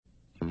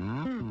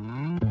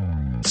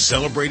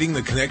Celebrating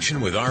the connection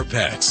with our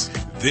pets.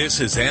 This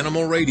is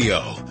Animal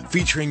Radio,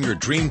 featuring your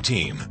dream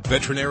team,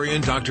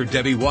 veterinarian Dr.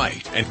 Debbie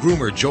White and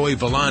groomer Joey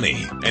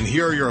Villani. And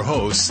here are your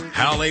hosts,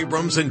 Hal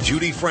Abrams and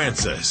Judy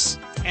Francis.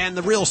 And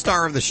the real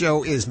star of the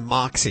show is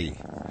Moxie,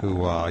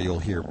 who you'll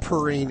hear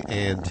purring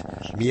and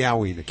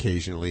meowing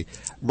occasionally.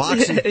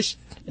 Moxie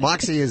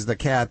is the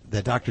cat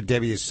that Dr.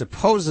 Debbie is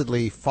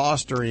supposedly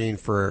fostering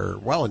for,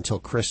 well, until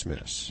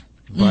Christmas.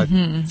 But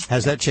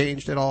has that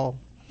changed at all?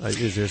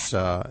 Is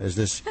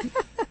this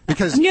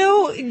because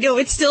No,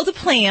 it's still the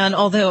plan,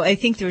 although I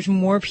think there's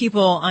more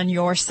people on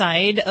your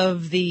side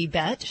of the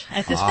bet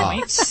at this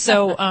point.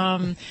 So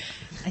I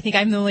think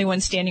I'm the only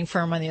one standing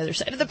firm on the other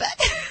side of the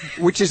bet.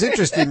 Which is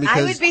interesting because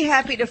I would be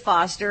happy to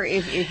foster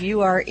if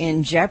you are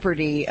in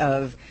jeopardy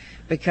of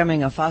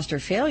becoming a foster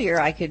failure.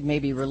 I could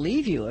maybe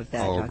relieve you of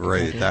that. Oh, Dr.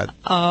 great. Debbie.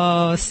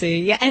 Oh,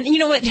 see. Yeah. And you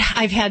know what?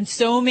 I've had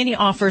so many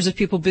offers of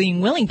people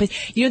being willing, but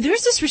there's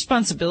this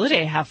responsibility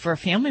I have for a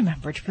family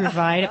member to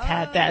provide a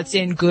pet that's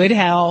in good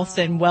health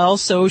and well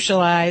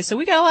socialized. So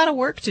we got a lot of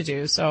work to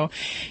do. So.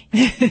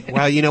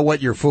 Well, you know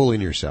what? You're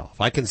fooling yourself.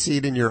 I can see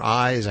it in your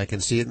eyes. I can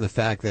see it in the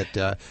fact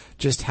that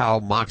just how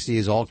Moxie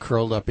is all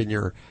curled up in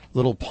your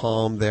little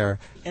palm there.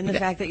 And the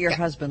fact that your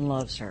husband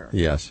loves her.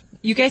 Yes.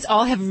 You guys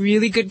all have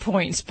really good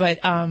points, but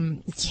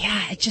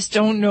I just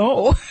don't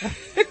know.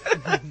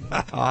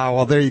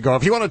 Well, there you go.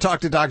 If you want to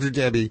talk to Dr.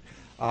 Debbie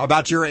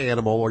about your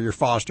animal or your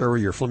foster or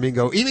your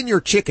flamingo, even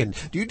your chicken,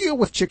 do you deal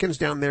with chickens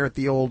down there at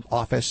the old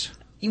office?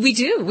 We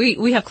do.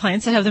 We have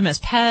clients that have them as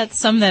pets,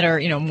 some that are,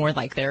 more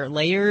like their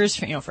layers,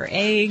 for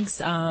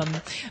eggs.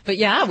 But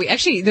yeah, we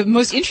actually, the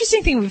most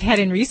interesting thing we've had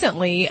in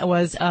recently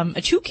was,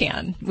 a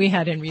toucan we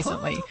had in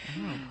recently. Wow.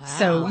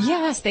 So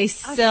yes, they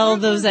sell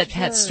those at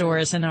pet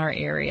stores in our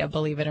area,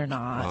 believe it or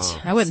not.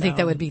 Wow. I wouldn't think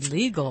that would be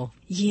legal.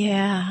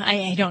 Yeah,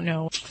 I don't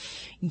know.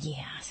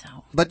 Yeah, so.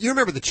 But you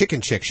remember the chicken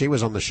chick? She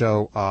was on the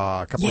show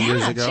a couple of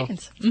years ago.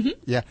 Chickens. Mm-hmm.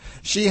 Yeah.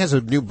 She has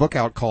a new book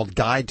out called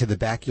Guide to the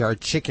Backyard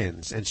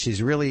Chickens, and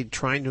she's really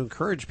trying to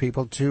encourage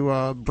people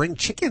to bring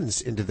chickens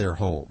into their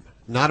home,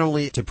 not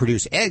only to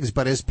produce eggs,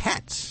 but as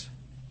pets.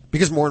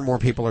 Because more and more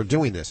people are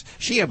doing this.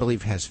 She, I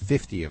believe, has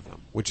 50 of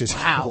them, which is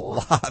a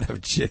lot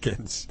of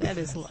chickens. That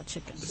is a lot of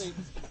chickens.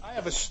 I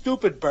have a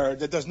stupid bird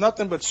that does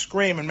nothing but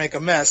scream and make a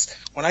mess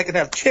when I could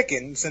have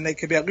chickens and they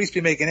could at least be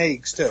making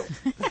eggs, too.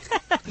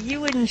 You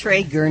wouldn't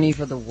trade Gurney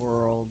for the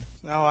world.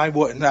 No, I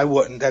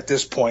wouldn't at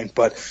this point.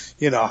 But,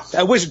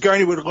 I wish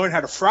Gurney would learn how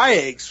to fry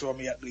eggs for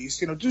me at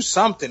least. Do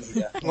something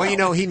here.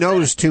 Well, he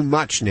knows too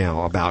much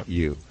now about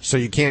you, so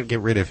you can't get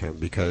rid of him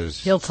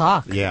because... He'll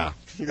talk. Yeah.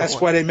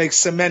 That's why they make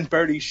cement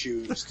birdie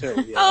shoes,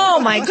 too. Oh,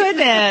 my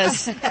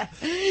goodness.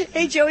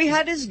 Hey, Joey,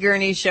 how does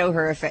Gurney show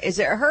her affection? Is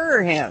it her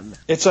or him?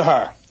 It's a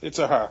her. It's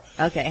a her.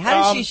 Okay.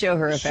 How does she show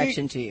her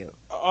affection to you?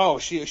 Oh,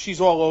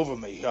 she's all over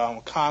me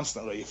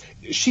constantly.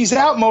 She's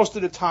out most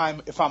of the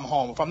time if I'm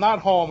home. If I'm not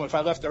home, if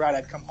I left her out,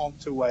 I'd come home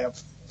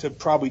to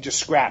probably just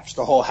scraps.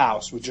 The whole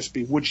house would just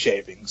be wood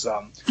shavings.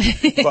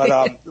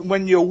 But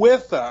when you're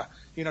with her,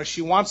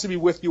 she wants to be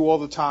with you all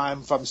the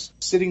time. If I'm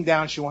sitting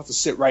down, she wants to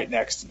sit right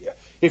next to you.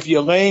 If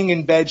you're laying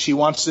in bed, she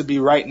wants to be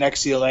right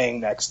next to you, laying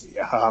next to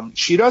you.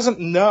 She doesn't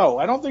know.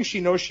 I don't think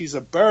she knows she's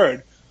a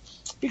bird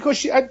because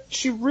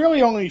she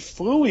really only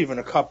flew even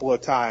a couple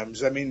of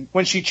times. I mean,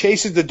 when she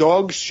chases the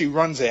dogs, she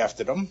runs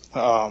after them,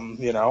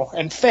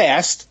 and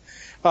fast.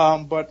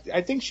 But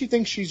I think she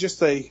thinks she's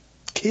just a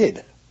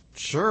kid.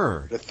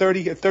 Sure. A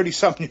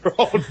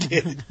 30-something-year-old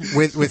kid.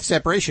 With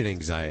separation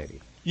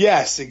anxiety.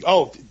 Yes.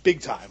 Oh, big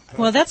time.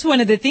 Well, that's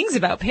one of the things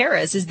about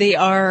Paris is they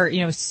are,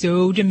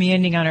 so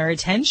demanding on our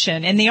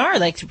attention, and they are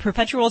like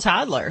perpetual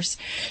toddlers.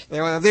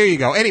 Well, there you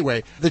go.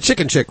 Anyway, the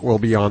chicken chick will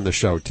be on the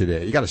show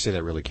today. You got to say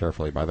that really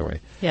carefully, by the way.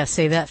 Yeah,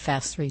 say that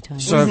fast 3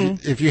 times. So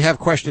if you have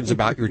questions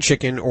about your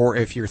chicken, or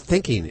if you're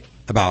thinking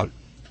about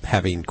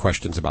having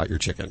questions about your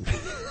chicken.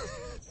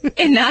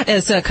 And not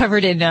as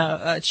covered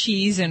in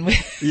cheese and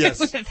with, yes.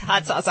 with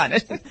hot sauce on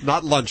it.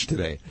 Not lunch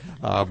today,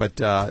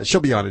 but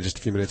she'll be on in just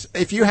a few minutes.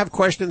 If you have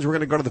questions, we're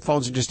going to go to the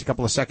phones in just a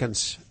couple of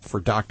seconds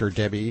for Dr.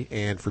 Debbie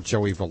and for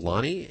Joey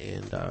Villani.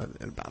 And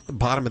at about the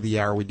bottom of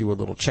the hour, we do a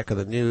little check of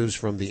the news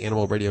from the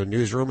Animal Radio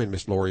newsroom. And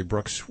Miss Lori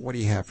Brooks, what do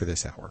you have for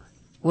this hour?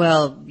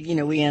 Well,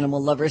 we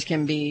animal lovers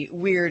can be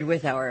weird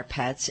with our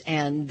pets,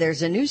 and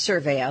there's a new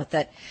survey out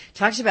that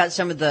talks about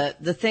some of the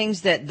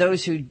things that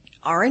those who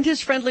aren't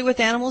as friendly with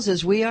animals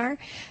as we are,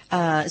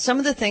 some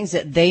of the things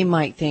that they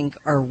might think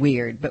are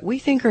weird, but we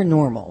think are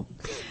normal.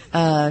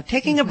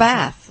 Taking a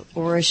bath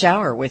or a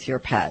shower with your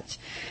pet,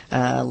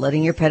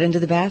 letting your pet into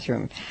the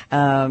bathroom,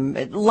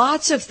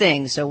 lots of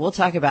things. So we'll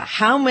talk about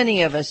how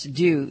many of us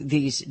do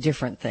these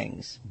different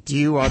things. Do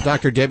you,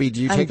 Dr. Debbie,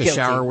 do you take a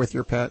shower with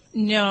your pet?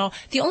 No.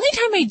 The only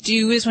time I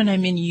do is when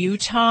I'm in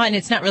Utah, and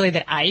it's not really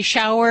that I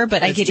shower,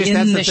 but I get in the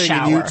shower. That's the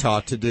thing in Utah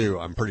to do,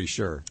 I'm pretty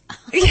sure.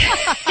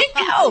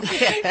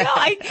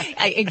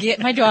 I get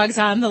my dogs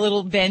on the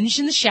little bench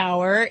in the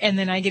shower, and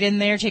then I get in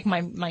there, take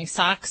my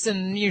socks,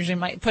 and usually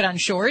might put on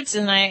shorts,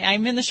 and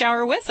I'm in the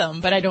shower with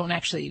them. But I don't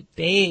actually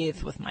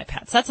bathe with my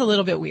pets. That's a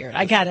little bit weird,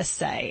 I gotta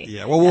say.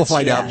 Yeah, well, we'll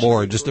find out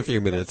more in just a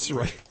few minutes,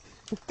 right?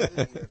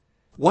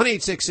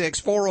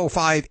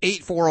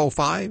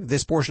 1-866-405-8405.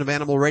 This portion of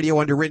Animal Radio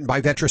underwritten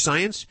by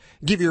VetraScience.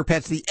 Give your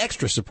pets the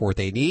extra support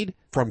they need.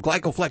 From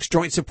Glycoflex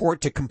joint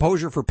support to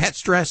Composure for pet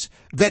stress,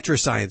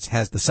 VetraScience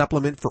has the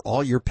supplement for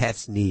all your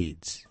pet's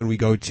needs. And we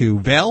go to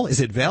Vel. Is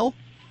it Vel?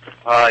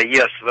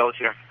 Yes, Vel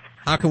here.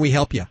 How can we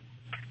help you?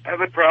 I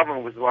have a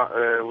problem with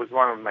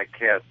one of my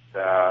cats.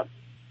 I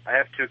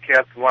have two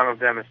cats. One of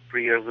them is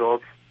 3 years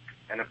old,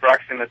 and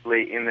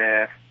approximately in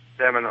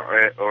 7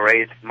 or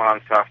 8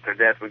 months after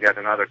that, we got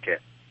another cat.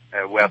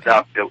 We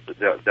adopted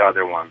the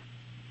other one.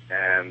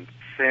 And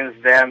since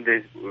then,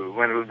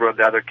 when we brought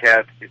the other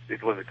cat,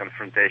 it was a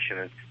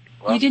confrontation.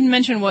 You didn't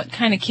mention what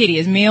kind of kitty.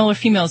 Is male or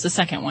female is the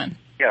second one?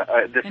 Yeah,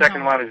 the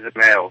second one is a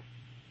male.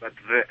 But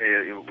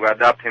we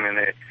adopt him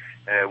in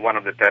one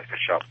of the pet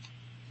shops.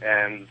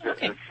 And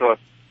so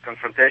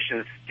confrontation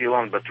is still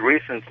on. But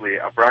recently,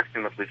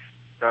 approximately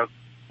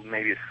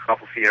maybe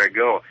half a year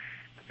ago,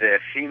 the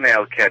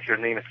female cat, her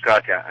name is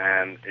Katya,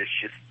 and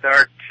she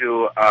started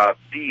to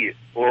pee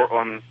or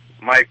on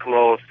my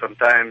clothes,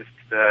 sometimes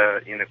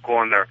in a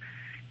corner,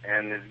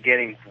 and it's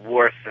getting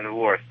worse and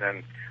worse.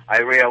 And I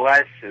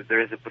realized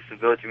there is a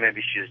possibility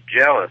maybe she's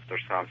jealous or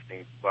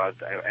something,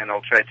 and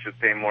I'll try to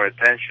pay more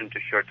attention to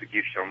her, to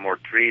give her more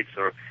treats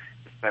or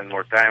to spend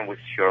more time with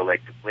her,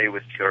 like to play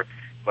with her,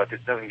 but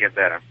it doesn't get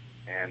better.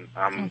 And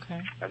I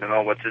don't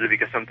know what to do,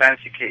 because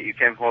sometimes you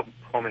came home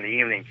in the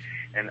evening,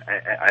 and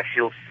I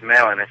feel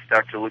smell, and I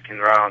start to looking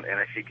around, and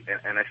I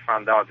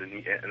found out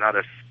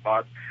another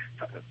spot.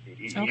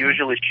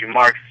 Usually she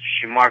marks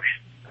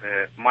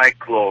my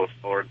clothes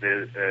or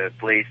the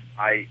place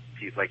I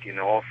see, like in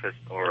the office,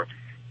 or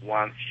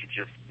once she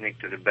just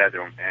sneaked to the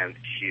bedroom and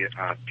she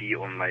pee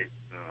on my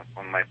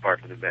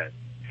part of the bed.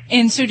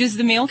 And so, does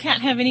the male cat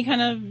have any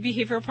kind of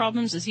behavioral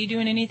problems? Is he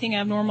doing anything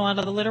abnormal out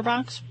of the litter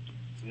box?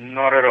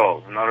 Not at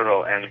all, not at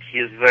all. And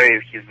he's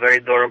very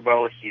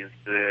adorable. He's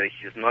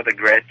not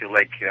aggressive,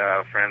 like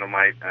a friend of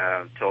mine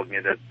told me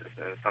that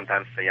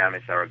sometimes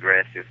Siamese are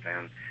aggressive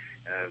and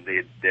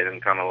they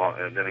didn't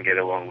get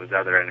along with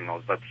other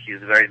animals. But he's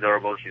very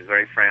adorable. He's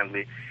very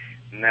friendly.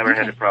 Never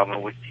had a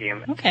problem with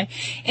him. Okay.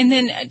 And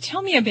then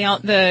tell me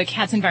about the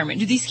cat's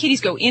environment. Do these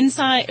kitties go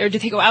inside, or do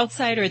they go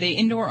outside, or are they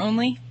indoor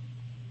only?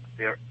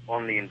 They're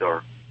only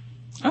indoor.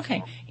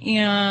 Okay.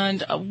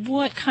 And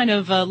what kind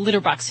of litter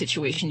box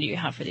situation do you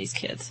have for these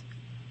kids?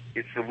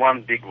 It's the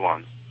one big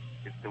one.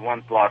 It's the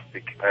one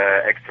plastic,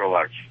 extra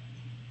large.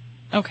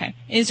 Okay.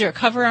 Is there a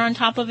cover on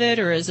top of it,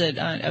 or is it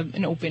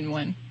an open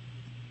one?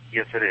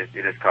 Yes, it is.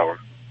 It is covered.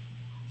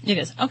 It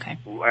is. Okay.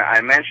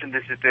 I mentioned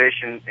the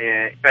situation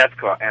in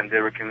Petco, and they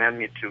recommend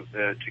me to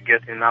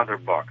get another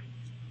box.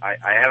 I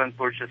haven't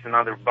purchased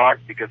another box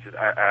because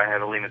I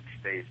have a limited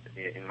space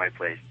in my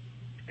place.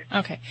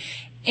 Okay.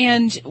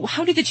 And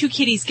how do the two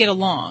kitties get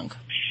along?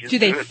 Do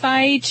they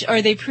fight?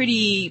 Are they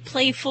pretty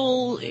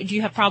playful? Do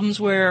you have problems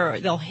where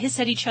they'll hiss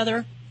at each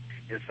other?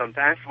 Yeah,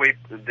 sometimes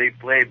they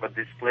play, but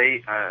this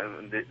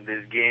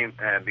game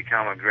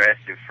become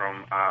aggressive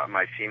from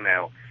my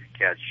female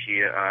cat.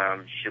 She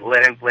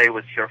let him play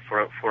with her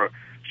for a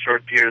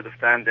short period of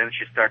time, then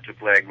she started to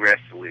play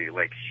aggressively,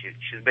 like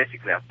she's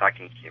basically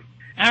attacking him.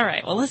 All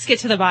right. Well, let's get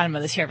to the bottom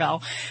of this here,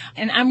 Val.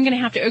 And I'm going to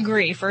have to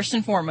agree, first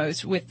and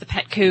foremost, with the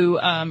Petco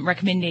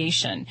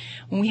recommendation.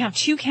 When we have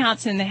two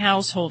cats in the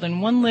household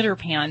and one litter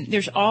pan,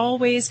 there's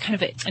always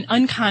kind of an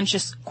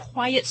unconscious,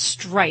 quiet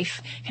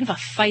strife, kind of a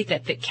fight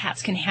that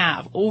cats can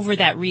have over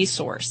that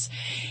resource.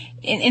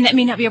 And that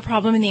may not be a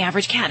problem in the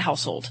average cat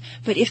household.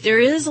 But if there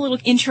is a little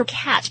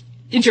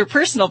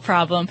interpersonal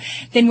problem,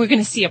 then we're going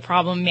to see a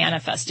problem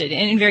manifested.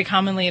 And very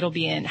commonly, it'll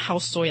be in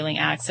house soiling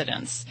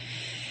accidents.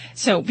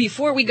 So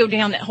before we go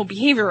down that whole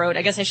behavior road,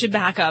 I guess I should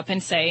back up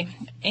and say,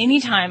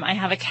 anytime I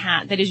have a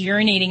cat that is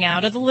urinating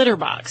out of the litter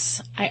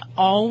box, I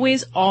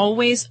always,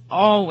 always,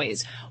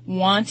 always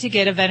want to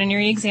get a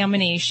veterinary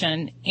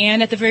examination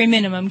and at the very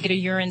minimum get a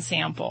urine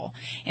sample.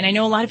 And I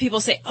know a lot of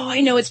people say, oh, I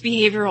know it's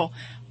behavioral.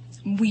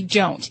 We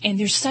don't. And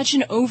there's such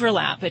an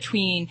overlap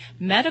between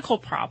medical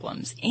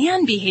problems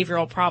and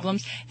behavioral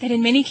problems that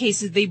in many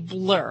cases they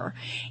blur.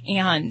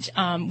 And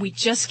we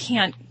just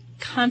can't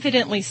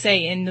confidently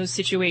say in those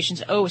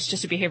situations, oh, it's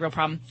just a behavioral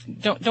problem.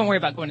 Don't worry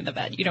about going to the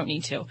vet. You don't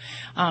need to.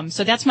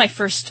 So that's my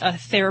first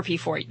therapy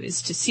for you,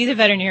 is to see the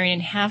veterinarian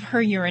and have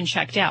her urine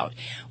checked out.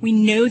 We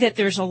know that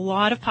there's a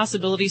lot of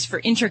possibilities for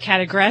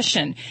intercat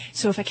aggression.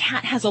 So if a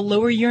cat has a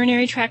lower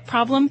urinary tract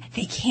problem,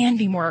 they can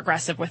be more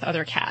aggressive with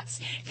other cats.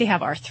 If they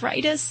have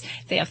arthritis,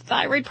 they have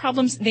thyroid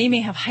problems, they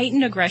may have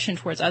heightened aggression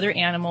towards other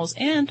animals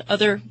and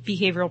other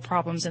behavioral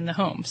problems in the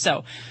home.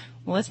 So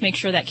well, let's make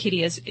sure that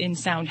kitty is in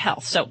sound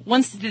health. So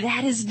once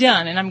that is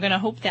done, and I'm going to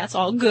hope that's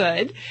all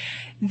good,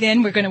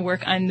 Then we're going to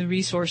work on the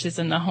resources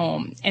in the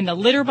home. And the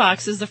litter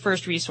box is the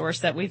first resource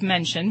that we've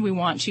mentioned. We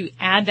want to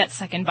add that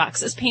second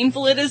box. As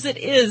painful as it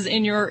is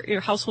in your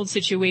household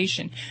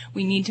situation,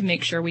 we need to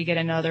make sure we get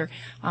another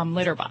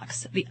litter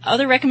box. The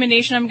other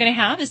recommendation I'm going to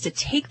have is to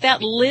take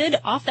that lid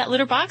off that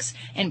litter box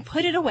and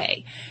put it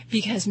away,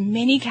 because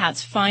many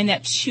cats find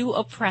that too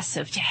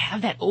oppressive to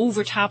have that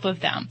over top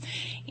of them.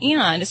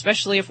 And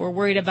especially if we're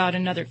worried about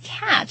another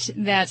cat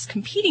that's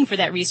competing for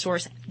that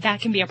resource,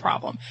 that can be a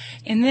problem.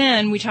 And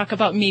then we talk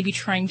about maybe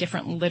trying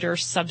different litter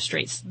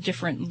substrates,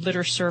 different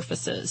litter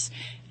surfaces.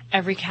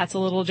 Every cat's a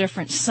little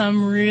different.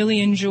 Some really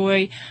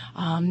enjoy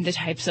the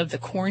types of the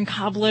corn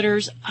cob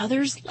litters.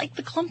 Others like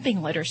the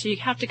clumping litter. So you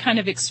have to kind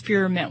of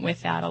experiment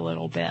with that a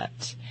little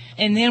bit.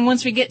 And then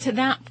once we get to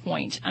that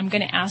point, I'm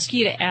going to ask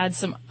you to add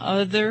some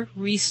other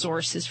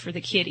resources for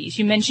the kitties.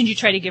 You mentioned you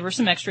try to give her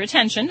some extra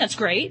attention. That's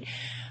great.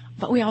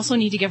 But we also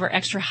need to give her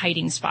extra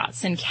hiding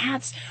spots. And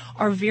cats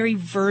are very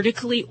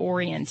vertically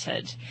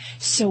oriented.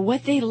 So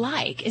what they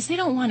like is they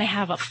don't want to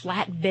have a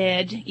flat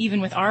bed, even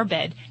with our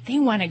bed. They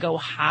want to go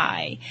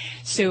high.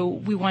 So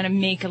we want to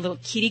make a little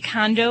kitty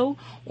condo,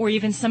 or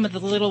even some of the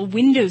little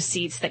window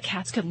seats that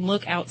cats can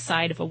look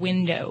outside of a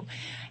window.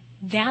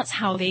 That's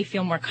how they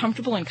feel more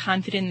comfortable and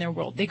confident in their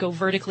world. They go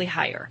vertically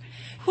higher.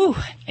 Whew.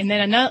 And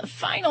then another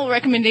final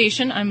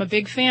recommendation, I'm a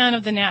big fan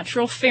of the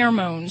natural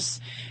pheromones.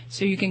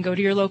 So you can go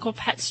to your local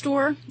pet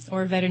store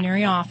or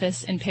veterinary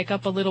office and pick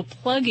up a little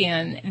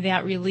plug-in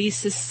that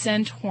releases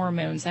scent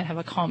hormones that have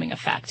a calming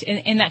effect.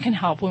 And that can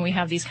help when we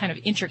have these kind of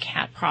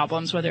inter-cat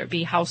problems, whether it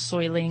be house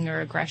soiling or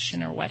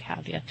aggression or what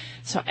have you.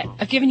 So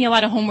I've given you a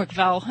lot of homework,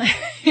 Val.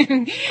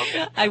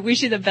 I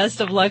wish you the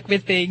best of luck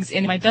with things.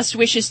 And my best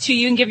wishes to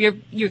you, and give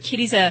your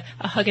kitties a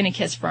hug and a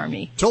kiss for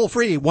me. Toll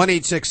free,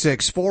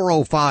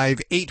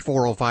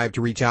 1-866-405-8405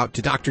 to reach out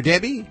to Dr.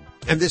 Debbie.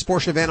 And this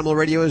portion of Animal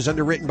Radio is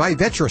underwritten by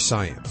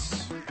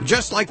VetraScience.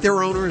 Just like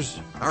their owners,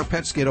 our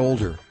pets get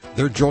older.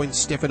 Their joints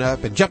stiffen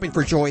up, and jumping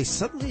for joy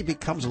suddenly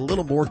becomes a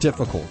little more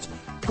difficult.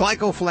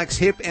 GlycoFlex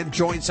hip and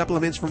joint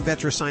supplements from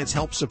VetraScience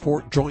help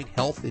support joint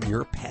health in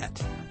your pet.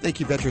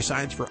 Thank you,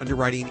 VetraScience, for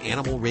underwriting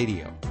Animal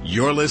Radio.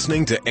 You're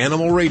listening to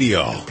Animal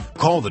Radio.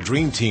 Call the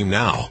Dream Team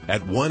now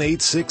at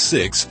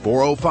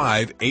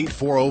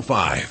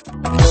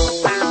 1-866-405-8405.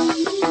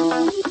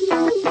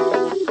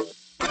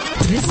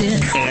 This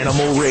is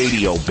Animal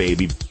Radio,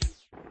 baby.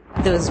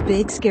 Those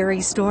big,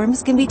 scary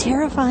storms can be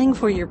terrifying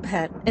for your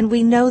pet, and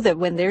we know that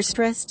when they're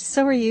stressed,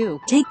 so are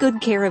you. Take good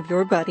care of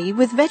your buddy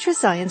with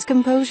VetraScience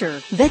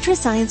Composure.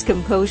 VetraScience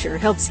Composure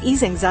helps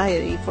ease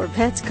anxiety for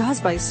pets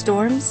caused by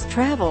storms,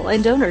 travel,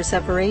 and owner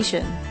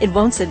separation. It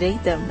won't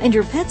sedate them, and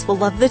your pets will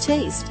love the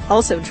taste.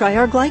 Also, try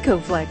our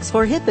GlycoFlex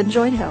for hip and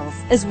joint health,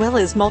 as well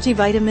as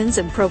multivitamins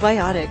and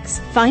probiotics.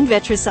 Find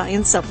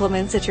VetraScience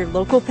supplements at your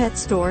local pet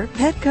store,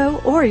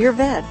 Petco, or your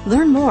vet.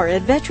 Learn more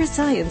at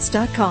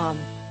VetraScience.com.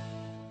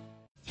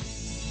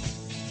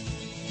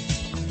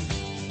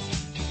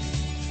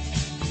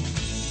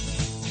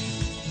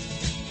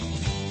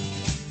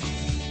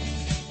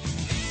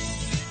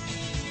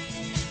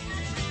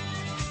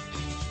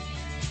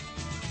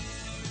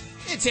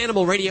 It's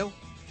Animal Radio.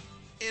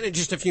 And in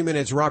just a few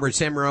minutes, Robert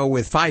Semro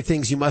with 5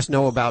 things you must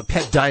know about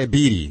pet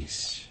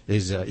diabetes.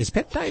 Is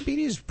pet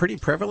diabetes pretty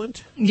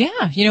prevalent?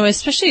 Yeah,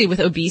 especially with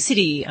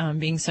obesity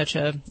being such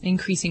a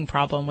increasing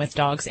problem with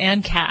dogs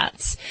and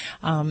cats.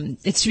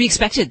 It's to be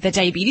expected that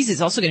diabetes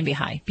is also going to be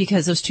high,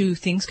 because those two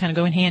things kind of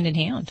go hand in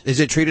hand.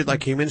 Is it treated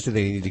like humans? Do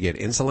they need to get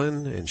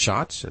insulin and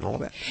shots and all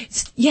that?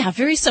 Yeah,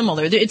 very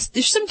similar. There's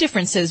some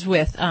differences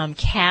with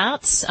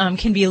cats.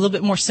 Can be a little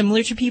bit more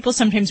similar to people.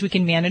 Sometimes we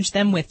can manage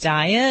them with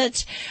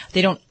diet.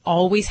 They don't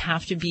always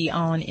have to be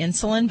on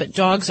insulin, but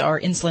dogs are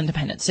insulin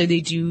dependent, so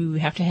they do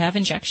have to have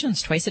injections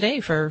twice a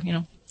day for,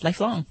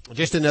 lifelong.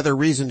 Just another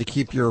reason to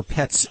keep your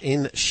pets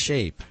in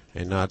shape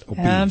and not obese.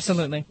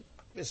 Absolutely.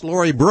 Miss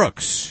Lori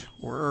Brooks,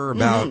 we're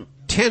about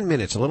 10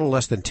 minutes, a little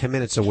less than 10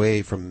 minutes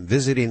away from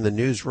visiting the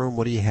newsroom.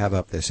 What do you have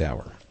up this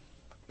hour?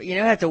 I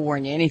have to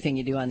warn you, anything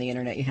you do on the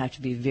internet, you have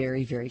to be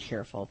very, very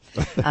careful.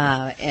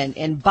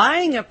 And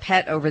buying a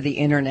pet over the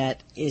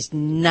internet is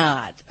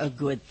not a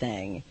good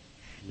thing.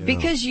 No.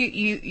 Because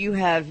you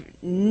have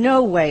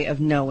no way of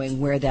knowing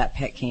where that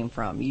pet came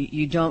from.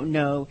 You don't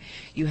know,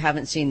 you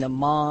haven't seen the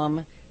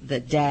mom, the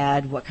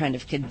dad, what kind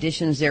of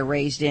conditions they're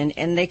raised in,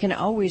 and they can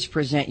always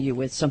present you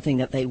with something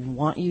that they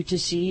want you to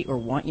see or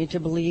want you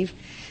to believe.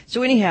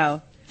 So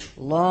anyhow,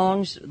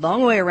 long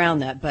way around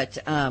that, but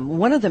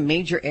one of the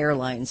major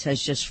airlines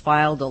has just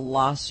filed a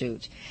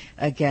lawsuit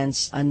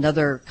against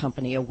another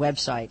company, a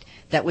website,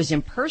 that was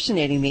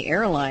impersonating the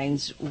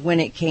airlines when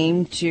it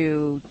came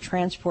to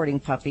transporting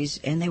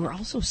puppies, and they were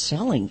also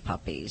selling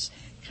puppies.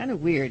 Kind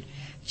of weird.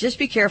 Just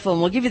be careful,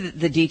 and we'll give you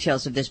the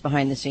details of this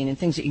behind the scene and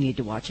things that you need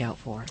to watch out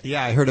for.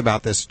 Yeah, I heard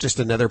about this. Just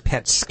another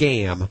pet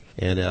scam,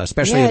 and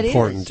especially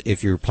important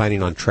if you're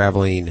planning on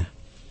traveling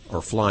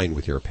or flying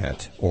with your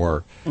pet,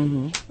 or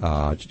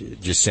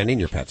just sending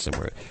your pet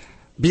somewhere.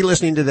 Be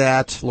listening to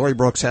that. Lori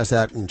Brooks has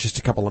that in just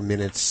a couple of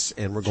minutes,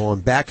 and we're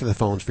going back to the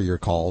phones for your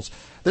calls.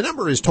 The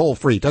number is toll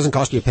free. It doesn't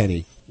cost you a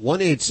penny.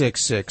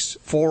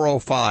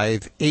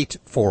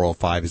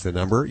 1-866-405-8405 is the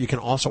number. You can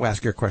also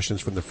ask your questions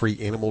from the free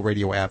Animal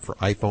Radio app for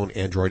iPhone,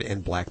 Android,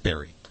 and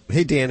BlackBerry.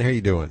 Hey, Dan, how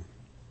you doing?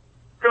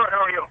 Good,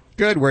 how are you?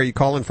 Good. Where are you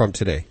calling from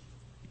today?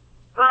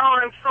 Well,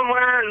 I'm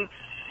somewhere in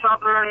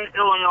southern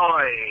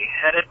Illinois,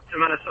 headed to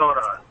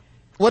Minnesota.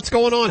 What's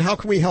going on? How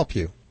can we help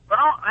you?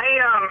 Well,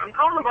 I'm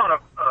calling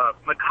about a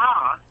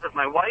macaw that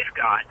my wife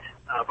got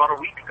about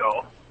a week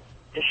ago.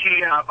 And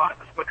she bought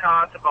this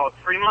macaw. It's about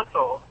 3 months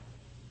old.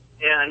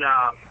 And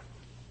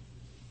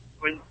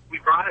when we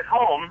brought it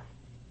home,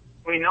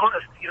 we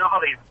noticed, you know how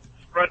they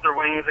spread their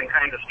wings and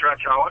kind of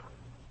stretch out?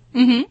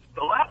 Mm-hmm.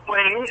 The left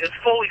wing is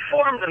fully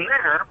formed in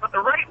there, but the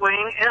right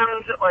wing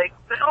ends at, like,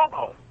 the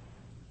elbow.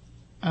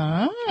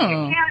 Oh.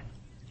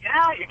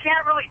 You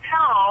can't really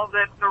tell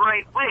that the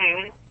right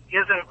wing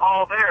isn't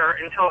all there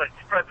until it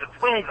spreads its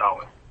wings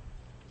out.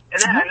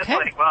 And then it's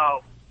like,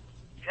 well,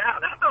 yeah,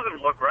 that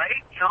doesn't look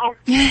right, you know?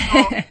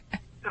 So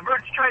the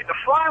bird's tried to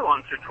fly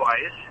once or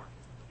twice,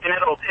 and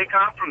it'll take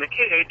off from the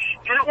cage,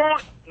 and it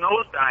won't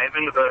nosedive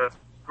into the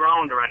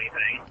ground or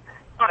anything,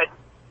 but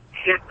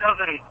it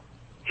doesn't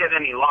get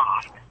any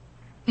loft.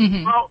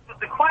 Mm-hmm. Well,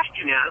 the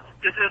question is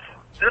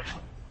this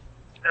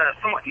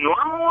somewhat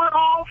normal at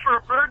all for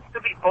a bird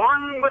to be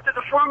born with a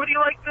deformity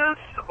like this,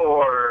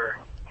 or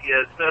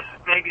is this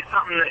maybe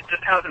something that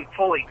just hasn't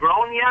fully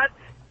grown yet?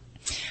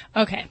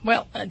 Okay,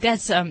 well,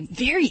 that's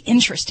very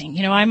interesting.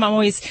 You know,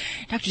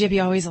 Dr. Debbie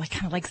always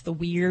kind of likes the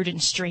weird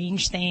and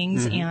strange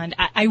things, and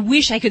I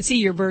wish I could see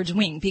your bird's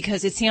wing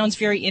because it sounds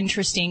very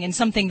interesting and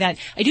something that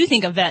I do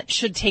think a vet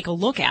should take a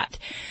look at.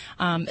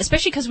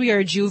 Especially because we are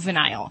a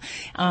juvenile.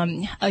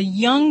 A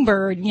young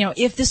bird, you know,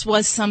 if this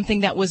was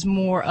something that was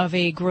more of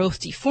a growth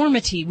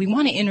deformity, we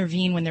want to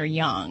intervene when they're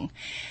young.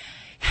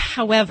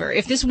 However,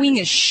 if this wing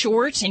is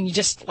short and you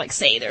just,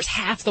 say there's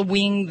half the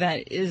wing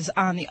that is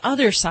on the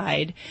other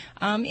side,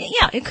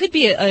 it could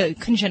be a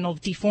congenital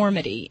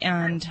deformity.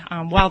 And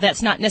while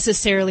that's not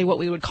necessarily what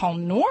we would call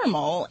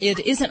normal, it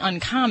isn't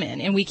uncommon.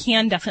 And we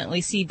can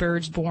definitely see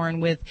birds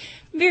born with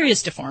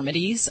various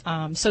deformities.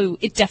 So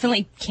it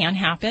definitely can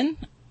happen.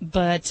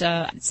 But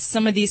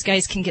some of these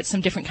guys can get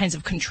some different kinds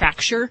of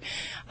contracture.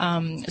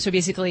 So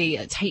basically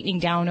tightening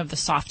down of the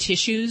soft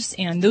tissues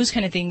and those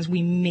kind of things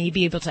we may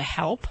be able to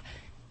help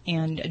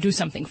and do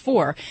something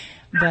for.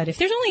 But if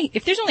there's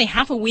only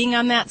half a wing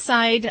on that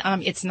side,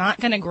 it's not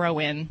going to grow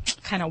in.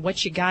 Kind of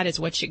what you got is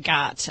what you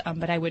got.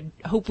 But I would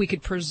hope we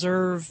could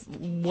preserve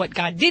what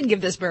God did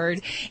give this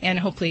bird and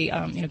hopefully,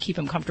 keep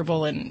him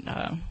comfortable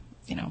and,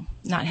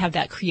 not have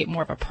that create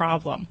more of a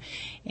problem.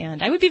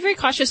 And I would be very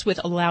cautious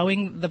with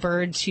allowing the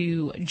bird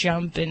to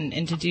jump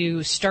and to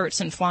do starts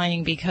and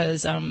flying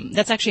because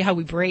that's actually how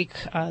we break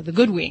the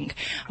good wing.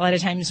 A lot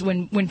of times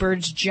when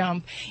birds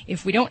jump,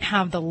 if we don't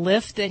have the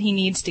lift that he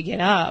needs to get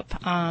up,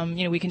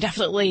 we can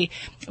definitely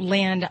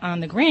land on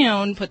the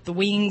ground, put the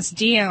wings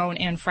down,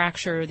 and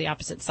fracture the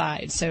opposite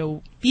side.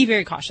 So be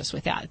very cautious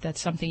with that.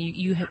 That's something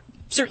you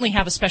certainly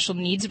have a special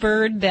needs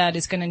bird that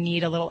is going to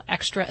need a little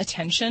extra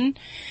attention,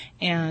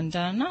 and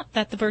not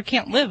that the bird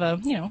can't live a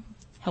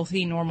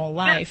healthy, normal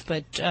life,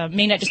 but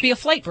may not just be a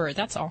flight bird.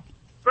 That's all.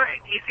 Right.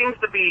 He seems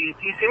to be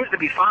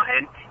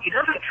fine. He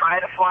doesn't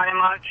try to fly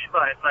much,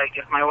 but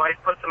if my wife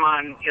puts him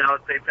on,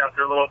 they've got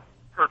their little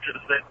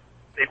perches that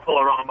they pull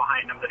around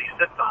behind him that he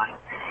sits on,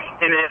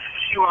 and if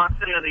she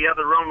walks into the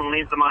other room and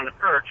leaves him on the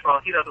perch, well,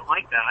 he doesn't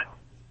like that.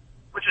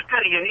 Which is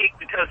kind of unique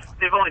because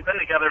they've only been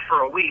together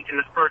for a week and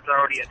this bird's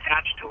already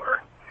attached to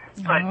her.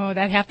 But,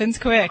 that happens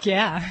quick,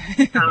 yeah.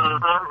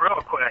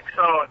 Real quick.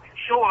 So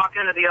she'll walk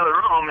into the other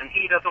room and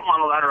he doesn't want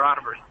to let her out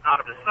of his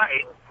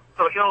sight.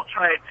 So he'll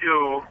try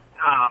to,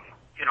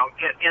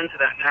 get into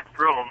that next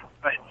room,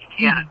 but he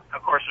can't.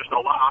 Of course, there's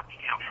no lock. He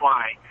can't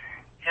fly.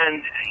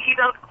 And he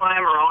does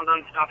climb around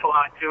on stuff a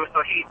lot too. So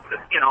he,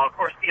 of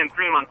course, being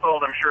 3 months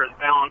old, I'm sure his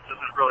balance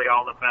isn't really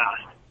all the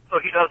best. So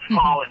he does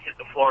fall and hit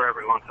the floor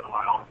every once in a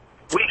while.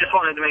 We just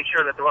wanted to make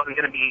sure that there wasn't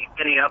going to be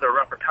any other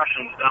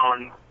repercussions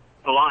down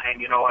the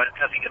line,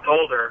 as he gets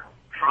older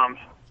from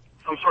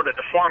some sort of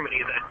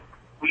deformity that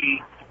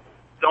we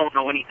don't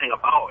know anything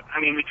about. I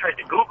mean, we tried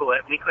to Google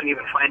it, and we couldn't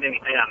even find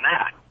anything on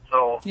that.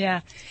 So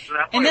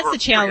that's the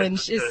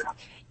challenge.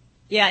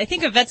 I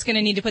think a vet's going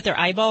to need to put their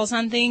eyeballs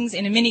on things,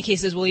 and in many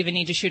cases we'll even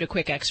need to shoot a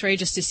quick x-ray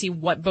just to see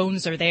what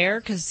bones are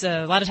there, because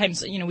a lot of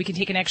times, we can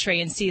take an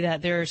x-ray and see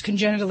that there's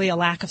congenitally a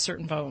lack of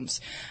certain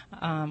bones,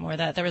 or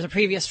that there was a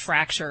previous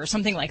fracture or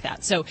something like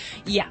that. So,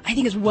 I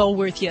think it's well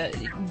worth you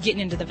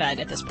getting into the vet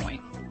at this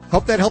point.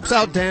 Hope that helps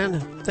out,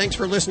 Dan. Thanks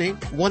for listening.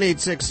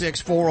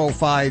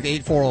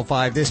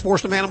 1-866-405-8405. This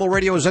portion of Animal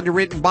Radio is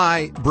underwritten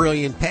by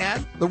Brilliant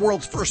Pad, the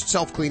world's first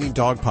self-cleaning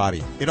dog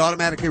potty. It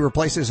automatically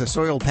replaces a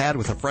soiled pad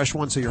with a fresh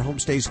one so your home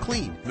stays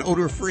clean and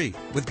odor-free.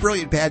 With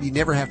Brilliant Pad, you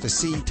never have to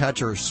see,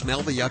 touch, or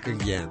smell the yuck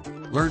again.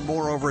 Learn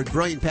more over at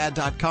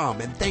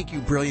BrilliantPad.com. And thank you,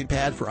 Brilliant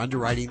Pad, for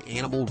underwriting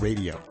Animal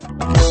Radio.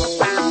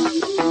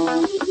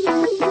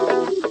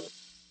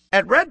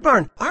 At Red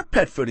Barn, our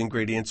pet food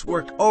ingredients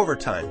work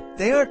overtime.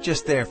 They aren't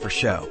just there for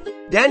show.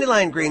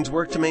 Dandelion greens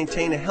work to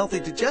maintain a healthy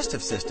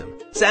digestive system.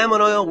 Salmon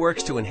oil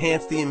works to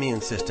enhance the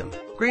immune system.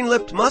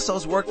 Green-lipped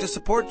mussels work to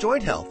support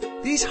joint health.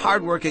 These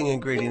hard-working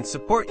ingredients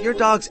support your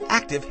dog's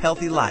active,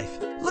 healthy life.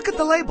 Look at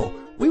the label.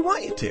 We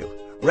want you to.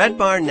 Red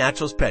Barn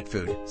Naturals Pet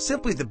Food.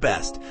 Simply the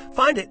best.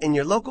 Find it in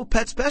your local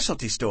pet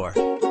specialty store.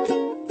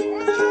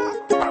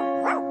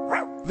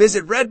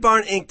 Visit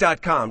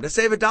RedBarnInc.com to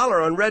save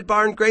 $1 on Red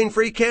Barn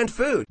grain-free canned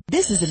food.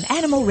 This is an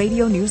Animal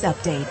Radio News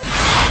Update.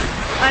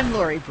 I'm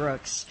Lori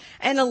Brooks.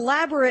 An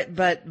elaborate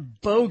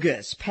but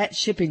bogus pet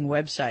shipping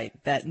website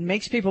that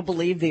makes people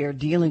believe they are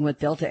dealing with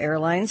Delta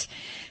Airlines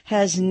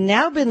has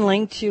now been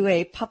linked to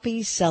a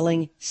puppy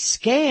selling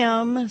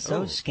scam.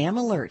 So scam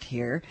alert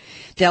here.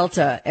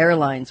 Delta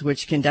Airlines,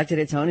 which conducted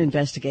its own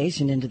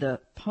investigation into the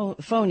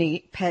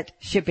phony pet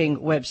shipping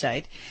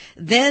website,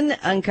 then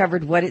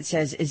uncovered what it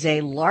says is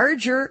a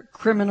larger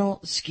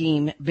criminal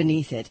scheme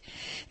beneath it.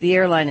 The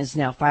airline has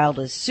now filed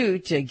a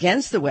suit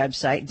against the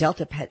website,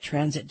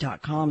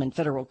 DeltaPetTransit.com, in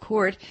federal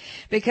court,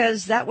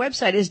 because that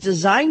website is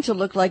designed to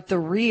look like the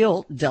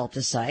real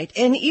Delta site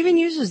and even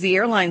uses the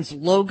airline's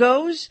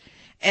logos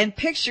and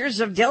pictures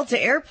of Delta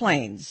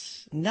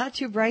airplanes. Not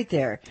too bright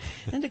there.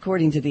 And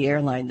according to the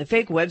airline, the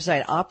fake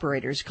website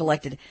operators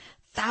collected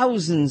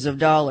thousands of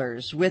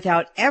dollars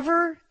without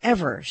ever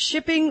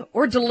shipping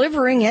or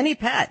delivering any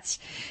pets.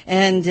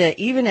 And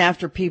even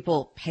after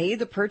people pay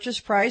the purchase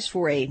price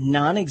for a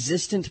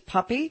non-existent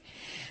puppy,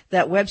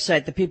 that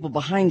website, the people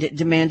behind it,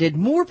 demanded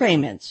more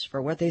payments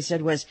for what they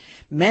said was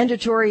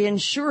mandatory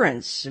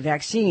insurance,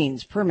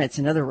 vaccines, permits,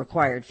 and other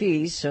required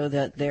fees so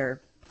that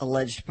their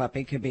alleged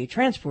puppy could be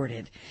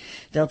transported.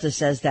 Delta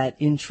says that,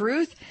 in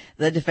truth,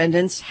 the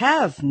defendants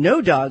have no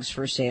dogs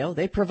for sale.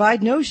 They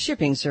provide no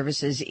shipping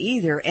services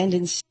either, and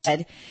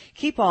instead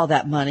keep all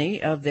that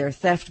money of their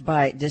theft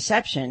by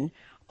deception,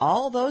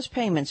 all those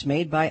payments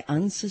made by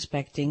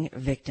unsuspecting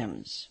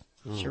victims.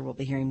 Sure, we'll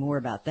be hearing more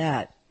about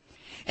that.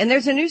 And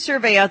there's a new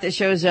survey out that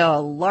shows a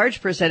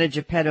large percentage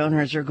of pet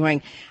owners are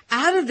going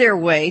out of their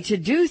way to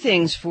do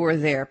things for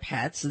their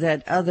pets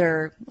that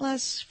other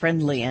less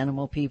friendly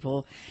animal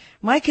people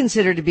might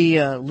consider to be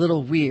a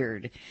little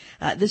weird.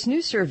 This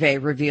new survey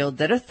revealed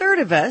that a third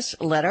of us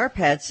let our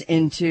pets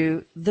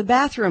into the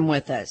bathroom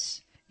with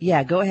us.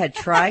 Yeah, go ahead.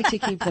 Try to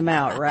keep them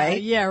out,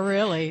 right? Yeah,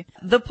 really.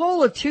 The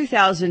poll of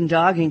 2,000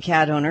 dog and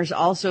cat owners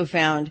also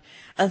found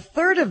a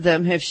third of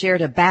them have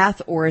shared a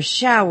bath or a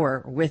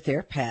shower with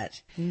their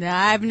pet. No,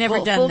 I've never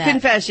done full that. Full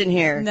confession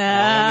here. No.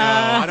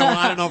 Oh, no.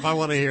 I don't know if I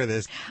want to hear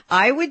this.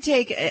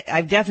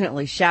 I've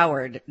definitely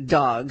showered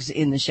dogs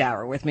in the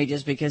shower with me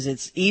just because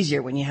it's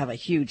easier when you have a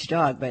huge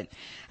dog. But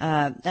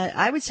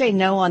I would say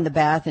no on the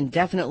bath and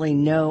definitely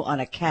no on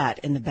a cat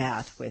in the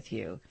bath with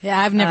you.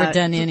 Yeah, I've never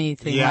done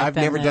anything like that. Yeah, I've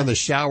never done the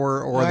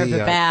shower or the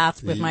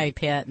bath with my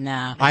pet,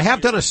 no. I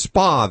have done a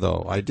spa,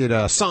 though. I did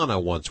a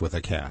sauna once with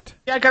a cat.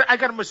 Yeah, I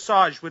got a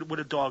massage with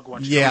a dog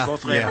once. Yeah. We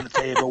both lay on the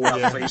table,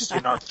 well faced,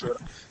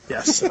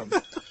 Yes.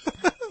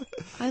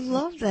 I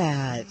love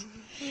that.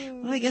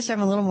 Well, I guess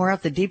I'm a little more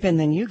off the deep end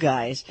than you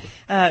guys.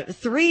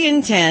 3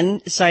 in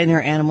 10 sign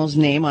their animal's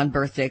name on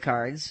birthday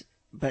cards,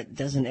 but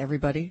doesn't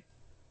everybody?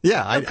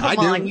 Yeah, I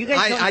do. On, you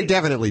guys I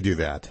definitely do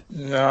that.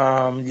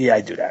 Yeah,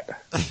 I do that.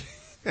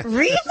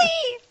 Really?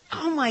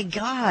 Oh my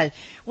God.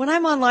 When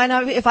I'm online,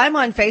 if I'm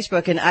on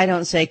Facebook and I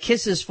don't say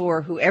kisses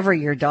for whoever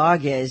your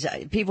dog is,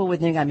 people would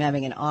think I'm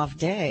having an off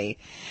day.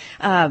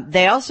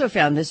 They also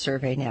found this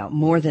survey now.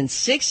 More than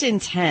 6 in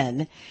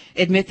 10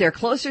 admit they're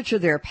closer to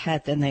their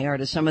pet than they are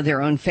to some of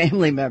their own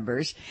family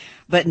members.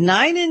 But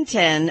 9 in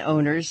 10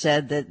 owners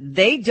said that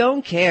they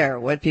don't care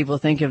what people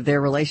think of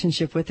their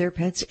relationship with their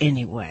pets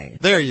anyway.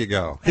 There you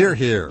go. Hear,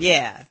 hear.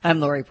 Yeah.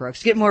 I'm Lori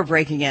Brooks. Get more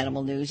breaking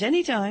animal news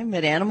anytime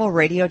at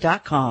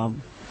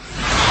animalradio.com.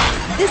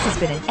 This has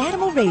been an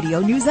Animal Radio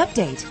News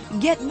Update.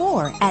 Get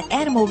more at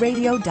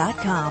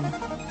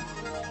animalradio.com.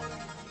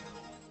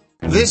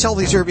 This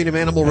healthy serving of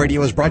Animal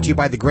Radio is brought to you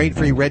by the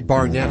grain-free Red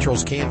Barn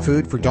Naturals canned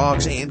food for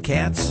dogs and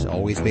cats.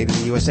 Always made in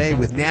the USA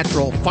with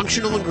natural,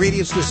 functional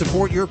ingredients to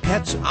support your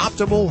pet's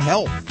optimal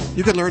health.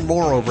 You can learn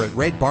more over at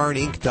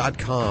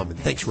redbarninc.com. And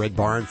thanks, Red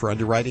Barn, for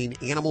underwriting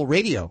Animal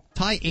Radio.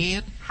 Hi,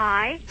 Ann.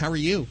 Hi. How are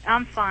you?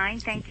 I'm fine,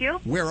 thank you.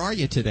 Where are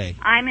you today?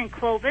 I'm in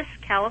Clovis,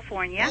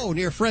 California. Oh,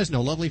 near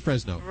Fresno. Lovely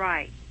Fresno.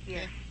 Right,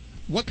 yes.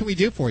 What can we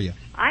do for you?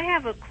 I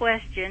have a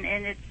question,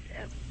 and it's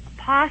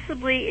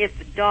possibly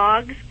if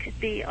dogs could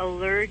be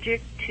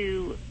allergic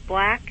to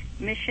black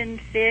mission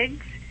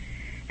figs.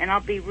 And I'll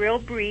be real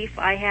brief.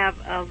 I have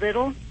a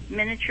little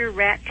miniature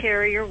rat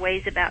terrier,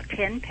 weighs about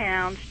 10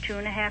 pounds,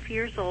 2.5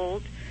 years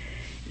old.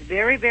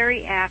 Very,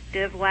 very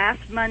active.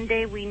 Last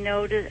Monday we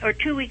noticed, or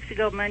 2 weeks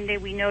ago Monday,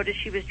 we noticed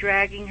she was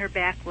dragging her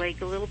back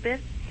leg a little bit.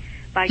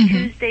 By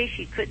Tuesday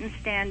she couldn't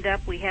stand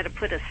up. We had to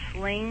put a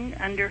sling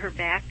under her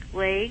back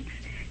legs.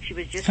 She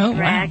was just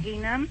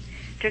dragging them.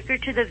 Took her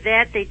to the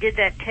vet. They did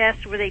that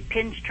test where they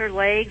pinched her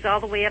legs all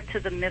the way up to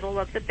the middle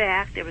of the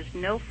back. There was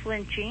no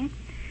flinching.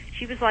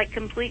 She was like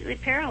completely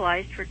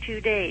paralyzed for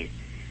 2 days.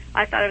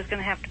 I thought I was going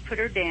to have to put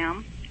her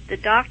down. The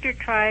doctor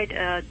tried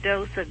a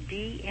dose of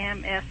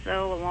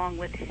DMSO along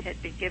with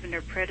had been given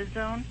her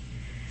prednisone.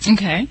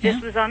 Okay. This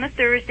was on a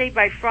Thursday.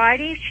 By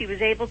Friday, she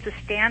was able to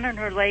stand on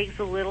her legs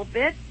a little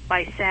bit.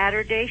 By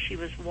Saturday, she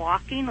was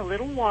walking a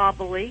little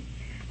wobbly.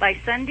 By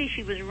Sunday,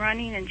 she was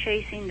running and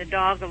chasing the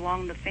dog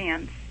along the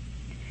fence.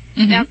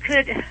 Mm-hmm. Now,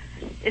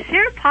 is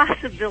there a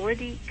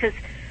possibility? Because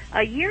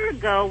a year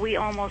ago, we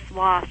almost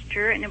lost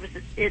her, and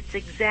it's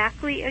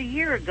exactly a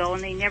year ago,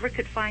 and they never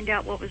could find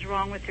out what was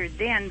wrong with her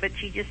then, but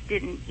she just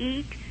didn't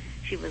eat.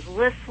 She was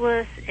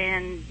listless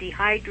and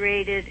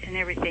dehydrated and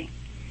everything.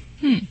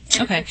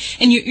 Okay.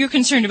 And you're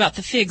concerned about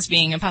the figs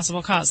being a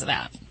possible cause of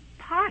that?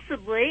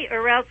 Possibly,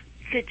 or else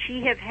could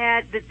she have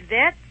had, the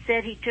vet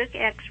said he took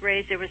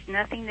x-rays. There was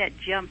nothing that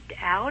jumped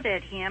out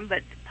at him,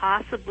 but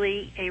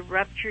possibly a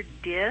ruptured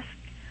disc.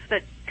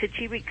 But could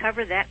she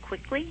recover that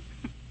quickly?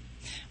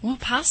 Well,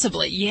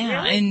 possibly,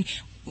 yeah. Really? And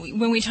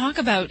when we talk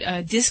about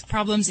disc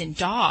problems in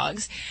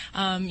dogs,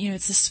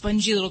 it's a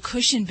spongy little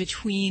cushion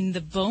between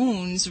the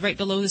bones right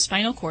below the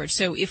spinal cord.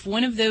 So if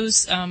one of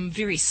those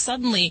very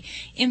suddenly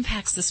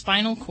impacts the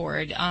spinal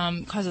cord,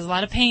 causes a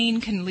lot of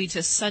pain, can lead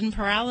to sudden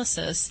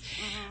paralysis,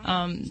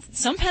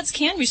 some pets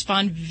can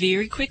respond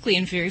very quickly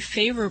and very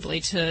favorably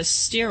to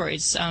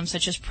steroids,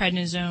 such as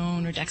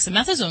prednisone or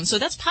dexamethasone. So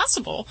that's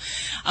possible.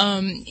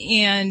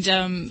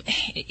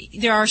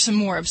 There are some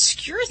more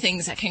obscure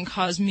things that can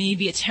cause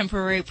maybe a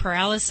temporary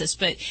paralysis.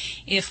 But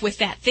if with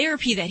that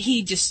therapy that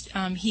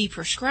he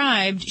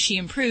prescribed, she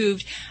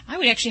improved, I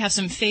would actually have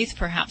some faith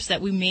perhaps that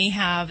we may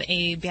have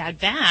a bad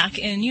back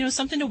and,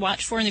 something to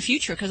watch for in the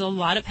future, because a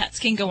lot of pets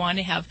can go on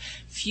to have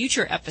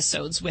future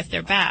episodes with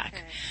their back.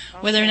 Okay.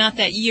 Whether or not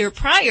that year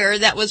prior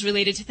that was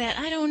related to that,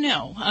 I don't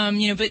know.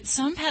 But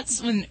some pets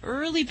with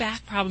early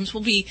back problems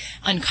will be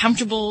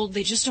uncomfortable.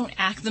 They just don't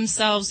act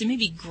themselves. They may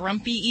be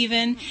grumpy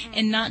even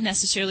and not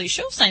necessarily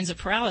show signs of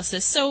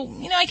paralysis. So,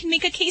 I can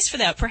make a case for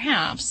that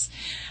perhaps.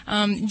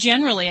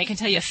 Generally, I can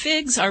tell you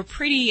figs are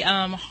pretty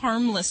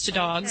harmless to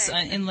dogs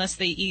unless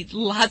they eat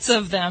lots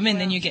of them, and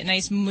then you get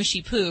nice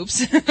mushy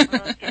poops.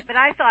 Okay. But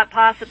I thought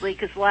possibly,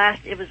 because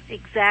it was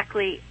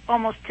exactly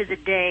almost to the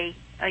day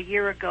a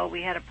year ago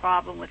we had a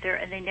problem with her,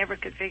 and they never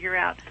could figure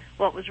out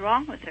what was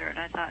wrong with her, and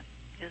I thought,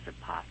 is it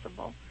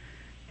possible?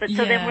 But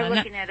so then we're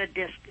looking at a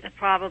disc,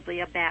 probably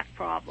a back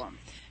problem.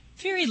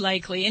 Very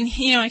likely. And,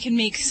 I can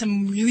make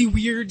some really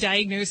weird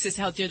diagnosis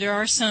out there. There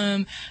are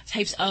some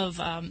types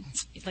of,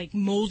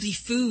 moldy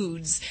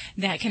foods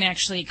that can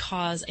actually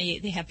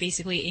they have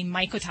basically a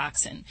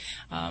mycotoxin,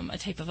 a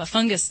type of a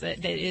fungus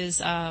that is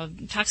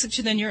toxic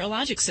to the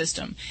neurologic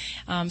system.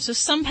 So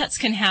some pets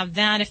can have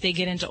that if they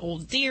get into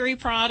old dairy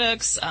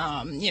products,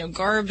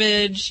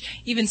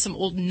 garbage, even some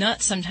old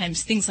nuts.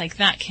 Sometimes things like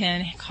that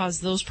can cause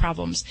those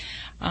problems.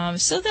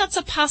 So that's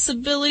a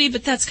possibility,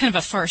 but that's kind of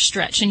a far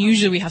stretch. And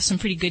usually we have some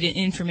pretty good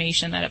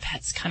information that a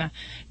pet's kind of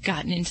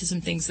gotten into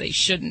some things they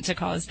shouldn't to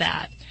cause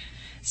that.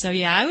 So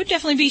yeah, I would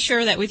definitely be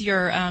sure that with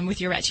your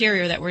rat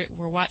terrier that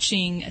we're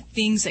watching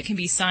things that can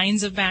be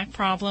signs of back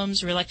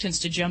problems, reluctance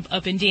to jump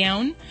up and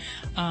down,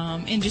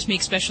 and just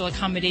make special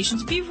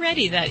accommodations. Be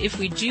ready that if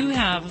we do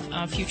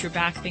have future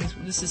back things,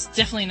 this is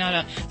definitely not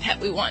a pet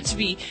we want to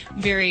be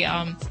very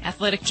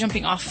athletic,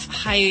 jumping off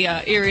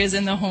high areas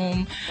in the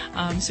home.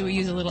 So we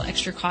use a little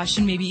extra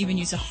caution, maybe even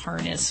use a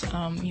harness,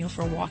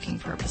 for walking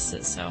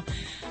purposes. So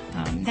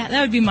that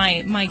would be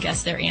my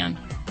guess there, Ann.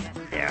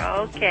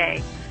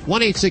 Okay.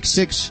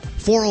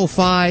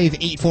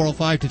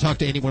 1-866-405-8405 to talk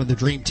to anyone on the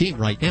Dream Team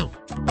right now.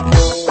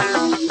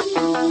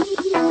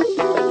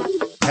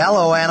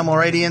 Hello, Animal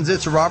Radians.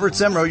 It's Robert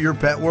Semro, your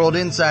Pet World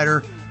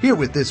Insider, here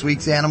with this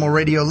week's Animal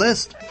Radio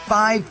list,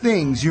 5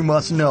 things you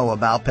must know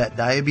about pet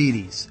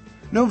diabetes.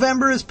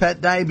 November is Pet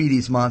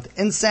Diabetes Month,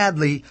 and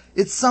sadly,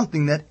 it's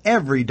something that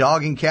every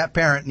dog and cat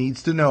parent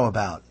needs to know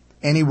about.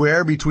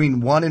 Anywhere between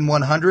 1 in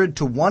 100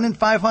 to 1 in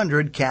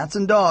 500 cats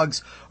and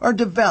dogs are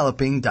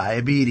developing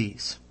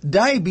diabetes.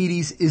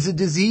 Diabetes is a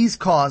disease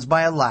caused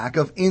by a lack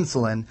of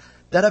insulin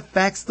that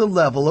affects the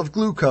level of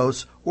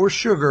glucose or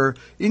sugar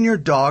in your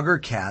dog or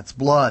cat's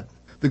blood.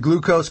 The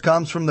glucose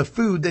comes from the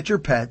food that your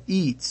pet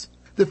eats.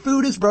 The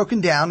food is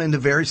broken down into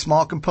very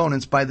small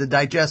components by the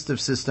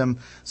digestive system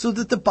so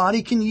that the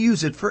body can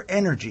use it for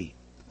energy.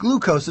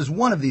 Glucose is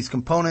one of these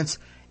components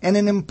and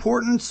an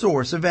important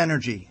source of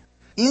energy.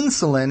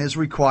 Insulin is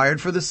required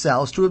for the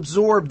cells to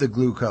absorb the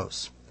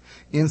glucose.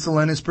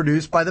 Insulin is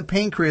produced by the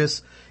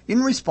pancreas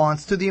in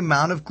response to the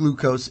amount of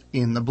glucose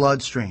in the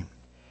bloodstream.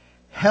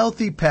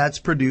 Healthy pets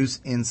produce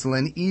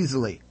insulin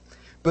easily,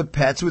 but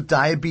pets with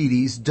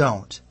diabetes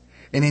don't.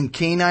 And in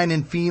canine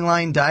and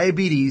feline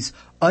diabetes,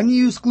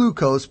 unused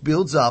glucose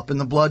builds up in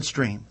the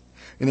bloodstream.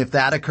 And if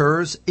that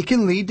occurs, it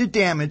can lead to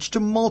damage to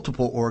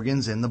multiple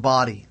organs in the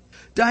body.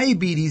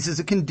 Diabetes is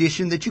a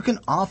condition that you can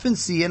often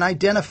see and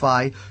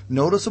identify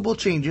noticeable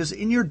changes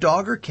in your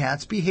dog or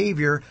cat's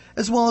behavior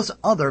as well as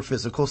other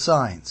physical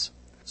signs.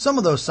 Some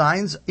of those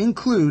signs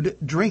include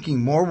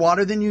drinking more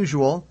water than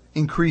usual,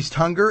 increased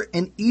hunger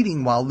and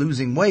eating while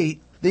losing weight,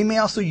 They may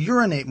also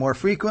urinate more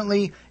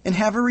frequently and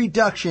have a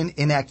reduction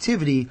in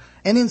activity,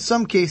 and in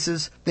some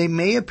cases, they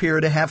may appear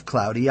to have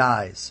cloudy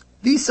eyes.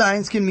 These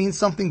signs can mean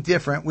something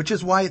different, which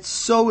is why it's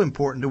so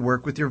important to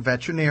work with your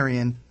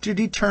veterinarian to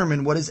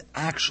determine what is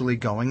actually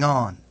going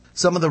on.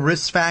 Some of the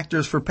risk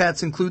factors for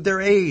pets include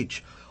their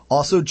age.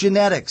 Also,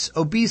 genetics,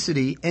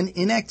 obesity, and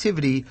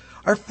inactivity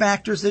are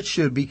factors that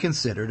should be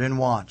considered and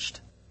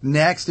watched.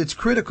 Next, it's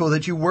critical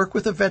that you work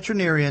with a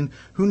veterinarian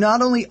who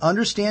not only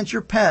understands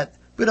your pet,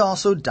 but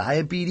also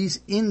diabetes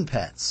in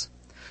pets.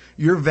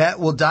 Your vet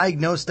will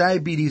diagnose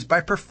diabetes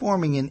by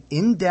performing an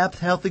in-depth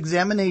health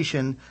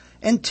examination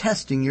and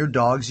testing your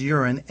dog's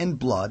urine and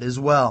blood as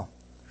well.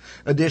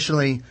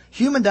 Additionally,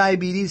 human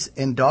diabetes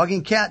and dog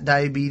and cat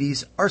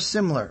diabetes are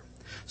similar.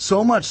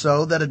 So much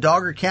so that a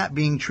dog or cat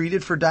being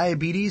treated for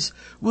diabetes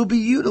will be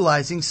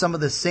utilizing some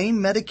of the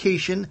same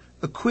medication,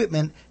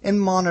 equipment,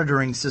 and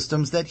monitoring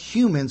systems that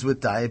humans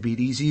with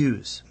diabetes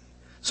use.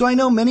 So I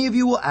know many of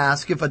you will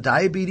ask if a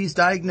diabetes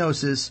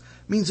diagnosis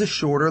means a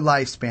shorter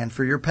lifespan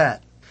for your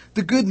pet.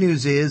 The good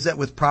news is that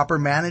with proper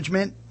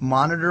management,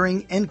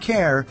 monitoring, and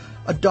care,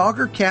 a dog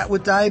or cat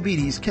with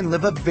diabetes can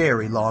live a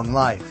very long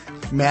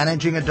life.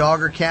 Managing a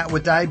dog or cat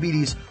with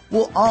diabetes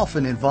will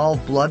often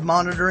involve blood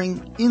monitoring,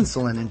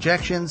 insulin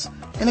injections,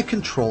 and a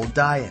controlled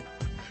diet.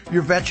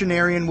 Your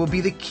veterinarian will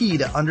be the key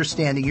to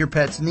understanding your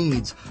pet's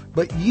needs,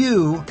 but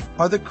you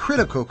are the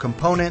critical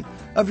component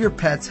of your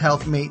pet's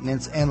health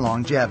maintenance and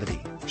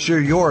longevity.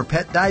 Share your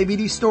pet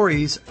diabetes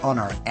stories on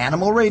our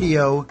Animal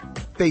Radio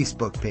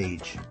Facebook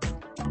page.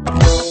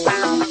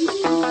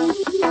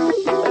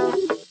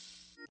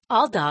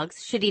 All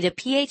dogs should eat a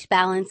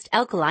pH-balanced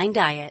alkaline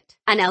diet.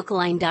 An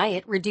alkaline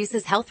diet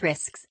reduces health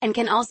risks and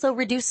can also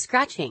reduce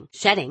scratching,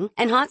 shedding,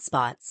 and hot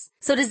spots.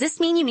 So does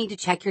this mean you need to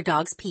check your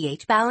dog's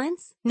pH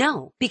balance?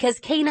 No, because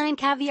Canine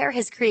Caviar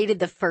has created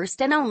the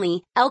first and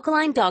only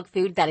alkaline dog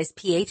food that is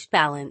pH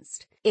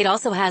balanced. It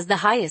also has the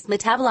highest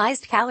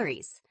metabolized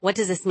calories. What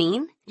does this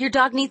mean? Your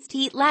dog needs to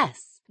eat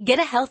less. Get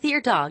a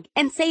healthier dog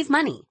and save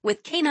money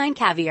with Canine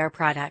Caviar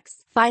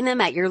products. Find them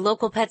at your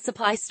local pet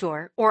supply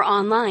store or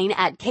online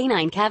at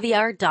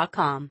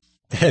caninecaviar.com.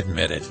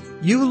 Admit it,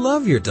 you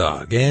love your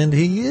dog and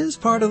he is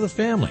part of the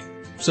family.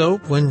 So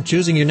when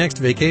choosing your next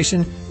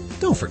vacation,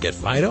 don't forget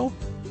Fido.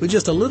 With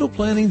just a little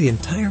planning, the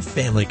entire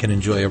family can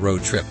enjoy a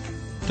road trip.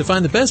 To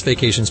find the best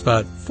vacation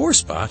spot for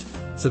Spot,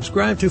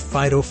 subscribe to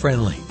Fido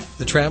Friendly,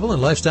 the travel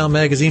and lifestyle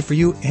magazine for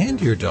you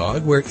and your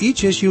dog, where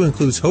each issue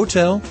includes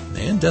hotel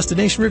and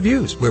destination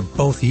reviews, where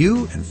both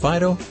you and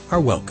Fido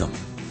are welcome.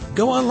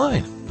 Go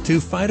online to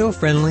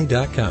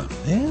FidoFriendly.com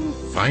and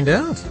find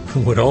out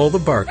what all the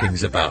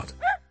barking's about.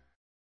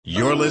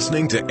 You're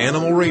listening to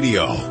Animal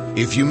Radio.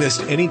 If you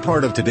missed any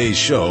part of today's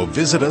show,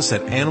 visit us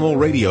at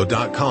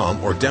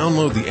animalradio.com or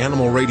download the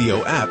Animal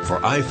Radio app for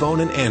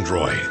iPhone and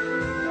Android.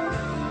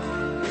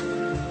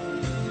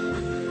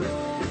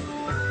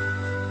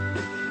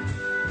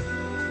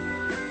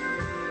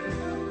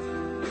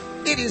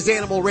 It is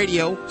Animal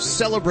Radio,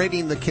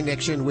 celebrating the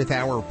connection with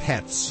our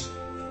pets.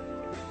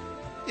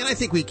 And I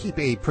think we keep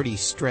a pretty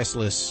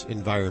stressless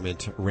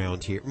environment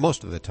around here,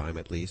 most of the time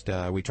at least.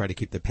 We try to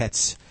keep the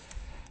pets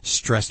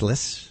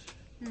stressless.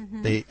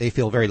 Mm-hmm. They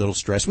feel very little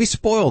stress. We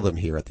spoil them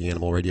here at the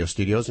Animal Radio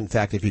Studios. In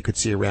fact, if you could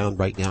see around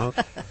right now,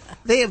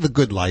 they have the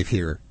good life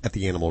here at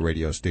the Animal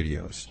Radio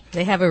Studios.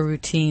 They have a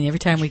routine. Every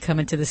time we come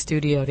into the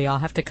studio, they all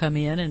have to come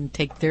in and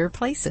take their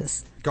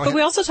places. But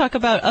we also talk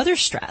about other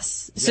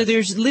stress. So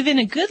there's living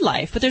a good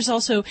life, but there's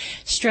also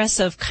stress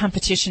of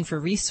competition for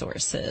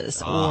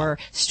resources or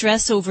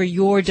stress over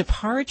your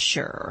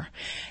departure.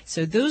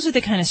 So those are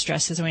the kind of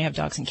stresses when we have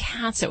dogs and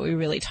cats that we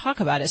really talk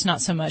about. It's not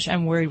so much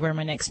I'm worried where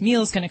my next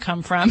meal is going to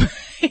come from.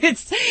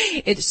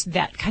 It's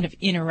that kind of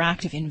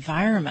interactive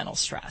environmental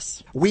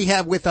stress. We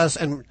have with us,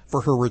 and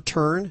for her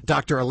return,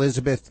 Dr.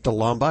 Elizabeth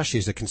DeLomba.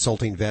 She's a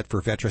consulting vet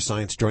for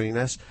VetraScience joining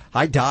us.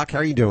 Hi, Doc. How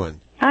are you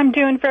doing? I'm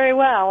doing very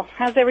well.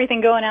 How's everything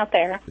going out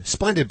there?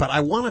 Splendid, but I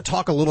want to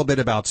talk a little bit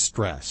about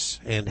stress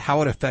and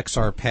how it affects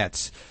our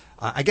pets.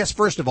 I guess,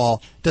 first of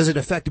all, does it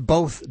affect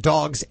both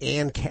dogs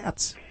and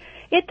cats?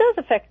 It does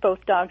affect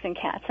both dogs and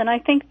cats, and I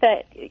think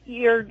that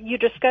your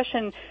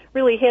discussion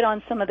really hit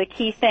on some of the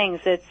key things.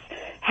 It's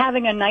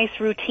having a nice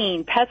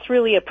routine. Pets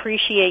really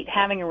appreciate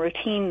having a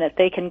routine that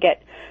they can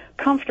get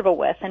comfortable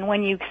with, and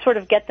when you sort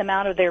of get them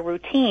out of their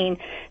routine,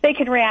 they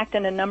can react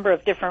in a number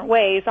of different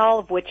ways, all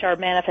of which are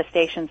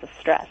manifestations of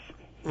stress.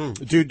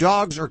 Do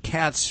dogs or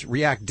cats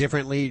react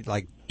differently?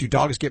 Like, do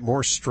dogs get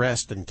more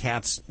stressed and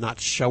cats not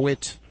show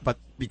it but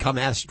become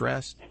as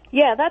stressed?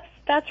 Yeah,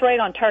 that's right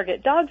on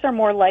target. Dogs are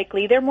more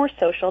likely, they're more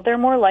social, they're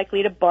more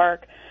likely to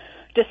bark,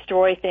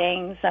 destroy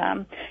things.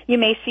 You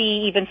may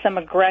see even some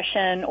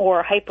aggression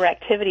or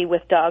hyperactivity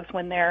with dogs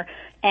when they're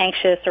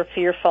anxious or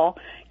fearful.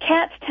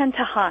 Cats tend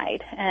to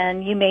hide,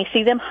 and you may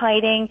see them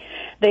hiding.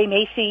 They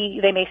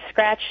may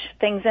scratch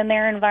things in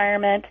their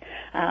environment.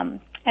 And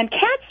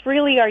cats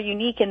really are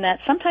unique in that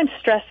sometimes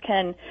stress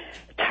can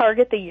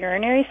target the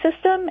urinary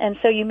system, and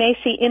so you may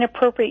see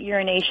inappropriate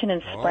urination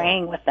and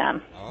spraying with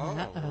them.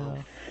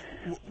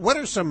 What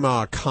are some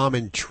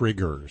common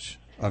triggers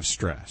of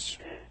stress?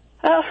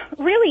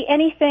 Really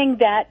anything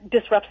that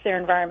disrupts their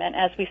environment,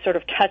 as we sort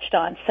of touched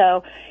on.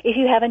 So if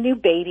you have a new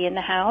baby in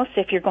the house,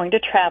 if you're going to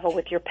travel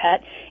with your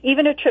pet,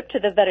 even a trip to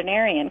the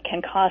veterinarian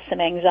can cause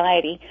some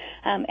anxiety.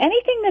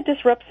 Anything that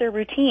disrupts their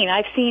routine.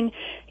 I've seen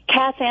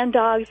cats and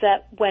dogs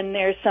that when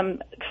there's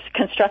some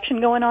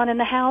construction going on in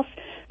the house,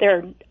 there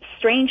are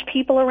strange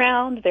people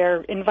around,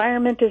 their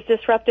environment is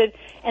disrupted,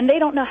 and they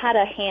don't know how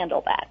to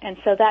handle that. And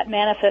so that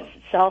manifests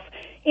itself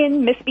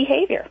in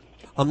misbehavior.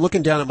 I'm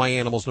looking down at my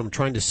animals and I'm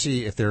trying to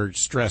see if they're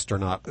stressed or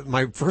not.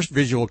 My first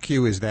visual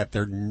cue is that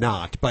they're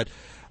not. But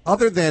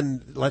other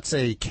than, let's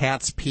say,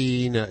 cats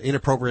peeing,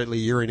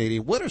 inappropriately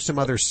urinating, what are some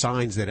other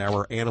signs that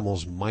our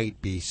animals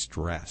might be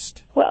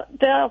stressed? Well,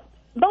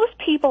 most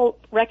people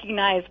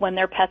recognize when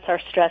their pets are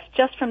stressed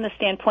just from the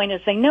standpoint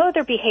as they know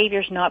their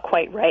behavior's not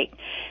quite right.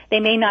 They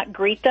may not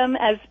greet them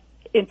as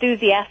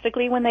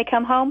enthusiastically when they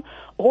come home,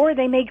 or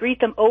they may greet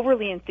them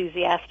overly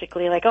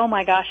enthusiastically, like, oh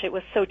my gosh, it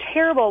was so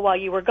terrible while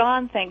you were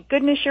gone, thank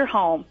goodness you're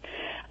home.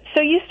 So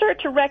you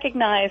start to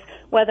recognize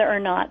whether or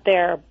not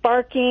they're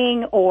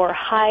barking or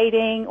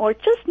hiding or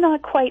just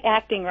not quite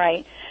acting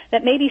right,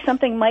 that maybe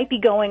something might be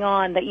going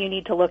on that you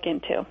need to look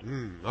into.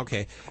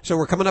 Okay. So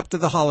we're coming up to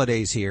the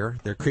holidays here.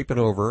 They're creeping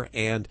over,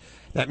 and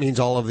that means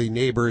all of the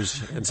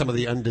neighbors and some of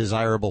the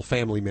undesirable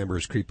family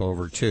members creep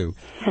over too.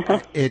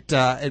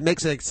 It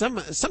makes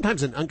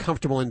sometimes an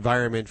uncomfortable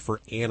environment for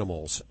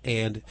animals.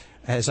 And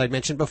as I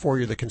mentioned before,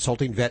 you're the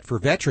consulting vet for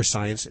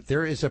VetraScience.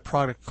 There is a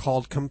product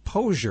called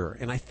Composure,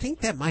 and I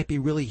think that might be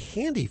really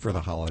handy for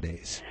the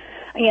holidays.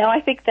 You know,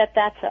 I think that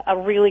that's a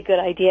really good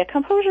idea.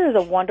 Composure is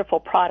a wonderful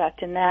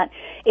product in that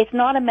it's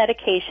not a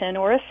medication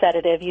or a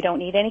sedative. You don't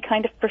need any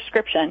kind of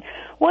prescription.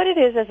 What it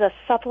is a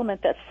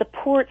supplement that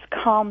supports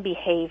calm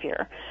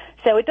behavior.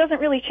 So it doesn't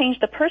really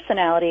change the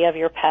personality of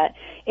your pet.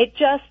 It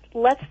just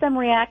lets them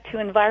react to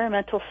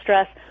environmental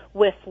stress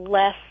with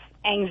less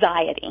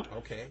anxiety.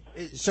 Okay.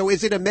 So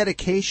is it a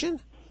medication?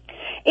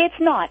 It's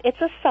not.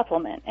 It's a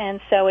supplement, and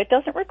so it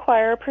doesn't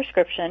require a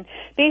prescription.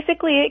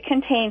 Basically, it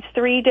contains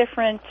 3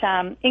 different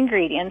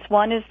ingredients.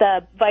 One is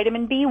the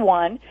vitamin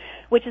B1,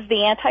 which is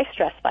the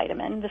anti-stress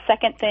vitamin. The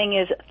second thing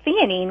is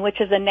theanine,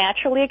 which is a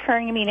naturally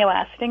occurring amino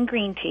acid in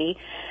green tea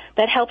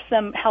that helps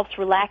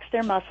relax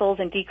their muscles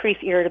and decrease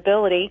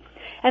irritability.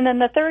 And then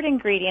the third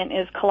ingredient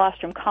is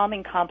colostrum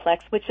calming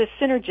complex, which is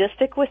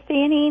synergistic with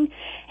theanine,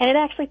 and it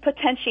actually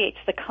potentiates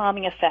the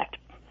calming effect.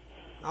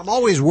 I'm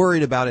always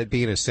worried about it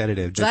being a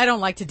sedative. I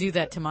don't like to do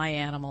that to my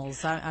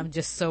animals. I'm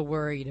just so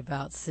worried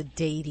about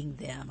sedating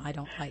them. I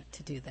don't like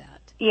to do that.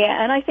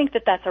 Yeah, and I think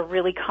that that's a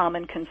really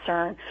common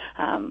concern.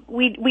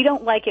 We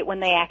don't like it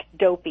when they act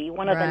dopey.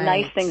 One of the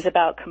nice things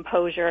about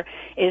Composure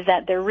is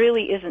that there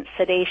really isn't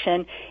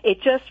sedation.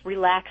 It just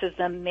relaxes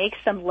them, makes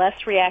them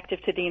less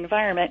reactive to the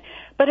environment,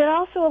 but it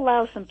also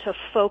allows them to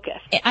focus.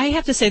 I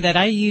have to say that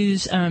I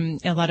use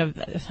a lot of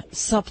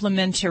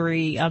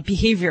supplementary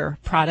behavior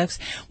products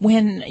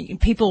when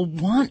people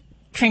want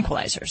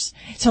tranquilizers.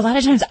 So a lot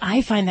of times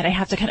I find that I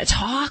have to kind of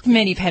talk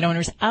many pet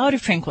owners out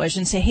of tranquilizers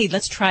and say, hey,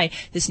 let's try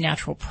this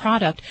natural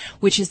product,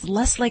 which is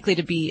less likely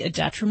to be a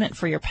detriment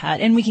for your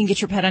pet. And we can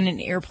get your pet on an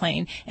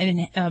airplane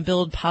and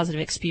build positive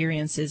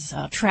experiences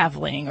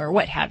traveling or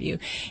what have you,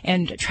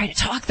 and try to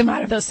talk them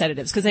out of those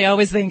sedatives, because they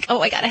always think,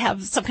 oh, I got to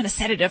have some kind of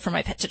sedative for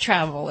my pet to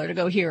travel or to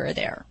go here or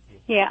there.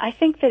 Yeah, I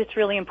think that it's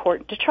really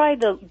important to try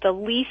the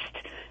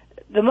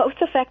most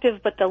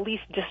effective but the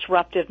least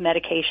disruptive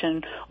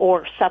medication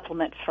or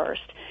supplement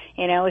first.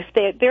 You know,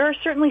 there are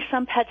certainly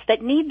some pets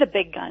that need the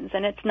big guns,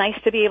 and it's nice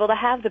to be able to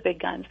have the big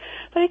guns.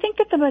 But I think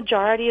that the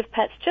majority of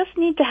pets just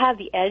need to have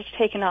the edge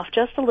taken off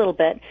just a little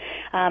bit.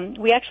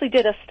 We actually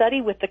did a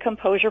study with the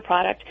Composure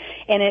product,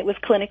 and it was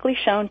clinically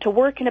shown to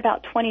work in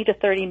about 20 to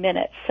 30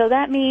 minutes. So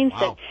that means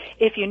that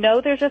if you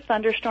know there's a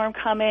thunderstorm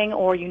coming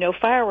or you know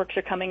fireworks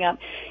are coming up,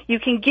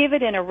 you can give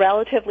it in a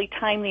relatively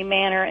timely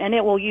manner, and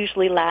it will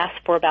usually last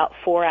for about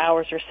 4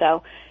 hours or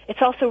so.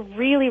 It's also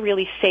really,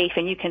 really safe,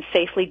 and you can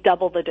safely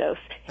double the dose.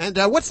 And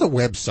what's the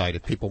website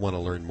if people want to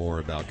learn more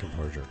about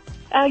Composure?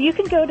 You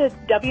can go to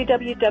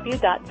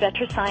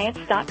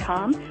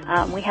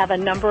www.vetrascience.com. We have a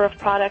number of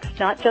products,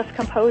 not just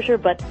Composure,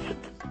 but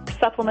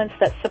supplements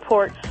that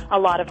support a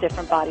lot of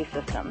different body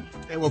systems.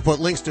 And we'll put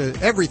links to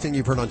everything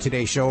you've heard on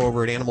today's show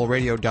over at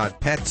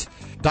animalradio.pet.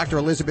 Dr.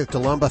 Elizabeth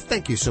DeLomba,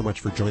 thank you so much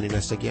for joining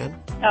us again.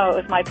 Oh, it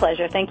was my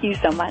pleasure. Thank you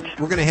so much.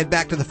 We're going to head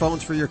back to the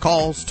phones for your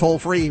calls. Toll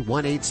free,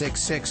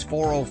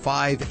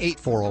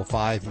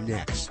 1-866-405-8405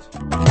 next.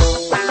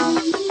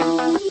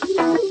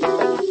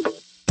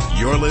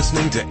 You're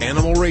listening to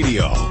Animal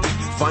Radio.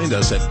 Find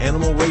us at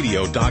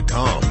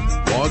animalradio.com.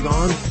 Log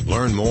on,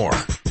 learn more.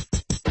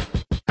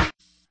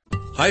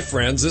 Hi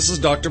friends, this is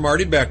Dr.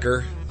 Marty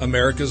Becker,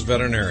 America's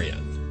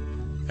veterinarian.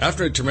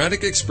 After a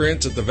traumatic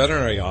experience at the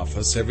veterinary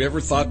office, have you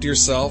ever thought to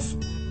yourself,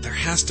 there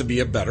has to be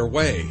a better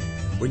way?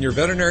 When your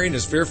veterinarian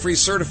is fear-free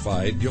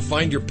certified, you'll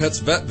find your pet's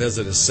vet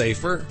visit is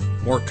safer,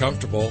 more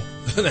comfortable,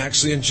 and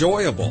actually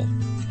enjoyable.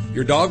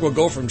 Your dog will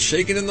go from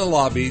shaking in the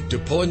lobby to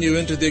pulling you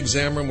into the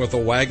exam room with a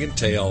wagging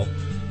tail,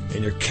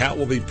 and your cat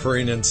will be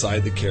purring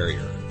inside the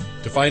carrier.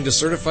 To find a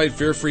certified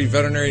fear-free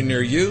veterinarian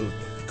near you,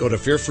 go to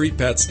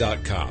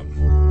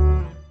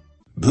fearfreepets.com.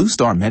 Blue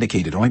Star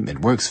medicated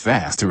ointment works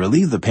fast to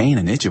relieve the pain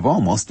and itch of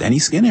almost any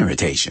skin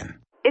irritation.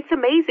 It's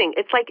amazing.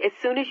 It's like as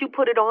soon as you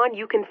put it on,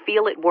 you can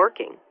feel it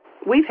working.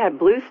 We've had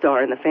Blue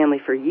Star in the family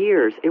for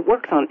years. It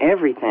works on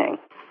everything.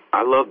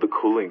 I love the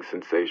cooling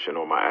sensation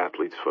on my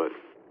athlete's foot.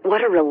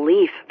 What a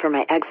relief for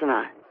my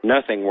eczema.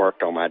 Nothing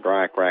worked on my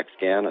dry, cracked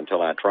skin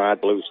until I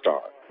tried Blue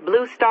Star.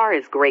 Blue Star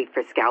is great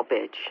for scalp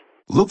itch.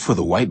 Look for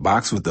the white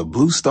box with the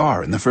Blue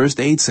Star in the first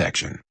aid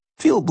section.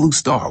 Feel Blue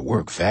Star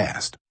work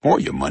fast, or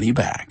your money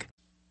back.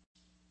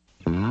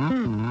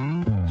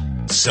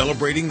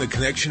 Celebrating the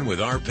connection with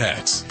our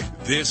pets.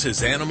 This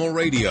is Animal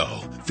Radio,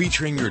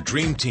 featuring your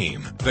dream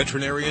team,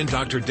 veterinarian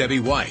Dr. Debbie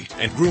White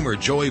and groomer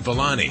Joey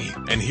Villani.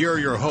 And here are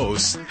your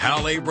hosts,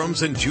 Hal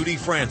Abrams and Judy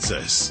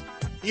Francis.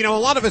 You know, a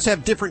lot of us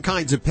have different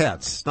kinds of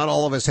pets. Not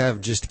all of us have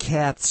just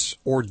cats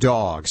or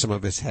dogs. Some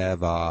of us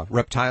have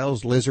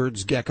reptiles,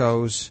 lizards,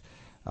 geckos.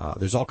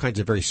 There's all kinds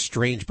of very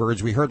strange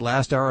birds. We heard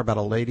last hour about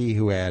a lady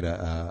who had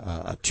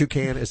a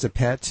toucan as a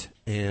pet.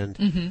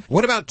 And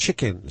what about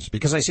chickens?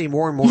 Because I see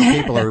more and more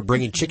people are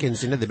bringing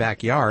chickens into the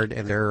backyard,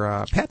 and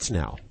they're pets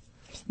now.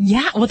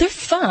 Yeah, well, they're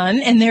fun,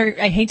 and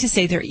I hate to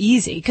say they're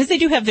easy, because they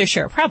do have their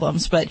share of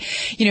problems, but,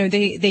 you know,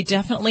 they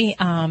definitely,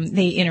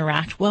 they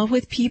interact well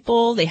with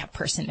people, they have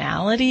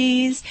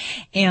personalities,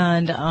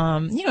 and,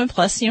 you know,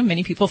 plus, you know,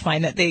 many people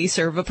find that they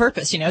serve a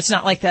purpose. You know, it's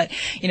not like that,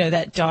 you know,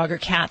 that dog or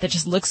cat that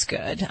just looks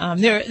good.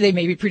 They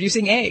may be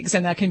producing eggs,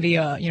 and that can be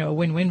a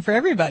win-win for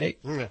everybody.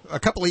 A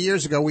couple of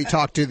years ago, we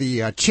talked to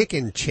the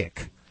chicken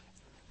chick,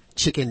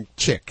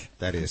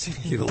 that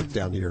is. You look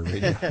down here,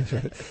 right?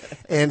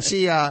 And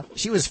she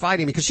was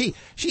fighting because she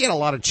had a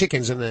lot of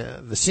chickens, and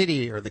the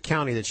city or the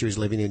county that she was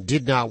living in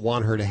did not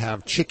want her to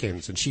have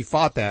chickens, and she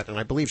fought that, and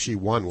I believe she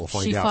won. We'll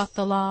find out. She fought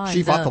the law.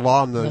 She fought the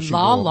law, and the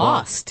law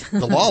lost.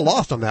 The law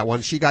lost on that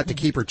one. She got to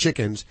keep her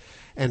chickens,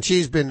 and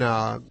she's been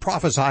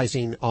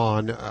prophesizing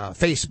on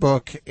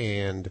Facebook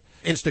and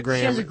Instagram.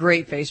 She has a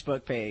great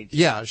Facebook page.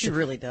 Yeah, she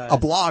really does. A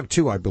blog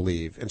too, I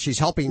believe, and she's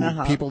helping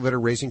people that are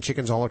raising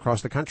chickens all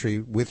across the country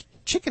with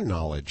chicken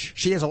knowledge.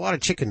 She has a lot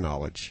of chicken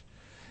knowledge,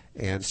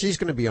 and she's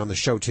going to be on the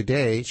show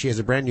today. She has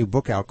a brand new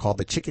book out called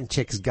The Chicken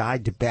Chick's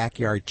Guide to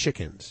Backyard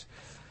Chickens.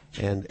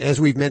 And as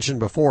we've mentioned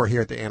before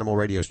here at the Animal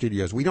Radio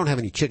Studios, we don't have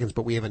any chickens,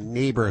 but we have a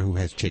neighbor who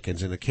has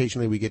chickens, and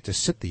occasionally we get to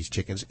sit these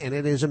chickens, and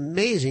it is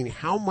amazing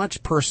how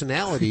much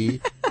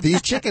personality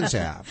these chickens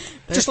have.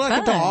 Just fun.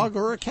 like a dog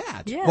or a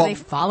cat. Yeah, well, they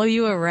follow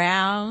you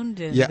around,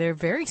 and they're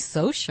very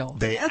social.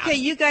 Okay,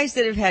 you guys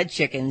that have had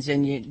chickens,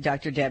 and you,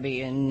 Dr.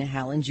 Debbie and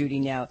Hal and Judy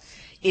now,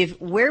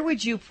 where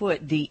would you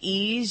put the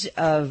ease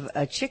of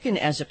a chicken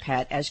as a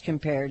pet as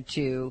compared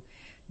to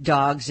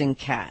dogs and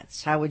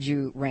cats? How would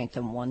you rank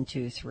them? 1,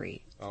 2,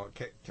 3.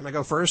 Okay, can I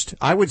go first?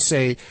 I would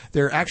say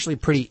they're actually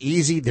pretty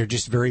easy. They're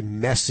just very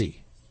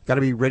messy. Got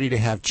to be ready to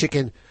have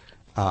chicken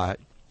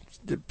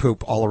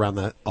poop all around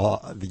the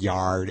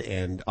yard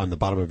and on the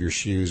bottom of your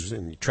shoes,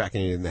 and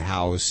tracking it in the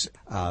house.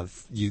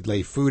 You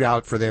lay food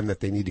out for them that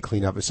they need to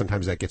clean up, and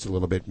sometimes that gets a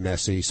little bit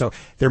messy. So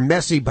they're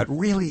messy, but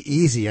really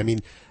easy. I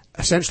mean,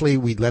 essentially,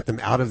 we'd let them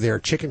out of their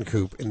chicken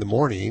coop in the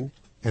morning,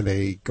 and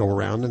they go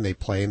around and they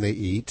play and they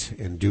eat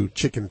and do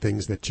chicken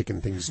things that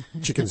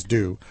chickens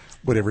do,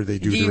 whatever they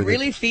do. Do you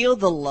really feel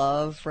the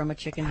love from a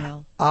chicken,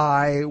 Hal?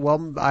 I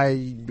don't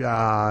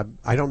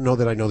know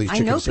that I know these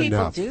chickens enough. I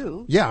know people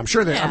do. Yeah, I'm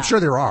sure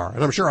there are,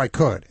 and I'm sure I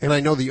could. And I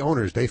know the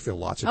owners, they feel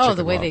lots of chicken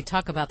the way love. they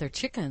talk about their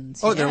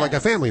chickens. Oh, they're like a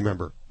family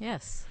member.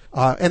 Yes.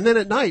 And then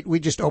at night, we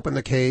just open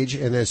the cage,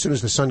 and as soon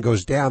as the sun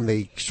goes down,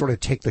 they sort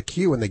of take the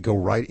cue and they go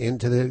right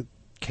into the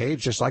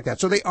cage just like that.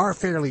 So they are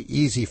fairly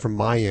easy from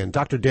my end.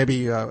 Dr.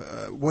 Debbie,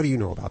 what do you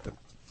know about them?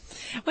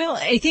 Well,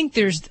 I think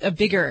there's a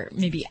bigger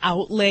maybe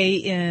outlay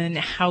in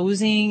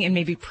housing and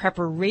maybe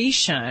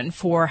preparation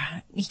for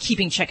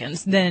keeping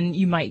chickens than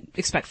you might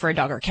expect for a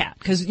dog or cat.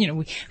 Because, you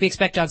know, we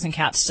expect dogs and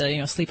cats to, you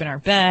know, sleep in our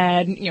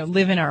bed, you know,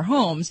 live in our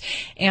homes.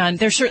 And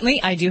there's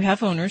certainly, I do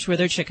have owners where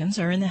their chickens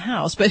are in the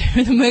house, but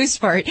for the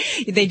most part,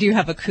 they do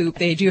have a coop.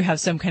 They do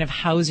have some kind of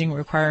housing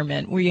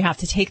requirement where you have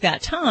to take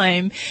that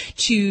time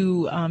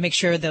to make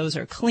sure those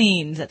are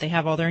clean, that they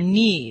have all their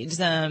needs,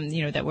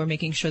 you know, that we're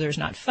making sure there's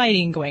not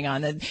fighting going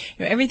on, that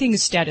everything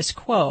is status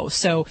quo.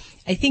 So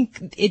I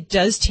think it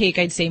does take,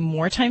 I'd say,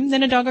 more time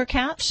than a dog or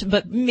cat,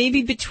 but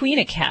maybe between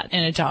a cat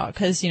and a dog.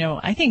 Because, you know,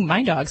 I think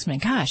my dogs, my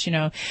gosh, you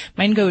know,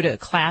 mine go to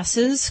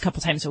classes a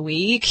couple times a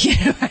week. You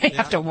know, I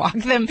have to walk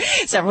them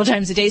several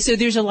times a day. So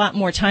there's a lot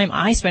more time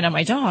I spend on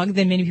my dog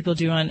than many people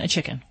do on a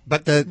chicken.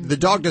 But the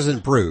dog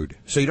doesn't brood,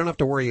 so you don't have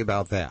to worry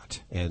about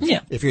that. And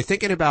if you're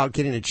thinking about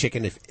getting a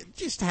chicken,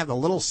 just have a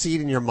little seed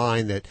in your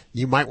mind that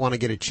you might want to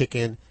get a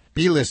chicken,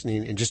 be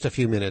listening. In just a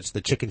few minutes.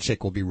 The Chicken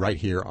Chick will be right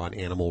here on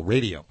Animal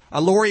Radio.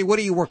 Lori, what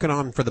are you working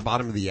on for the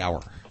bottom of the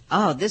hour?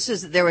 Oh,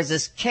 there was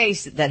this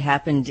case that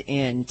happened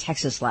in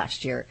Texas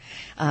last year,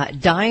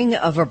 dying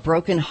of a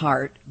broken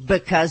heart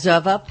because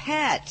of a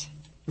pet.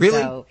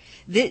 Really? So,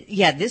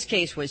 this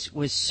case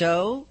was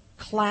so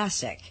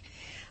classic.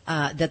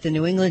 that the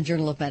New England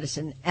Journal of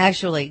Medicine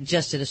actually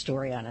just did a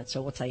story on it.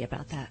 So we'll tell you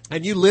about that.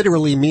 And you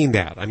literally mean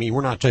that. I mean,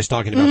 we're not just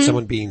talking about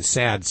someone being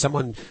sad.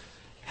 Someone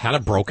had a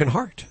broken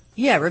heart.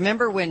 Yeah,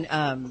 remember when,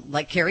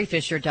 like Carrie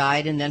Fisher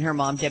died and then her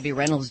mom, Debbie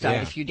Reynolds,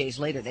 died a few days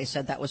later. They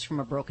said that was from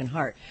a broken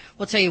heart.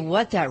 We'll tell you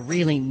what that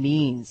really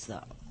means,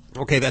 though.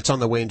 Okay, that's on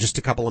the way in just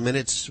a couple of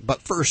minutes.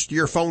 But first,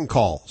 your phone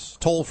calls.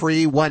 Toll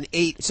free,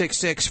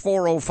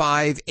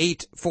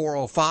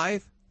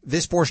 1-866-405-8405.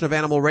 This portion of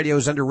Animal Radio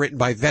is underwritten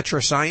by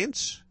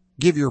VetraScience.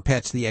 Give your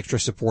pets the extra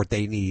support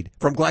they need.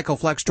 From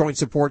Glycoflex joint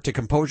support to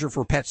Composure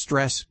for pet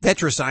stress,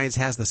 VetraScience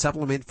has the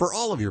supplement for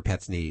all of your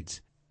pet's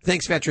needs.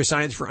 Thanks,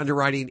 VetraScience, for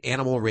underwriting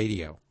Animal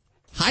Radio.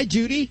 Hi,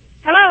 Judy.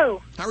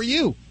 Hello. How are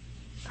you?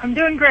 I'm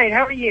doing great.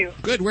 How are you?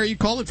 Good. Where are you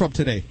calling from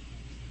today?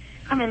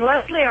 I'm in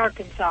Leslie,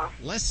 Arkansas.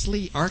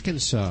 Leslie,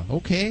 Arkansas.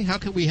 Okay. How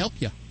can we help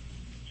you?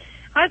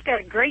 I've got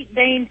a Great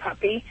Dane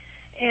puppy,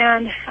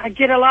 and I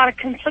get a lot of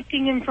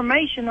conflicting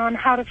information on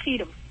how to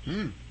feed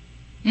him.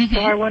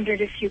 So I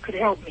wondered if you could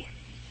help me.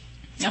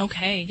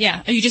 Okay,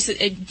 yeah. Are you just,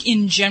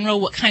 in general,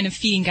 what kind of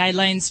feeding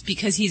guidelines,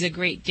 because he's a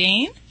Great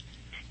Dane?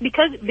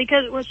 Because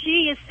well,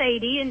 she is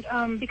Sadie, and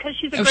because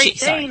she's a Great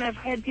Dane, I've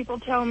had people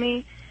tell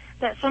me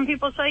that some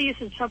people say you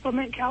should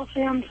supplement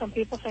calcium, some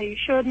people say you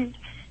shouldn't.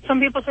 Some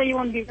people say you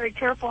want to be very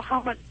careful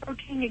how much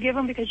protein you give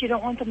them because you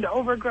don't want them to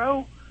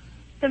overgrow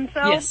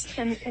themselves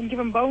and give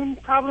them bone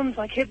problems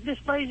like hip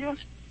dysplasia.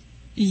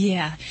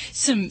 Yeah,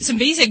 some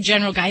basic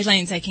general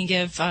guidelines I can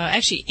give,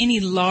 actually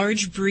any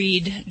large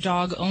breed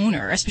dog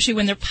owner, especially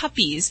when they're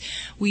puppies.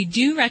 We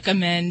do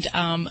recommend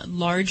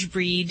large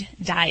breed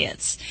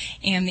diets.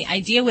 And the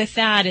idea with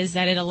that is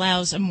that it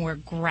allows a more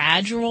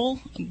gradual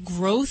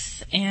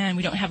growth and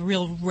we don't have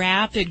real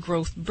rapid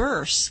growth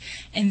bursts.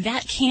 And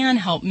that can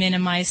help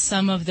minimize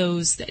some of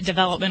those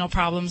developmental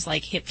problems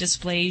like hip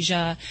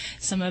dysplasia,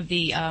 some of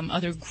the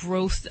other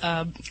growth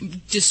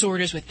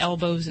disorders with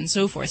elbows and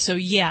so forth. So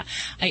yeah,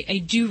 I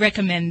do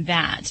recommend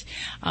that.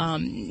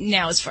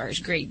 Now, as far as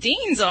Great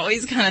Danes,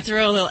 always kind of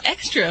throw a little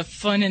extra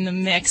fun in the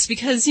mix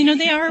because, you know,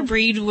 they are a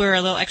breed we're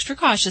a little extra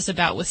cautious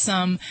about with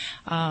some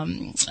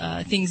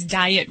things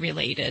diet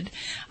related.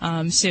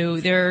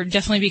 So they're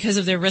definitely because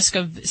of their risk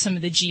of some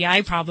of the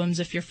GI problems,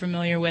 if you're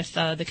familiar with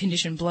the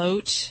condition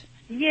bloat.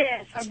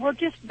 Yes, well,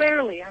 just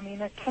barely. I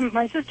mean,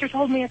 my sister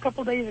told me a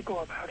couple days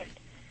ago about it.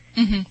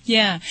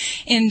 Yeah,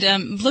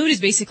 and bloat is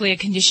basically a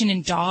condition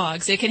in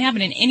dogs. It can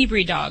happen in any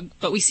breed dog,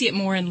 but we see it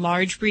more in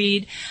large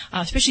breed,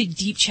 especially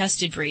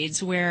deep-chested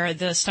breeds where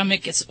the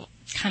stomach gets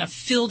kind of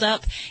filled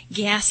up,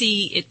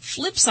 gassy, it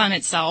flips on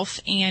itself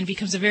and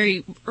becomes a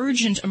very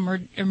urgent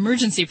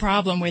emergency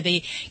problem where they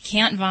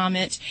can't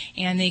vomit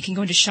and they can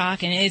go into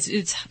shock, and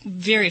it's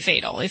very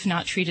fatal if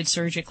not treated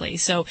surgically.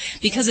 So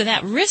because of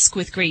that risk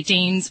with Great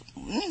Danes,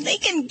 they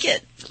can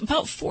get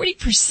about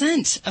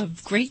 40%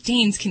 of Great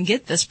Danes can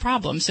get this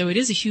problem, so it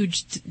is a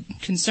huge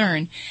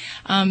concern.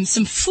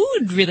 Some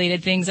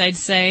food-related things, I'd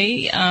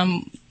say,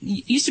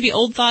 used to be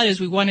old thought is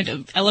we wanted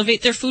to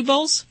elevate their food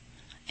bowls.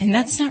 And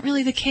that's not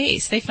really the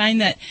case. They find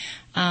that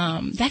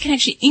that can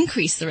actually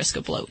increase the risk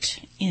of bloat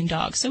in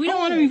dogs. So we don't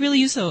want to really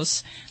use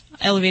those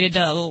elevated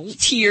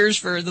tiers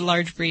for the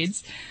large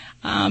breeds.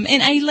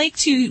 And I like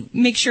to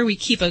make sure we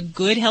keep a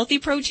good, healthy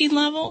protein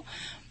level,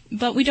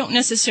 but we don't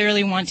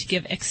necessarily want to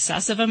give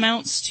excessive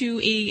amounts to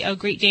a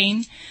Great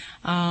Dane.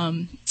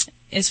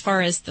 As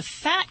far as the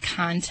fat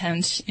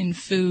content in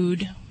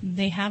food,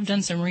 they have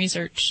done some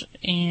research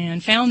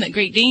and found that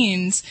Great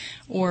Danes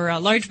or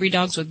large breed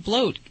dogs with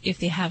bloat, if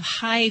they have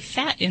high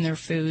fat in their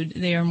food,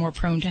 they are more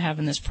prone to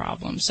having this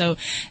problem. So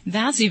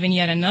that's even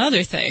yet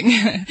another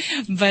thing.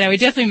 But I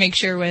would definitely make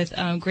sure with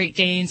Great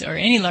Danes or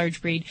any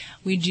large breed,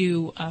 we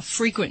do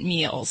frequent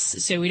meals.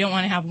 So we don't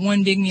want to have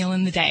one big meal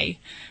in the day.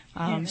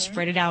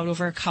 Spread it out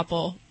over a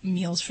couple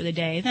meals for the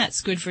day.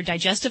 That's good for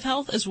digestive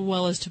health as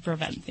well as to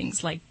prevent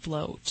things like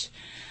bloat.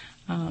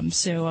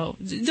 So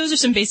those are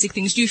some basic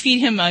things. Do you feed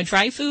him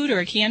dry food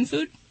or canned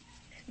food?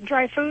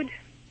 Dry food.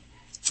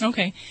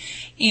 Okay.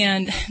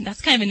 And that's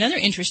kind of another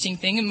interesting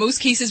thing. In most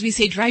cases, we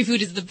say dry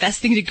food is the best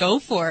thing to go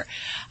for.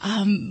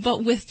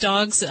 But with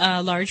dogs,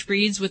 large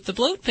breeds with the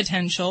bloat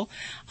potential,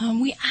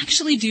 we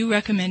actually do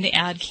recommend to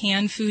add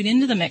canned food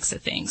into the mix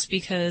of things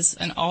because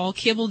an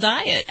all-kibble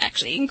diet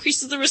actually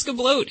increases the risk of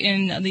bloat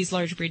in these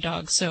large breed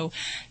dogs. So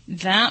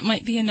that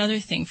might be another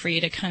thing for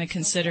you to kind of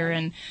consider.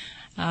 And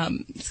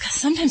it's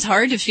sometimes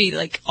hard to feed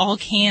like all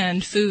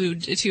canned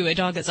food to a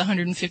dog that's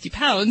 150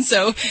 pounds,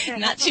 so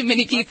not too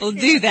many people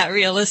do that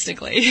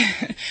realistically.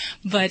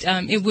 But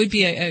it would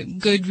be a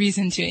good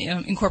reason to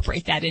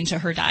incorporate that into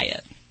her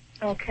diet.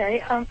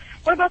 Okay.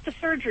 What about the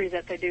surgery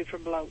that they do for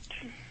bloat?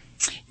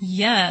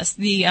 Yes,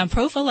 the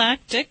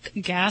prophylactic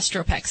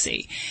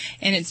gastropexy.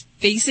 And it's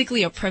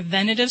basically a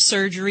preventative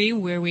surgery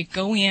where we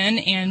go in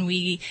and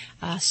we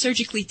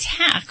surgically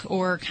tack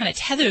or kind of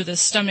tether the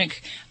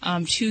stomach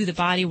to the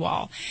body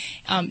wall.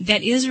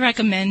 That is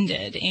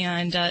recommended,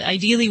 and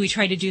ideally we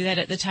try to do that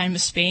at the time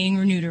of spaying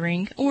or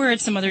neutering, or at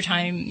some other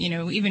time,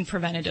 even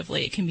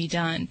preventatively it can be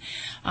done.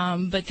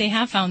 But they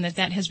have found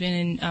that has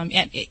been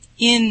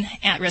in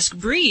at-risk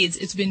breeds,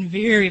 it's been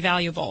very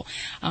valuable.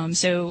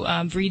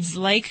 So breeds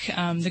like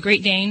the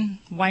Great Dane,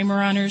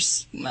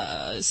 Weimaraners,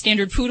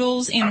 Standard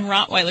Poodles, and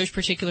Rottweilers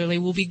particularly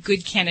will be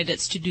good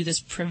candidates to do this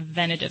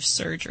preventative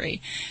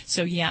surgery.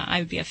 So yeah, I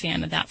would be a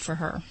fan of that for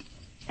her.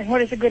 And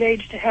what is a good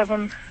age to have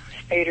them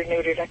spayed or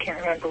neutered? I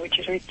can't remember which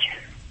is which.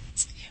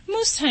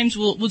 Most times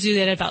we'll do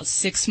that at about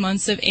 6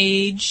 months of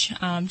age,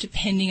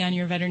 depending on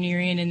your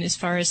veterinarian. And as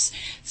far as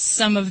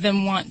some of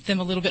them want them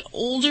a little bit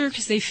older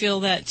because they feel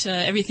that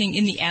everything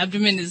in the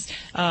abdomen is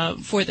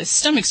for the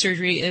stomach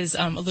surgery is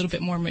a little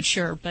bit more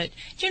mature. But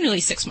generally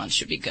 6 months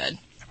should be good.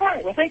 All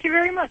right. Well, thank you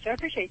very much. I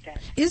appreciate that.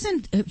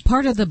 Isn't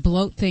part of the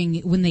bloat thing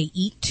when they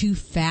eat too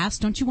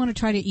fast? Don't you want to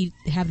try to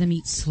have them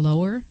eat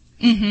slower?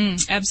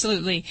 Mm-hmm,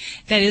 absolutely.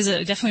 That is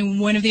definitely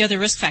one of the other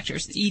risk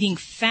factors, eating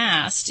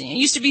fast. It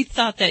used to be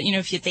thought that,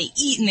 if they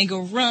eat and they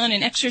go run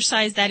and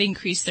exercise, that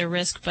increased their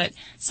risk. But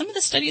some of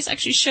the studies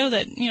actually show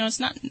that,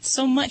 it's not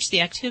so much the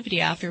activity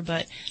after,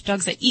 but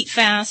dogs that eat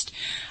fast,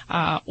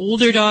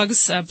 older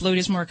dogs, bloat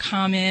is more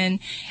common,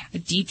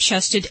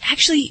 deep-chested,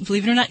 actually,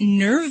 believe it or not,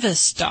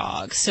 nervous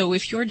dogs. So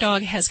if your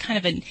dog has kind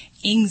of an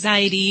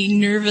anxiety,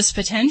 nervous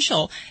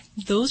potential,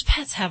 those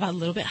pets have a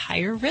little bit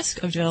higher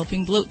risk of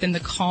developing bloat than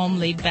the calm,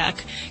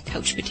 laid-back,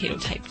 couch potato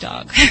type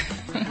dog.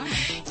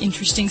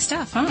 Interesting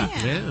stuff, huh?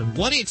 Yeah.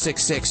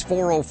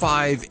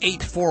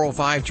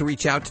 1-866-405-8405 to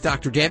reach out to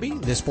Dr. Debbie.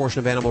 This portion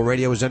of Animal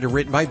Radio is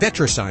underwritten by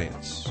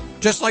VetriScience.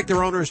 Just like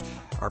their owners,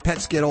 our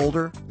pets get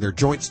older, their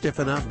joints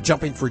stiffen up,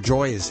 jumping for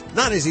joy is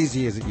not as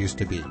easy as it used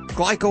to be.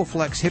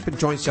 GlycoFlex Hip and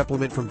Joint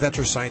Supplement from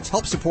VetriScience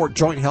helps support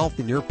joint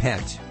health in your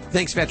pet.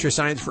 Thanks,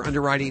 VetriScience, for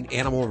underwriting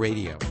Animal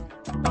Radio.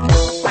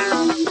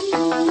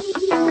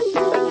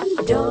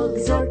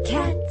 Dogs or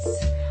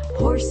cats,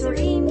 horse or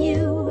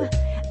emu,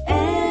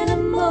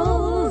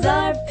 animals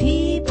are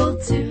people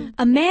too.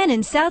 A man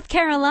in South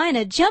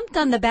Carolina jumped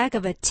on the back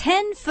of a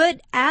 10-foot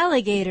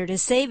alligator to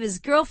save his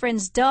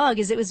girlfriend's dog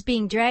as it was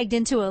being dragged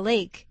into a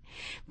lake.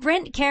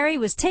 Brent Carey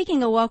was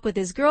taking a walk with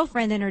his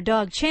girlfriend and her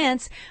dog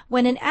Chance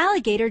when an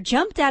alligator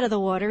jumped out of the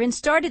water and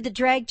started to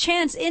drag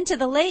Chance into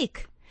the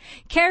lake.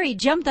 Carey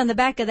jumped on the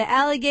back of the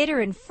alligator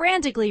and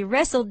frantically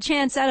wrestled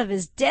Chance out of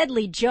his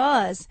deadly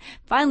jaws.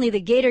 Finally, the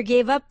gator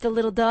gave up the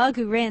little dog,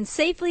 who ran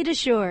safely to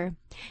shore.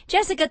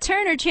 Jessica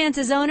Turner,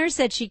 Chance's owner,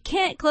 said she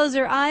can't close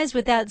her eyes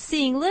without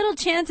seeing little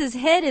Chance's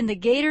head in the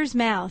gator's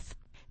mouth.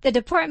 The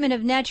Department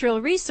of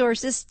Natural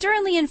Resources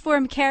sternly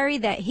informed Carey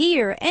that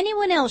he or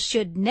anyone else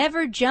should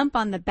never jump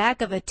on the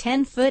back of a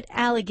 10-foot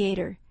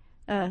alligator.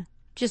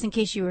 Just in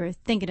case you were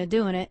thinking of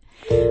doing it.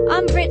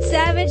 I'm Britt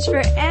Savage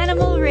for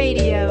Animal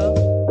Radio.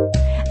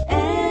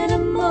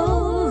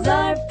 Animals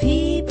are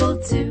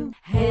people too.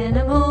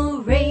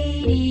 Animal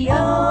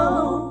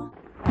Radio.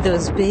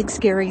 Those big,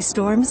 scary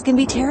storms can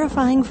be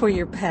terrifying for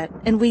your pet,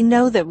 and we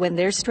know that when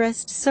they're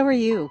stressed, so are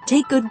you.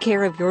 Take good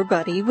care of your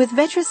buddy with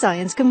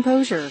VetriScience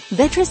Composure.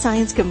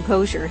 VetriScience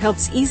Composure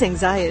helps ease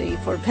anxiety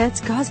for pets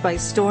caused by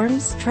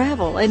storms,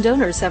 travel, and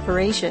owner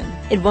separation.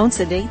 It won't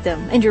sedate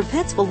them, and your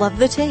pets will love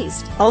the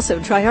taste.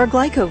 Also, try our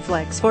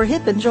GlycoFlex for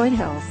hip and joint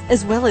health,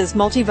 as well as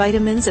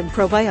multivitamins and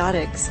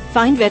probiotics.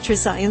 Find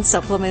VetriScience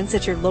supplements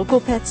at your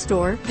local pet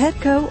store,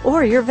 Petco,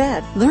 or your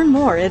vet. Learn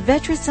more at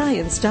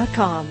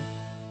VetriScience.com.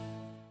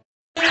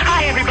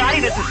 Hi, everybody.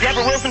 This is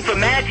Deborah Wilson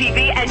from Mad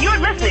TV, and you're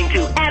listening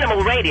to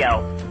Animal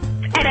Radio.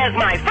 And as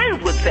my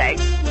friends would say,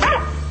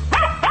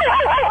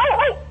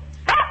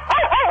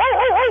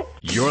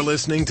 you're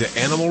listening to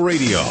Animal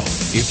Radio.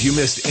 If you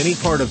missed any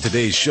part of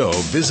today's show,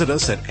 visit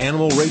us at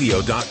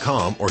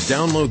animalradio.com or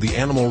download the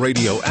Animal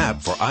Radio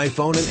app for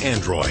iPhone and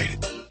Android.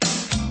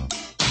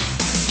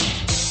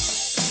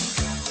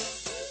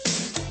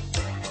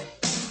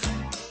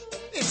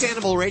 It's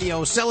Animal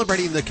Radio,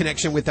 celebrating the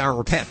connection with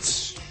our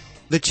pets.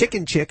 The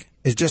Chicken Chick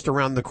is just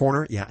around the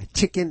corner. Yeah,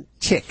 Chicken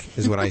Chick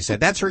is what I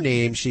said. That's her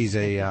name. She's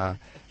a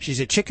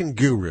chicken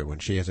guru,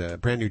 and she has a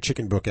brand new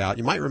chicken book out.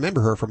 You might remember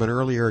her from an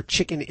earlier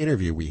chicken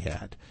interview we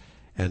had.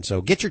 And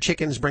so get your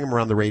chickens, bring them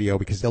around the radio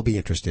because they'll be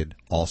interested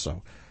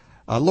also.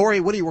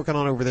 Lori, what are you working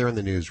on over there in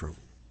the newsroom?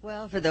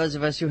 Well, for those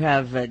of us who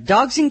have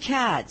dogs and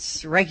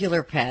cats,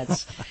 regular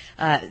pets,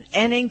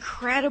 an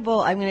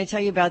incredible, I'm going to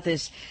tell you about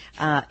this.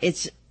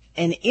 It's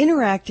an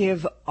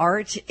interactive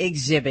art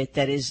exhibit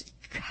that is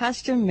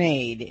custom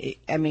made.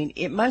 I mean,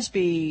 it must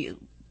be,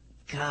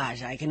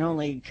 gosh, I can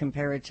only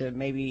compare it to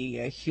maybe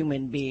a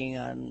human being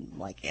on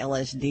like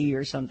LSD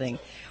or something.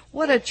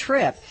 What a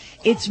trip.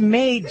 It's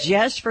made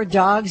just for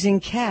dogs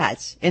and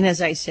cats. And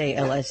as I say,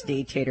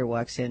 LSD, Tater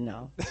walks in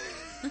now.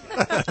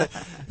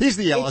 He's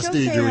the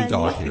LSD doing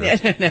dog here.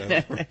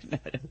 No.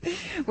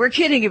 We're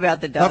kidding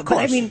about the dog. Of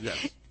course, but I mean,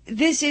 yes.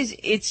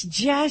 it's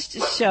just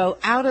so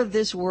out of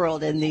this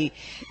world, and the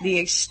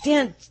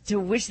extent to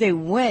which they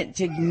went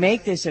to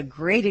make this a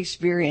great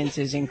experience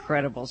is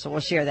incredible. So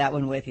we'll share that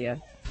one with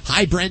you.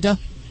 Hi, Brenda.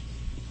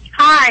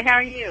 Hi, how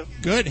are you?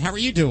 Good. How are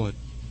you doing?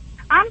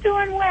 I'm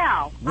doing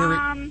well.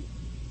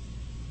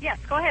 Yes,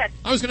 go ahead.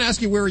 I was going to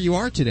ask you where you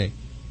are today.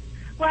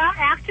 Well,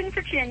 Acton,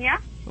 Virginia.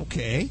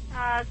 Okay.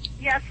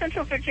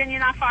 Central Virginia,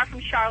 not far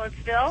from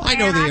Charlottesville. I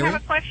know the area.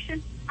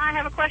 I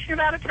have a question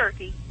about a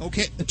turkey.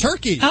 Okay, a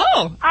turkey.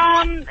 Oh.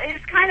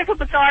 It's kind of a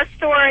bizarre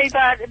story,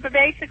 but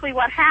basically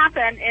what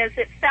happened is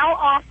it fell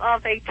off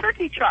of a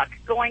turkey truck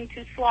going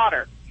to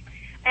slaughter.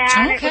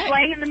 And it was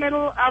laying in the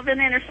middle of an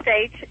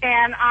interstate,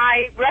 and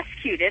I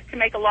rescued it, to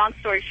make a long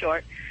story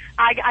short.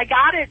 I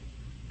got it,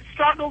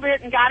 struggled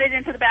it, and got it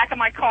into the back of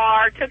my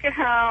car, took it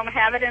home,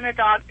 have it in a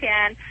dog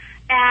pen,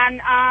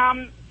 and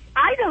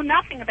I know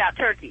nothing about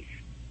turkeys.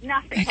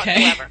 Nothing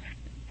whatsoever.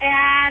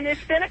 And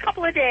it's been a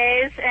couple of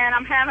days, and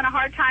I'm having a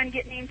hard time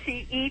getting him to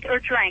eat or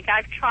drink.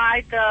 I've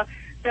tried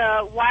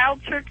the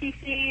wild turkey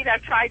feed,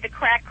 I've tried the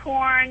cracked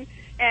corn,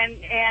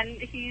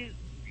 and he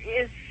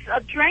is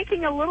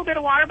drinking a little bit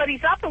of water, but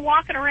he's up and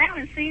walking around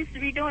and seems to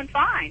be doing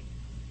fine.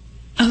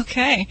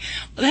 Okay.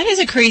 Well, that is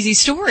a crazy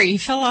story. He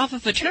fell off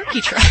of a turkey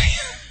truck.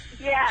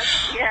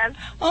 Yes.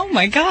 Oh,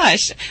 my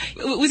gosh.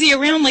 Was he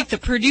around, like, the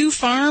Purdue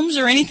Farms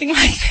or anything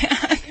like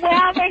that?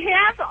 Well, they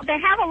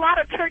have a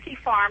lot of turkey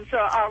farms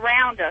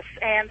around us,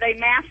 and they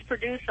mass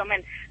produce them.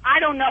 And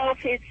I don't know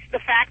if it's the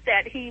fact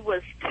that he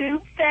was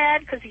tube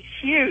fed, because he's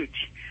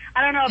huge.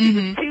 I don't know if he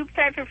was tube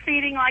fed for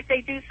feeding like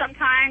they do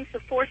sometimes,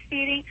 the force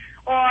feeding,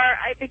 or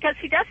because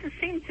he doesn't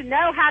seem to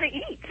know how to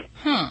eat.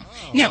 Huh.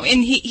 No,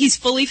 and he's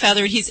fully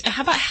feathered.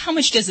 How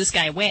much does this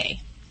guy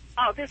weigh?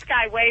 Oh, this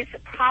guy weighs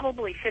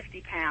probably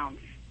 50 pounds.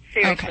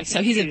 Seriously. Okay,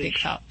 so he's a big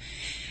fella.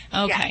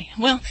 Okay.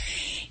 Yeah. Well,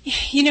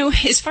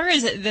 as far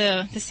as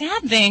the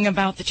sad thing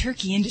about the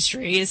turkey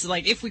industry is,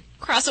 like, if we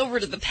cross over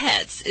to the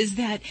pets, is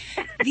that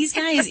these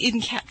guys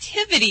in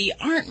captivity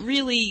aren't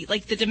really,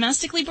 like the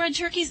domestically bred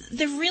turkeys,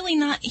 they're really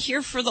not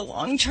here for the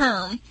long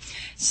term.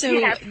 So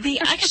they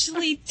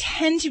actually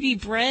tend to be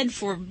bred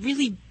for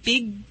really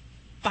big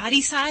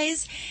body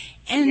size,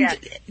 and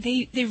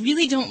they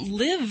really don't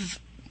live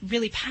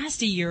really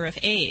past a year of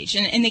age,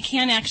 and they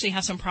can actually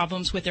have some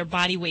problems with their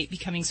body weight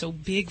becoming so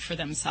big for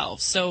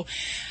themselves. So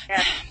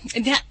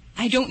that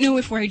I don't know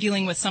if we're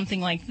dealing with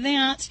something like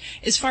that.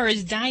 As far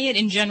as diet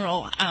in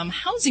general,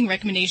 housing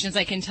recommendations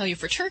I can tell you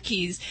for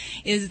turkeys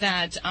is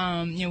that,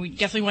 we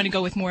definitely want to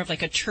go with more of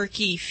like a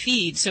turkey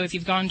feed. So if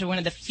you've gone to one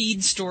of the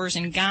feed stores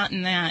and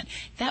gotten that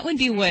would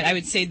be what I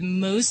would say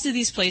most of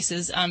these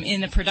places,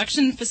 in a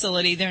production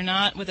facility, they're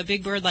not, with a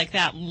big bird like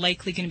that,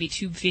 likely going to be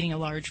tube feeding a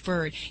large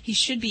bird. He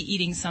should be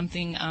eating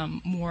something,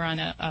 more on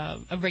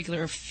a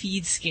regular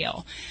feed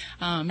scale.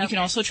 You can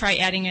also try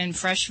adding in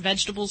fresh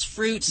vegetables,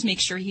 fruits, make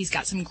sure he's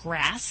got some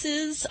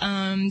grasses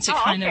to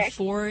kind of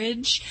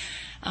forage.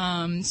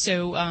 And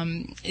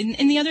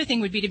the other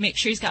thing would be to make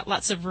sure he's got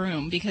lots of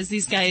room, because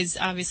these guys,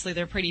 obviously,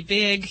 they're pretty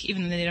big,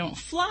 even though they don't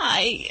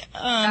fly.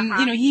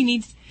 He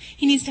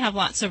needs to have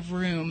lots of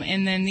room.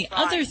 And then the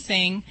other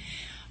thing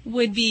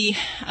would be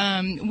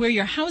where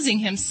you're housing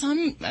him.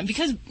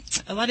 Because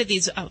a lot of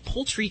these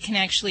poultry can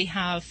actually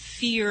have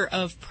fear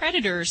of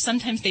predators.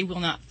 Sometimes they will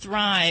not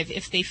thrive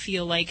if they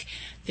feel like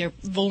they're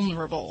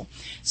vulnerable.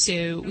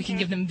 So we can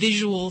give them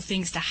visual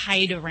things to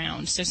hide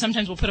around. So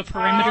sometimes we'll put a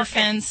perimeter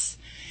fence,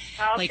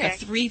 like a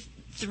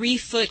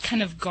 3-foot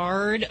kind of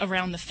guard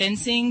around the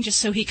fencing, just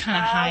so he kind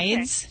of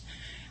hides.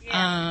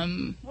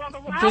 Well, the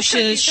wild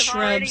bushes, turkeys have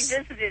already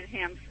shrubs. visited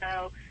him,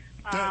 so.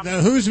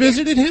 Who's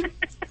visited him?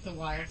 The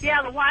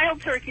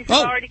wild turkeys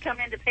have already come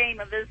in to pay him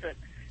a visit.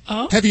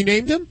 Oh. Have you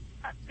named him?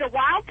 The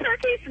wild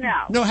turkeys?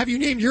 No. No, have you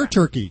named your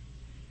turkey?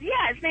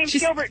 Yeah, his name's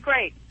Gilbert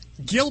Grape.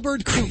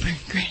 Gilbert Grape.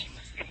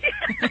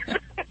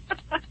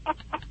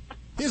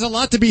 He has a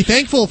lot to be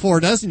thankful for,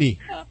 doesn't he?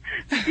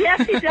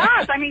 Yes, he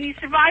does. I mean, he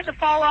survived the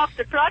fall off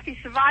the truck. He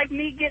survived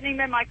me getting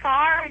him in my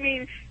car. I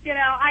mean,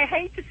 I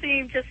hate to see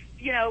him just,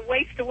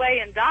 waste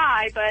away and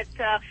die, but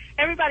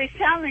everybody's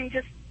telling him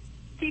just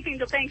keeping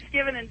till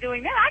Thanksgiving and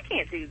doing that. I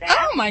can't do that.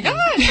 Oh, my God.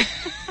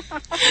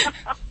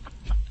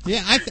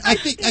 Yeah, I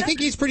think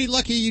he's pretty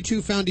lucky you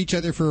two found each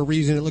other for a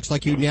reason. It looks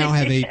like you now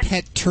have a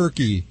pet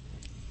turkey.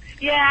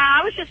 Yeah,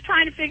 I was just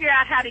trying to figure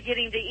out how to get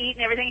him to eat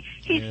and everything.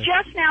 He's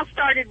just now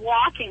started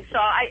walking, so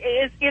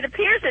it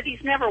appears that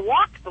he's never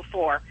walked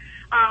before.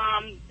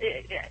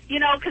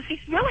 Because he's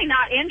really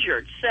not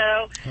injured,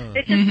 so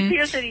it just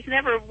appears that he's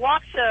never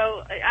walked.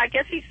 So I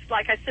guess he's,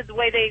 like I said, the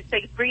way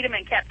they breed him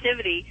in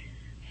captivity.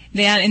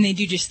 That, and they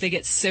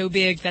get so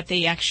big that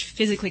they actually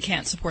physically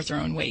can't support their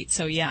own weight.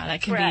 So yeah,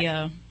 that can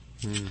be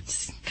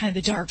it's kind of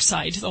the dark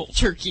side to the whole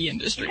turkey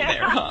industry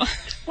there, huh?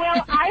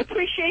 Well, I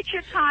appreciate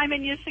your time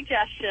and your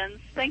suggestions.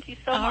 Thank you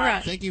so much. All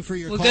right. Thank you for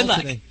your call good luck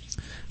today.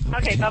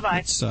 Okay, bye-bye.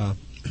 Let's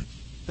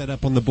that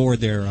up on the board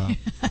there.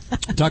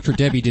 Dr.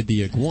 Debbie did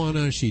the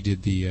iguana. She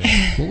did the,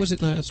 what was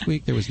it last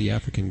week? There was the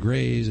African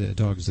greys, the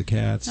dogs, the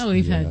cats. Oh,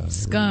 we've had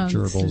skunks.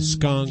 Gerbils,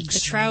 skunks. The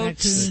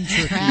trouts.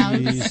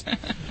 Turkeys.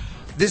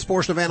 This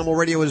portion of Animal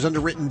Radio is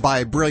underwritten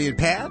by Brilliant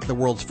Pad, the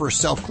world's first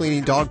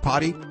self-cleaning dog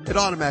potty. It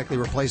automatically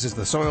replaces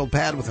the soiled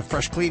pad with a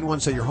fresh, clean one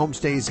so your home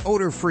stays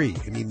odor-free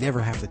and you never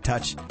have to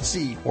touch,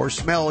 see, or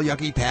smell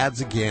yucky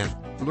pads again.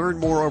 Learn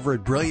more over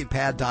at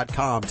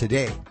BrilliantPad.com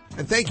today.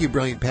 And thank you,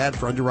 Brilliant Pad,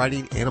 for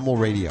underwriting Animal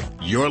Radio.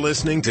 You're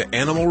listening to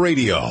Animal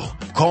Radio.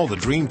 Call the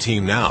Dream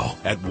Team now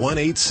at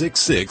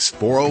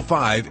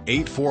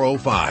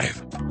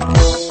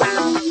 1-866-405-8405.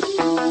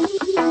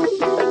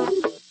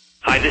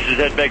 Hi, this is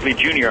Ed Begley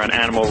Jr. on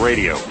Animal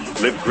Radio.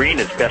 Live green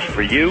is best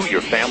for you,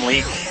 your family,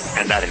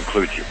 and that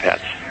includes your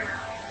pets.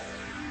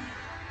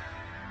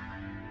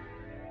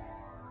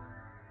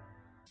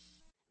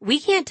 We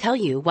can't tell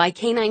you why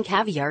Canine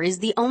Caviar is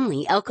the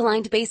only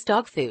alkaline-based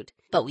dog food,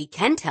 but we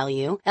can tell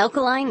you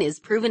Alkaline is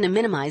proven to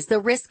minimize the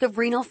risk of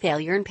renal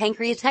failure and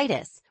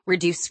pancreatitis,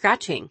 reduce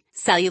scratching,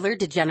 cellular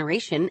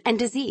degeneration, and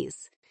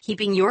disease,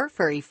 keeping your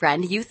furry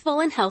friend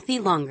youthful and healthy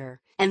longer.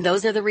 And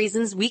those are the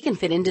reasons we can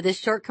fit into this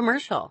short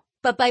commercial.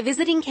 But by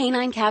visiting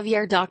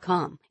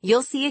caninecaviar.com,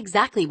 you'll see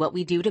exactly what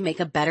we do to make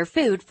a better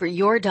food for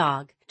your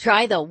dog.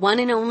 Try the one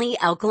and only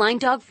alkaline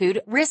dog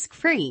food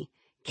risk-free.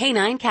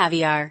 Canine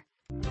Caviar.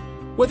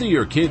 Whether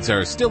your kids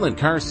are still in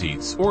car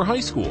seats or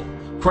high school,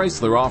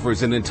 Chrysler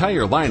offers an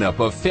entire lineup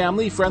of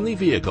family-friendly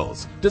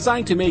vehicles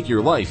designed to make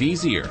your life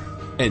easier.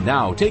 And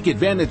now take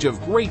advantage of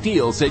great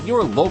deals at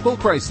your local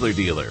Chrysler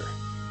dealer.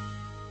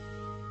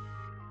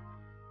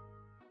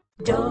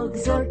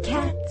 Dogs or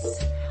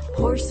cats,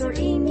 horse or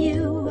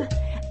emu,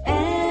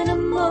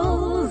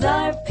 animals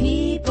are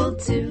people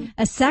too.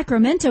 A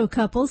Sacramento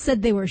couple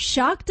said they were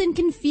shocked and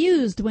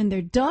confused when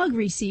their dog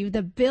received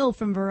a bill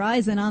from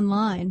Verizon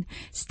online.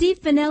 Steve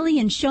Finelli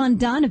and Sean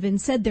Donovan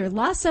said their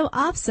Lhasa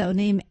Apso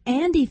named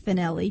Andy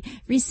Finelli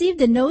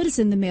received a notice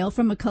in the mail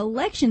from a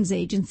collections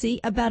agency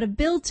about a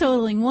bill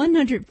totaling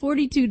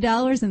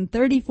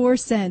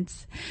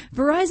 $142.34.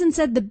 Verizon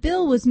said the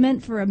bill was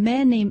meant for a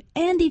man named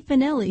Andy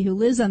Finelli who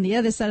lives on the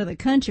other side of the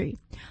country.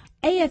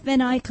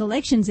 AFNI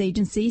Collections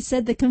Agency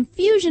said the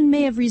confusion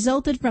may have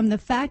resulted from the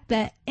fact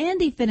that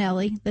Andy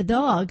Finelli, the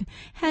dog,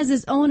 has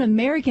his own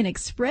American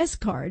Express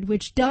card,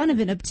 which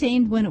Donovan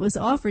obtained when it was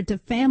offered to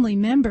family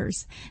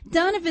members.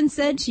 Donovan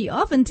said she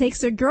often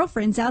takes her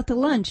girlfriends out to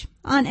lunch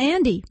on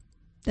Andy,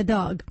 the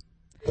dog.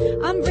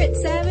 I'm Britt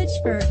Savage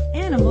for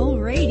Animal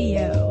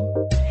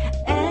Radio.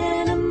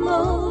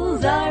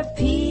 Animals are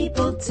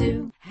people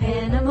too.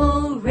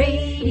 Animal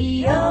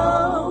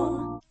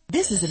Radio.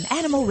 This is an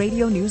Animal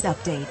Radio News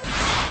Update.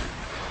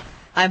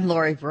 I'm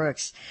Lori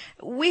Brooks.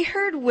 We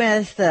heard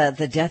with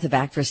the death of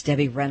actress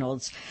Debbie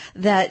Reynolds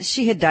that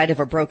she had died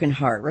of a broken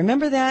heart.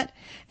 Remember that?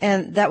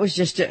 And that was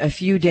just a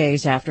few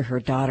days after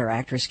her daughter,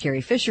 actress Carrie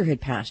Fisher, had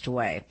passed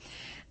away.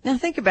 Now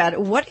think about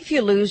it. What if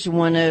you lose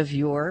one of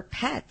your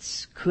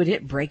pets? Could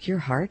it break your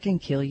heart and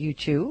kill you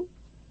too?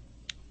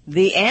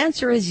 The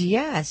answer is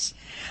yes.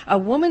 A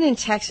woman in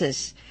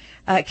Texas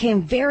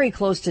came very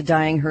close to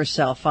dying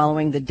herself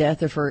following the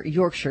death of her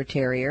Yorkshire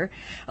Terrier.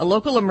 A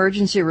local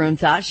emergency room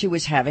thought she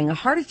was having a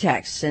heart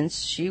attack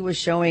since she was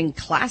showing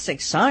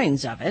classic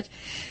signs of it.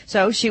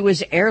 So she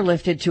was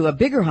airlifted to a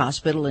bigger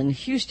hospital in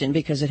Houston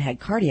because it had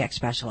cardiac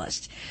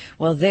specialists.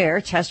 Well,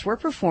 there, tests were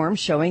performed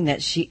showing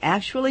that she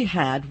actually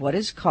had what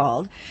is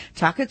called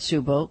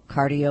Takotsubo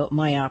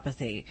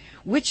cardiomyopathy,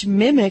 which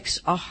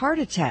mimics a heart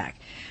attack.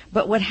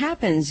 But what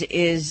happens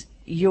is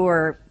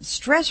your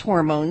stress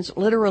hormones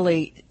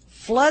literally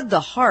flood the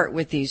heart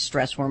with these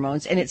stress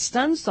hormones, and it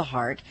stuns the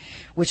heart,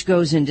 which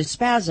goes into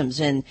spasms.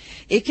 And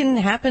it can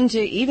happen to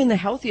even the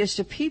healthiest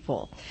of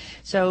people.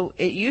 So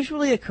it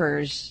usually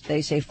occurs,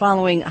 they say,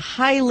 following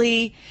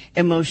highly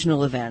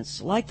emotional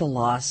events like the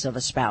loss of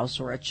a spouse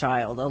or a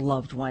child, a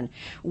loved one,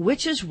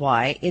 which is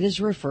why it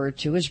is referred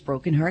to as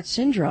broken heart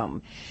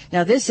syndrome.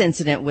 Now, this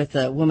incident with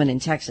the woman in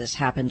Texas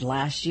happened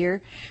last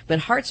year, but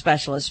heart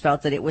specialists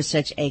felt that it was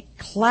such a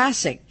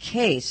classic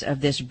case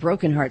of this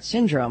broken heart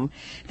syndrome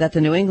that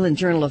the New England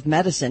Journal of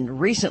Medicine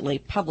recently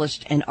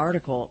published an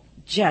article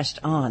just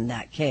on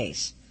that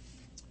case.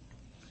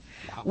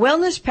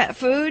 Wellness Pet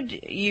Food,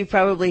 you've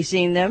probably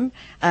seen them.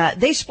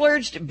 They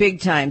splurged big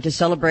time to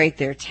celebrate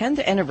their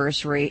 10th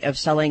anniversary of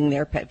selling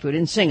their pet food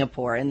in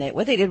Singapore. And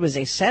what they did was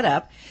they set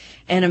up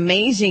an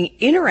amazing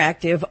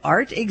interactive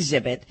art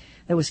exhibit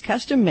that was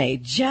custom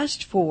made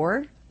just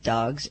for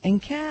dogs and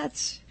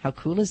cats. How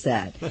cool is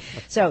that?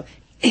 So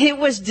it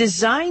was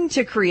designed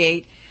to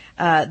create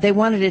they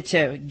wanted it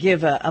to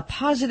give a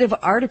positive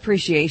art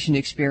appreciation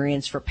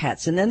experience for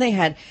pets. And then they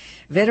had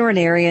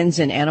veterinarians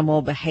and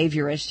animal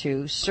behaviorists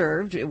who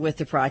served with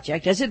the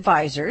project as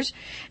advisors,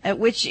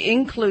 which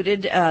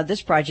included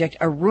this project,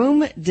 a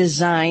room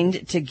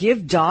designed to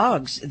give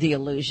dogs the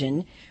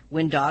illusion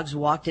when dogs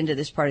walked into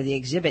this part of the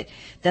exhibit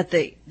that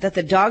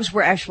the dogs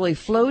were actually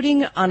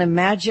floating on a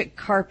magic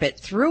carpet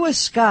through a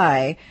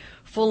sky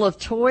full of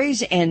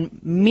toys and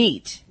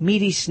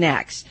meaty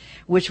snacks,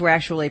 which were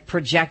actually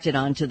projected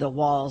onto the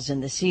walls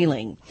and the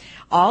ceiling.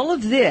 All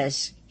of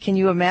this Can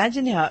you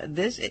imagine how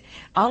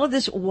all of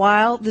this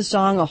while the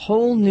song A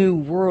Whole New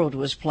World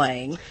was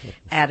playing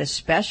at a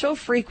special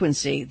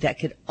frequency that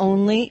could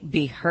only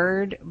be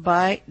heard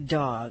by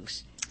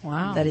dogs?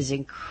 Wow. That is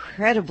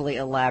incredibly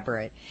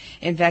elaborate.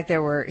 In fact,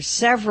 there were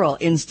several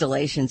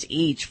installations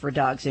each for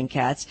dogs and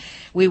cats.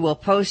 We will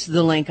post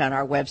the link on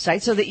our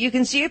website so that you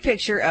can see a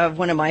picture of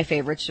one of my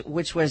favorites,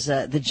 which was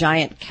the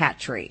giant cat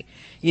tree.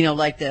 You know,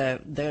 like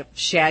the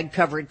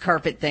shag-covered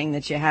carpet thing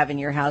that you have in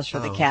your house for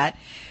the cat.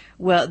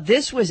 Well,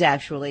 this was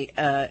actually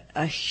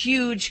a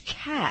huge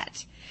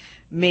cat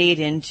made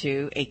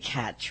into a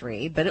cat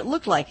tree, but it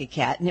looked like a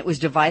cat, and it was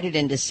divided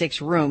into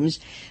 6 rooms.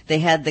 They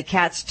had the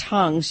cat's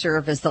tongue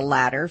serve as the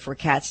ladder for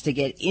cats to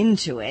get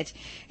into it,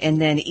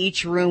 and then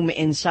each room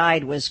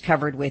inside was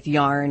covered with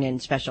yarn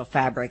and special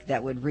fabric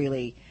that would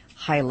really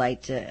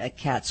highlight a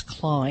cat's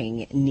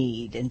clawing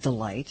need and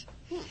delight.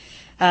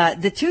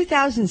 The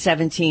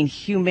 2017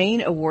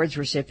 Humane Awards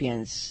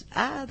recipients,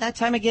 that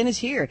time again is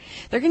here.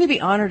 They're going to be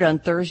honored on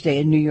Thursday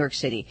in New York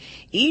City.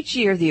 Each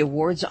year, the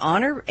awards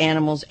honor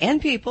animals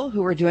and people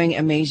who are doing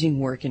amazing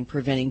work in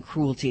preventing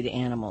cruelty to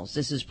animals.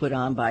 This is put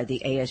on by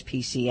the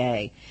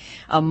ASPCA.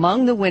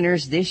 Among the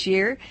winners this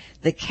year,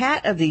 the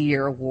Cat of the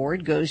Year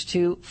award goes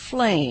to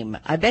Flame.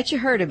 I bet you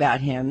heard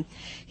about him.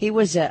 He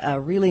was a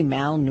really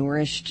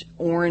malnourished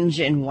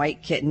orange and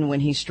white kitten when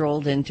he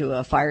strolled into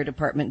a fire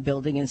department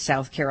building in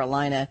South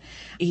Carolina.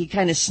 He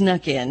kind of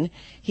snuck in.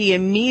 He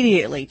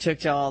immediately took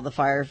to all the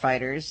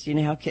firefighters. You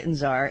know how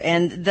kittens are.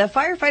 And the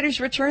firefighters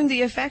returned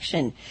the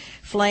affection.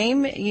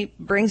 Flame, he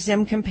brings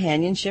them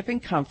companionship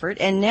and comfort.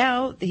 And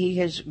now he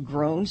has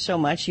grown so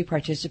much, he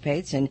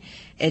participates in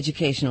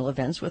educational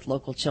events with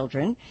local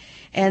children.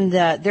 And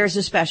there's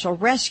a special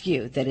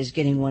rescue that is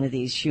getting one of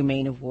these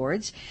humane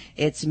awards.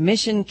 It's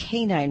Mission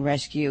Canine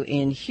Rescue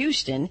in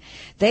Houston.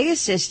 They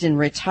assist in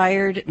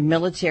retired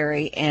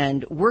military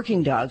and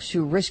working dogs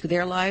who risk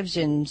their lives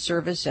in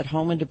service at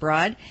home and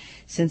abroad.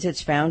 Since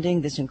its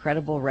founding, this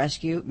incredible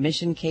rescue,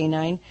 Mission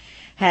Canine,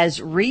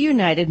 has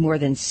reunited more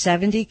than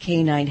 70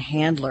 canine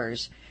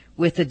handlers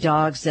with the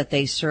dogs that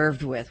they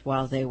served with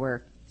while they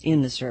were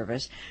in the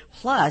service.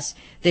 Plus,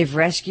 they've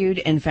rescued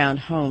and found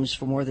homes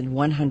for more than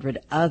 100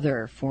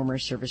 other former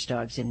service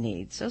dogs in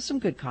need. So some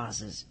good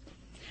causes.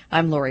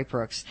 I'm Lori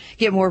Brooks.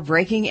 Get more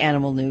breaking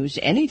animal news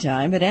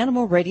anytime at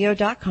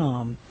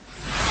animalradio.com.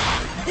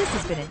 This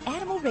has been an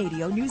Animal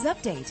Radio News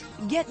Update.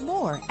 Get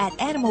more at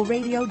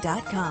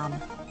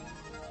animalradio.com.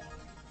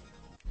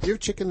 Do you have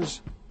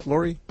chickens,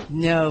 Lori?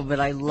 No, but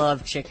I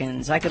love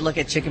chickens. I could look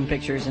at chicken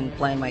pictures and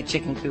plan my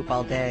chicken coop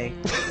all day.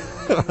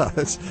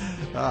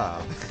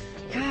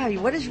 God,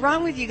 what is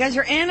wrong with you? You guys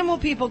are animal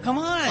people. Come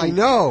on. I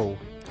know.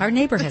 Our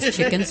neighbor has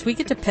chickens. We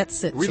get to pet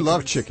sit. We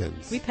love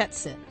chickens. We pet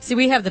sit. See,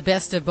 we have the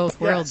best of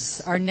both worlds.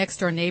 Yes. Our next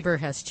door neighbor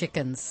has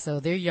chickens, so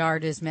their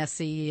yard is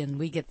messy, and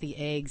we get the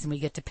eggs, and we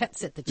get to pet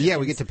sit the chickens. Yeah,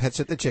 we get to pet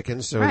sit the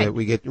chickens, so that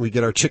we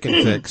get our chicken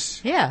fix.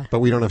 Yeah, but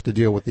we don't have to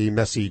deal with the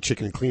messy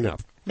chicken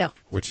cleanup. No,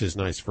 which is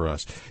nice for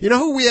us. You know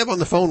who we have on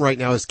the phone right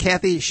now is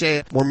Kathy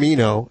Shea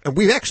Mormino, and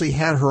we've actually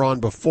had her on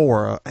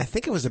before. I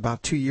think it was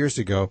about 2 years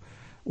ago.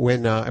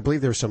 When I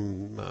believe there was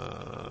some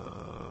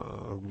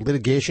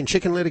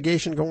chicken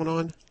litigation going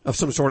on of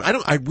some sort.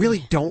 I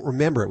really don't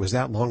remember. It was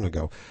that long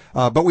ago.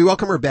 But we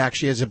welcome her back.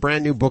 She has a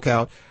brand new book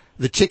out,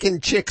 The Chicken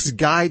Chick's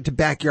Guide to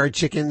Backyard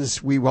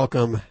Chickens. We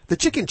welcome the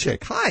Chicken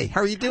Chick. Hi, how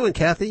are you doing,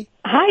 Kathy?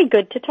 Hi,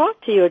 good to talk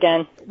to you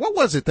again. What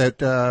was it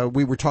that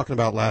we were talking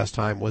about last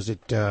time? Was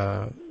it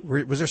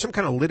was there some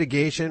kind of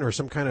litigation or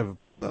some kind of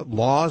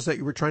laws that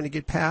you were trying to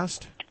get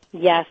passed?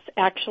 Yes,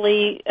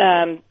 actually.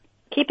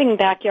 Keeping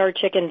backyard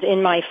chickens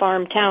in my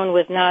farm town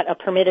was not a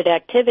permitted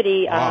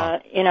activity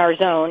in our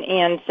zone,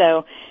 and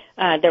so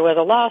there was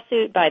a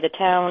lawsuit by the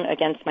town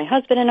against my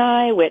husband and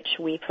I, which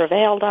we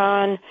prevailed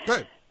on.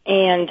 Good.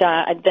 And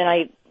then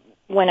I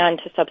went on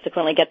to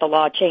subsequently get the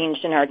law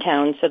changed in our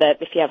town so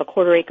that if you have a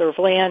quarter acre of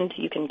land,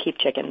 you can keep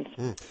chickens.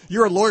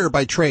 You're a lawyer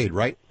by trade,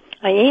 right?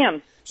 I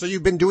am. So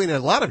you've been doing a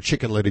lot of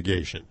chicken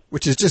litigation,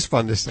 which is just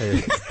fun to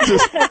say.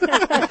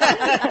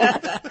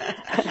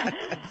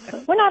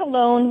 We're not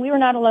alone. We were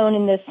not alone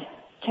in this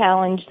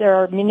challenge. There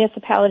are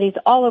municipalities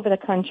all over the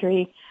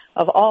country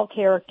of all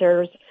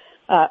characters,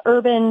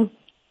 urban,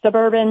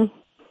 suburban,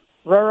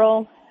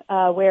 rural,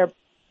 where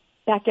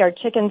backyard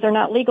chickens are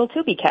not legal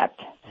to be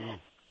kept.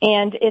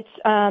 And it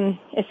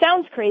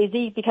sounds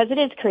crazy because it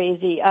is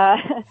crazy.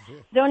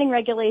 Zoning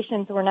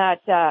regulations were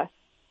not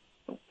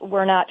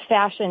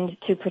fashioned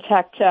to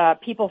protect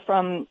people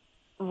from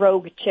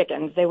rogue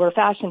chickens. They were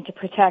fashioned to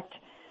protect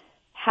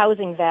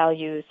housing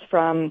values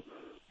from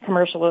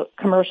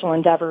commercial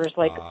endeavors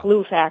like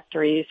glue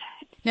factories.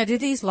 Now, do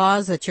these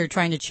laws that you're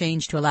trying to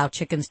change to allow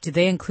chickens, do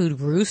they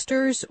include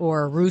roosters,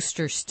 or are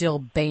roosters still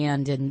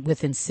banned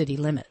within city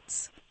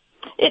limits?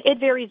 It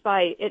varies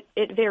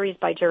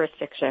by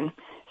jurisdiction.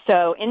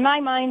 So in my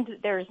mind,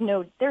 there's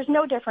no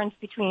difference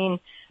between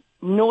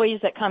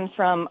noise that comes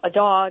from a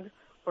dog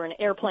or an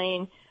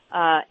airplane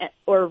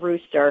or a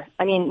rooster.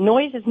 I mean,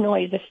 noise is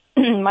noise.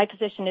 My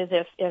position is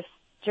if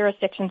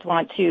jurisdictions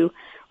want to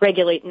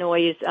regulate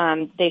noise,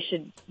 they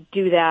should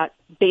do that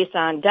based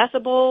on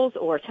decibels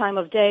or time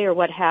of day or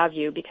what have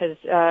you, because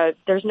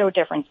there's no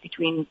difference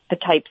between the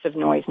types of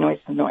noise.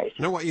 You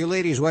know what, you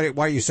ladies, why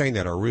are you saying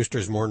that? Are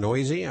roosters more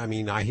noisy? I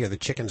mean, I hear the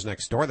chickens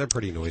next door, they're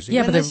pretty noisy.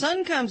 Yeah, when the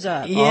sun comes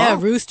up. Yeah,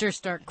 roosters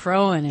start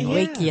crowing and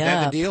wake you up. Is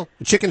that the deal?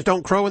 The chickens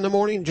don't crow in the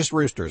morning, just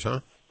roosters,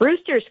 huh?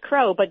 Roosters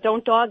crow, but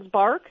don't dogs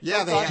bark?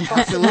 Yeah, they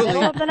absolutely. In the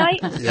middle of the night?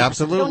 Yeah,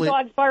 absolutely.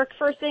 Don't dogs bark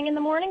first thing in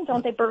the morning?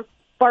 Don't they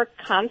bark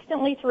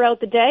constantly throughout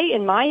the day?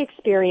 In my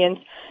experience,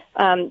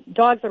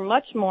 dogs are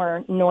much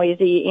more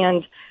noisy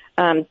and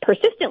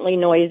persistently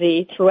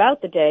noisy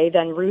throughout the day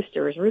than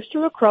roosters.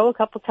 Rooster will crow a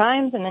couple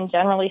times and then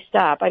generally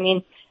stop. I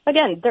mean,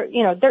 again,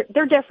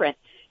 they're different.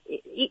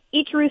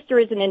 Each rooster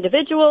is an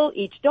individual,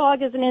 each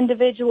dog is an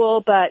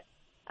individual, but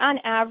on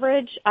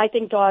average, I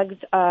think dogs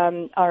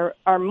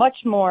are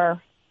much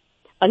more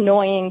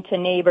annoying to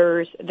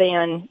neighbors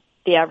than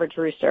the average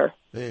rooster.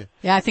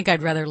 Yeah, I think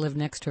I'd rather live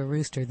next to a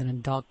rooster than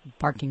a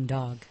barking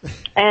dog.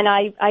 And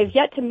I've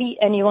yet to meet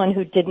anyone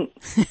who didn't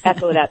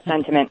echo that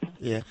sentiment.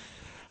 Yeah.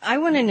 I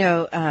want to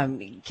know,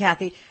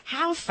 Kathy,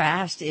 how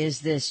fast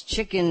is this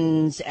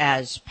chickens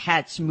as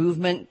pets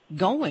movement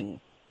going?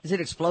 Is it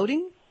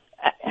exploding?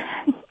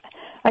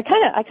 I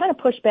kind of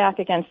push back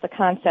against the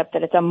concept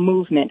that it's a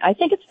movement. I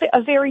think it's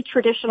a very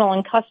traditional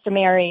and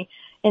customary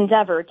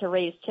endeavor to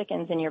raise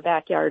chickens in your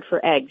backyard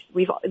for eggs.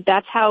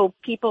 That's how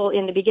people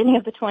in the beginning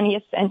of the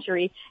 20th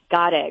century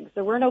got eggs.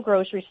 There were no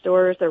grocery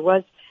stores. There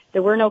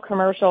were no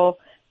commercial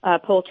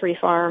poultry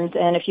farms.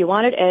 And if you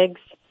wanted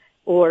eggs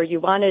or you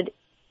wanted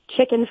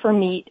chicken for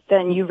meat,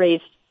 then you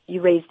raised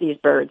these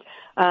birds.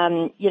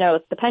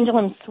 The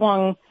pendulum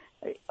swung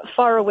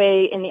far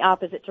away in the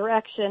opposite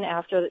direction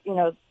after,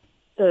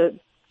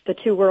 the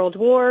two world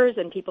wars,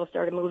 and people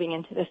started moving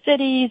into the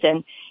cities,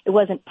 and it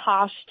wasn't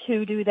posh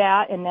to do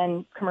that. And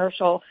then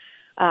commercial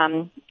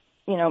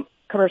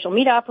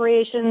meat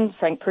operations,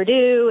 Frank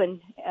Perdue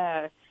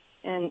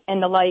and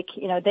the like,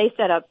 they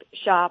set up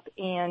shop,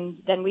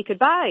 and then we could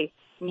buy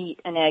meat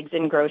and eggs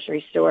in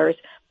grocery stores.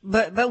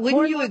 But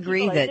wouldn't you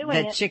agree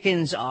that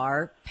chickens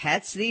are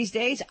pets these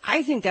days?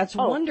 I think that's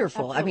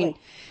wonderful. Absolutely. I mean,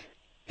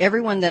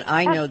 everyone that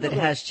I know that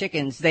has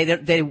chickens, they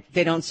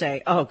don't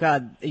say, "Oh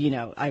God,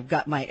 I've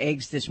got my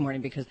eggs this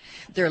morning," because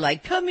they're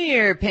like, "Come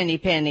here,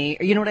 Penny."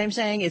 You know what I'm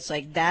saying? It's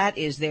like that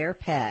is their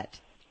pet.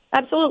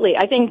 Absolutely.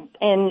 I think,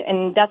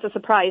 and that's a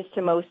surprise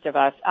to most of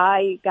us.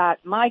 I got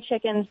my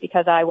chickens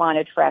because I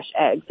wanted fresh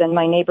eggs, and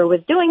my neighbor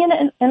was doing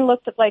it and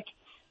looked like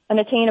an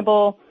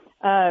attainable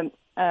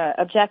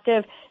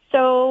objective.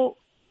 So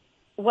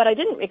what I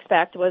didn't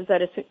expect was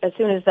that as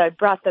soon as I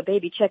brought the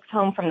baby chicks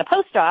home from the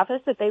post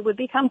office, that they would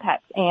become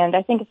pets. And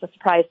I think it's a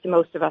surprise to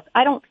most of us.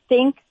 I don't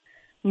think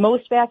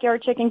most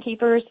backyard chicken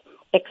keepers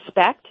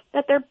expect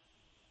that their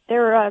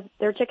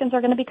chickens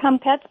are going to become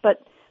pets,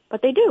 but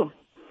they do.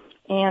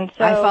 And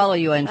so I follow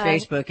you on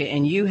Facebook,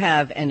 and you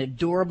have an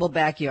adorable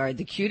backyard,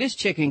 the cutest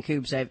chicken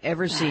coops I've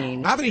ever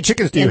seen. How many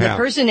chickens do you have? And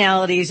the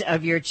personalities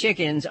of your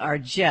chickens are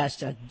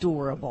just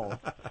adorable.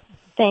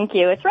 Thank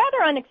you. It's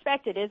rather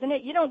unexpected, isn't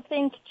it? You don't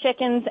think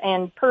chickens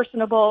and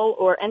personable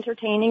or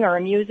entertaining or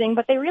amusing,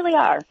 but they really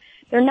are.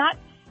 They're not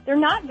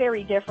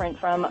very different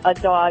from a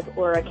dog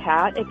or a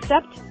cat,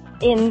 except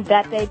in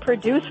that they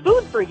produce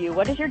food for you.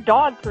 What does your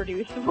dog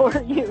produce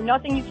for you?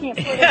 Nothing you can't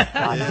put in a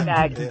doggy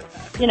bag.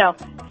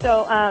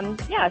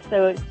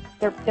 So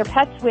they're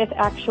pets with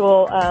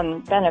actual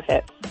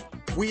benefits.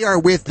 We are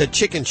with the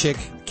chicken chick,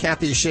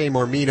 Kathy Shea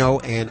Mormino,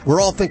 and we're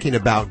all thinking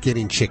about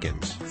getting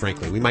chickens,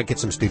 frankly. We might get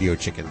some studio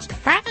chickens.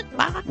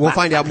 We'll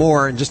find out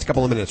more in just a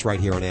couple of minutes right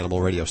here on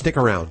Animal Radio. Stick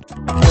around.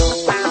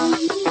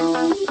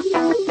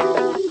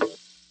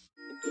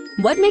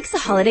 What makes a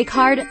holiday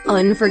card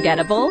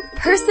unforgettable?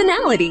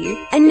 Personality.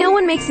 And no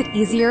one makes it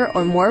easier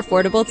or more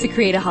affordable to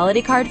create a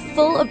holiday card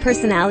full of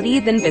personality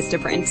than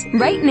Vistaprint.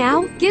 Right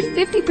now, get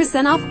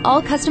 50% off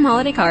all custom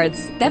holiday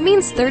cards. That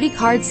means 30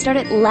 cards start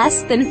at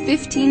less than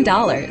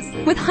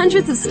 $15. With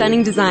hundreds of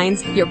stunning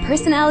designs, your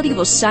personality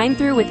will shine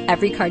through with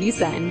every card you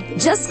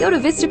send. Just go to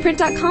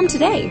Vistaprint.com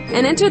today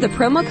and enter the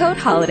promo code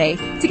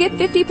HOLIDAY to get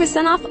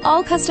 50% off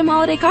all custom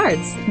holiday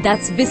cards.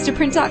 That's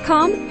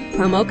Vistaprint.com,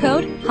 promo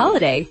code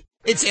HOLIDAY.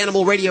 It's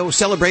Animal Radio,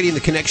 celebrating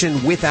the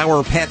connection with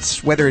our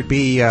pets, whether it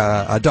be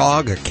a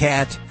dog, a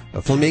cat,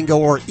 a flamingo,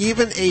 or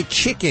even a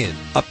chicken,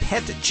 a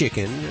pet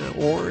chicken,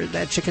 or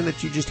that chicken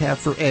that you just have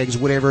for eggs,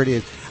 whatever it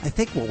is. I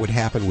think what would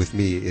happen with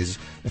me is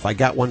if I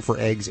got one for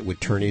eggs, it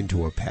would turn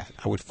into a pet.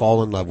 I would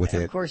fall in love with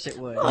it. Of course it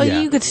would. Well,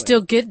 you could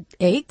still get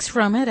eggs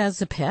from it as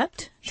a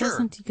pet.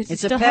 Sure.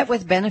 It's a pet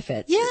with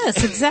benefits.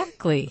 Yes,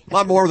 exactly. A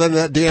lot more than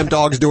that damn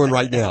dog's doing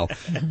right now.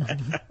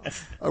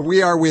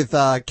 We are with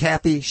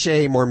Kathy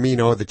Shea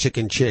Mormino, the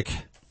chicken chick.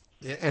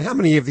 And how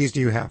many of these do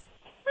you have?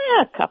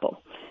 A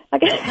couple.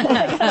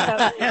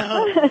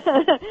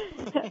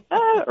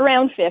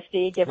 Around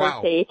 50, give or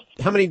take.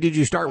 How many did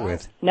you start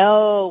with?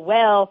 No,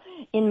 well,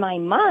 in my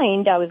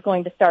mind, I was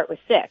going to start with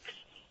 6.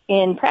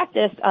 In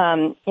practice,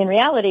 in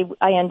reality,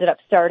 I ended up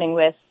starting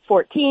with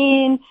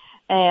 14,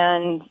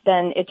 And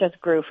then it just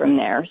grew from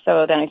there.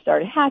 So then I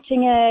started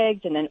hatching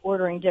eggs and then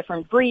ordering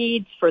different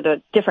breeds for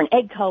the different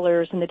egg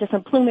colors and the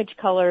different plumage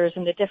colors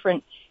and the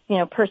different,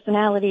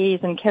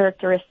 personalities and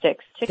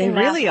characteristics. They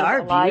really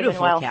are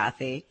beautiful,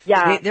 Kathy.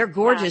 Yeah. They're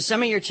gorgeous. Yeah.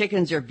 Some of your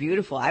chickens are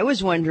beautiful. I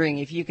was wondering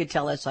if you could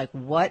tell us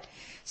what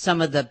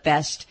some of the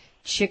best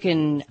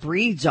chicken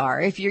breeds are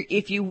if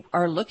you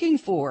are looking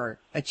for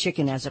a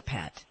chicken as a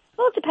pet.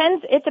 Well,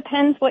 it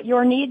depends what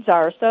your needs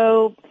are.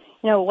 So,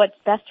 what's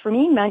best for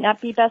me might not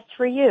be best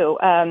for you.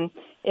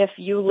 If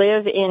you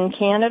live in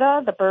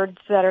Canada, the birds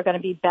that are going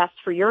to be best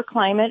for your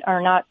climate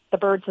are not the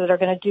birds that are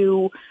going to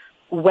do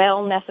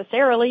well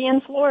necessarily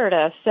in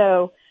Florida.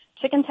 So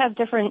chickens have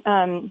different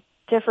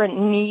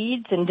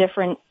needs and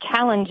different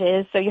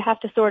challenges. So you have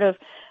to sort of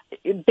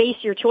base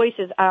your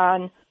choices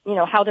on,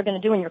 how they're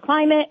going to do in your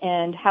climate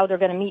and how they're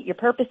going to meet your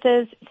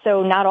purposes.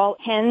 So not all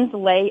hens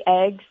lay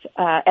eggs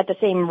at the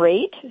same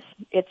rate.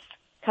 It's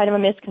kind of a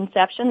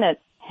misconception that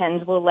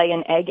hens will lay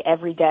an egg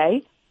every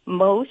day.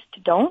 Most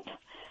don't.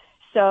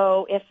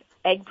 So if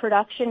egg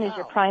production is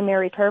your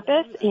primary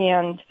purpose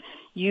and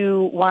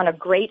you want a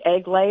great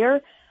egg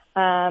layer,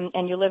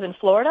 and you live in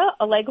Florida,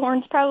 a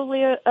Leghorn's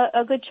probably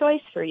a good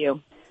choice for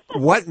you.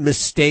 What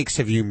mistakes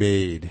have you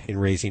made in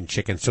raising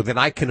chickens so that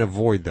I can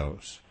avoid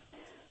those?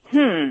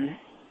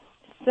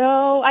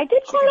 So I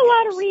did quite a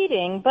lot of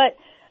reading, but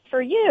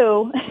for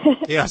you,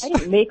 yes. I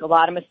didn't make a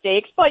lot of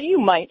mistakes, but you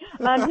might.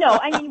 No,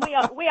 I mean,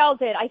 we all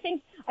did. I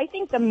think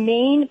the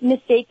main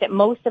mistake that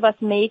most of us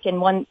make, and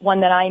one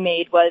that I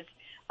made, was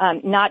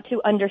not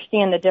to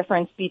understand the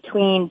difference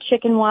between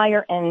chicken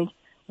wire and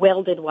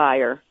welded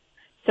wire.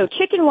 So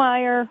chicken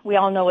wire, we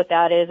all know what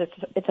that is.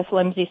 It's a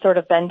flimsy sort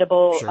of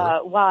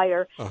bendable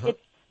wire. Uh-huh.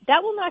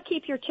 That will not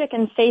keep your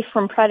chickens safe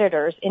from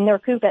predators in their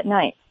coop at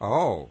night.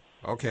 Oh,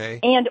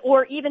 okay.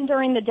 Or even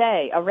during the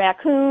day. A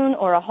raccoon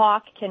or a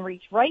hawk can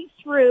reach right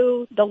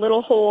through the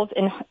little holes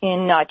in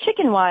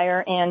chicken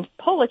wire and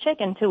pull a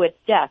chicken to its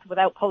death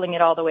without pulling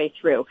it all the way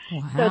through.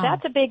 Wow. So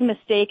that's a big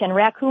mistake, and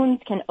raccoons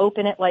can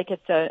open it like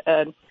it's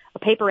a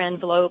paper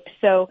envelope.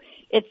 So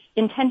it's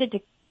intended to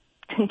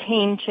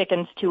contain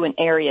chickens to an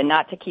area,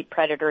 not to keep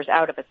predators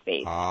out of a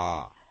space.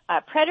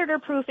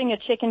 Predator-proofing a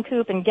chicken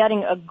coop and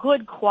getting a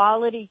good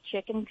quality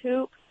chicken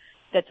coop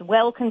that's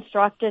well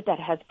constructed, that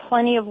has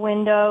plenty of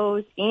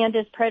windows, and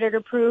is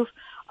predator-proof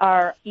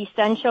are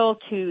essential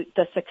to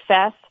the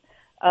success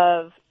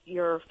of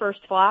your first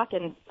flock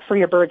and for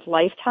your birds'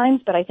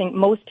 lifetimes. But I think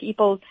most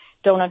people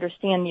don't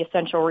understand the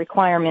essential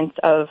requirements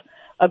of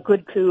a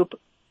good coop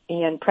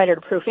and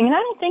predator-proofing. And I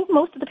don't think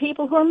most of the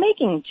people who are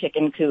making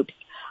chicken coops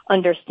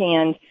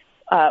understand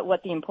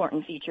what the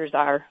important features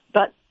are.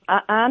 But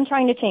I'm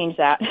trying to change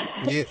that.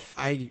 Yeah,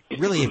 I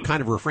really have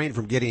kind of refrained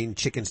from getting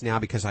chickens now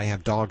because I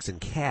have dogs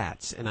and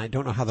cats, and I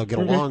don't know how they'll get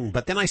along.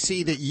 But then I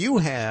see that you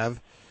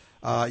have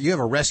a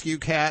rescue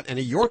cat and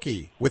a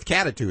Yorkie with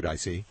catitude, I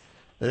see.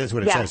 That is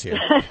what it says here.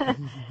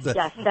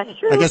 Yes, that's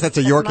true. I guess that's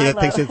a Yorkie that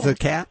thinks it's a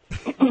cat?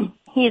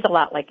 He's a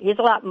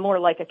lot more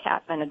like a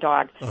cat than a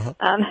dog.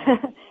 Uh-huh.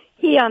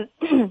 He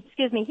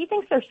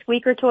thinks they're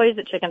squeaker toys,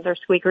 that chickens are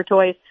squeaker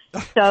toys.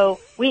 So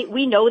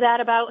we know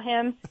that about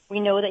him. We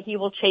know that he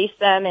will chase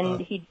them,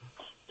 and he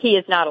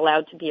is not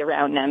allowed to be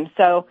around them.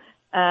 So,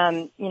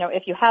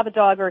 if you have a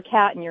dog or a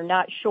cat and you're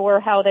not sure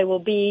how they will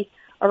be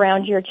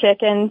around your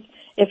chickens,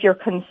 if you're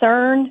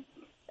concerned,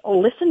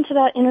 listen to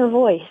that inner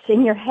voice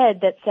in your head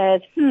that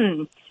says,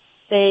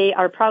 they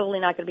are probably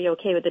not going to be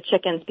okay with the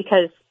chickens,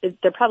 because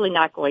they're probably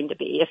not going to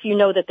be. If you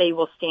know that they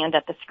will stand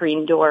at the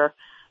screen door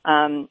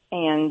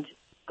and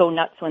go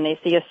nuts when they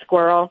see a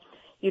squirrel,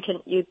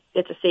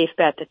 it's a safe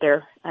bet that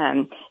they're,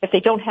 if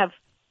they don't have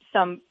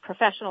some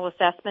professional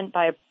assessment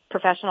by a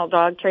professional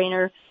dog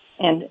trainer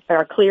and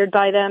are cleared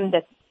by them,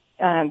 that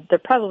they're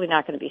probably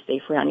not going to be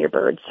safe around your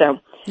birds. So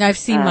I've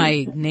seen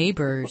my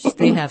neighbors,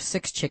 they have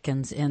 6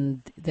 chickens,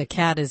 and the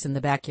cat is in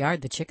the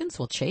backyard. The chickens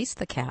will chase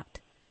the cat.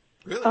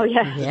 Really? Oh,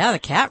 yeah. Yeah, the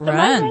cat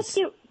runs.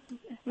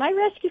 My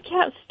rescue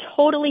cat was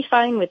totally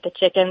fine with the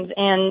chickens,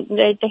 and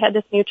they had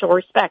this mutual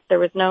respect. There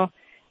was no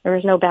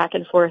back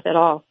and forth at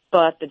all.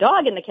 But the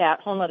dog and the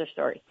cat, whole other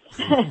story.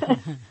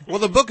 Well,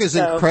 the book is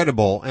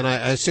incredible, and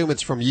I assume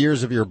it's from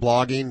years of your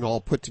blogging all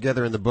put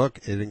together in the book.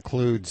 It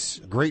includes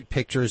great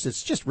pictures.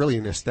 It's just really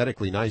an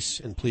aesthetically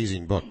nice and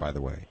pleasing book, by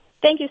the way.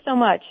 Thank you so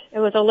much. It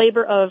was a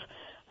labor of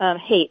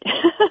hate.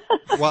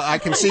 Well, I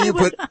can see you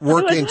put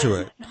work into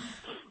it.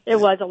 It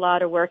was a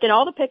lot of work, and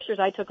all the pictures,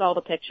 I took all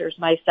the pictures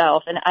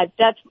myself, and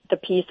that's the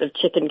piece of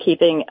chicken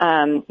keeping,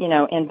 and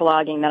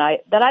blogging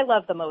that I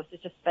love the most, is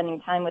just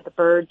spending time with the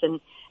birds and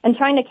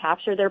trying to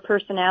capture their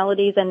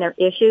personalities and their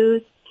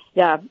issues.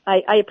 Yeah,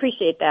 I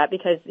appreciate that,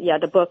 because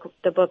the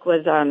book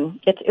was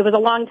it was a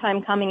long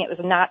time coming. It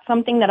was not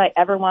something that I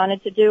ever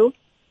wanted to do,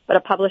 but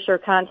a publisher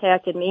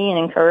contacted me and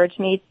encouraged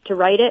me to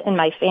write it, and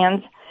my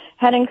fans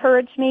had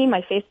encouraged me.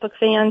 My Facebook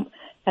fans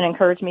had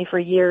encouraged me for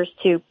years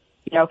to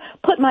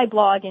put my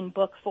blog in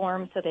book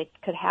form so they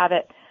could have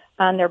it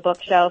on their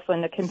bookshelf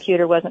when the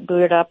computer wasn't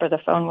booted up or the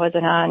phone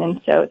wasn't on.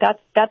 And so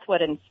that's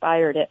what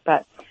inspired it.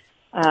 But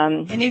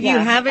And if you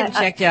haven't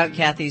checked out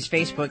Kathy's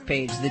Facebook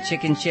page, The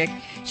Chicken Chick,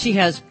 she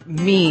has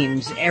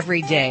memes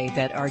every day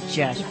that are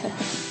just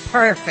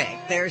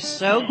perfect. They're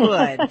so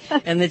good.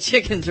 And the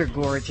chickens are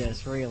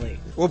gorgeous, really.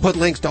 We'll put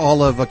links to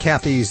all of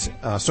Kathy's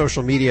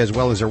social media as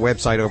well as her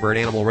website over at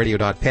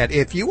animalradio.pet.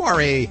 If you are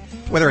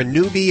whether a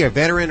newbie, a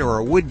veteran, or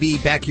a would-be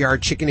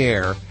backyard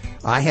chickenaire,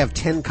 I have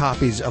 10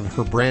 copies of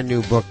her brand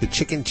new book, The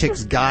Chicken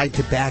Chick's Guide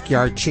to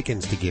Backyard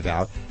Chickens, to give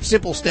out.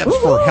 Simple steps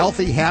for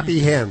healthy, happy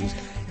hens.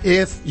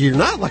 If you're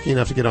not lucky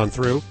enough to get on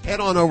through, head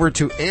on over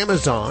to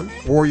Amazon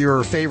or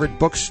your favorite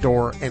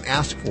bookstore and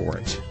ask for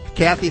it.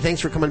 Kathy,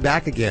 thanks for coming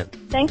back again.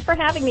 Thanks for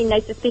having me.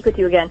 Nice to speak with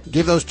you again.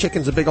 Give those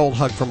chickens a big old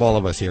hug from all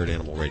of us here at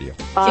Animal Radio.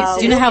 Do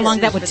you know how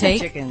long that would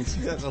take?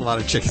 That's a lot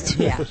of chickens.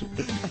 Yeah.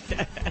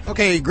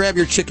 Okay, grab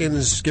your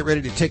chickens, get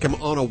ready to take them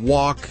on a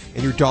walk,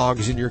 and your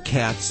dogs and your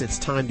cats. It's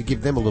time to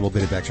give them a little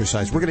bit of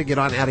exercise. We're going to get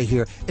on out of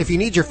here. If you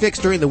need your fix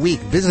during the week,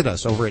 visit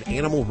us over at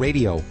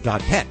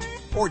animalradio.pet.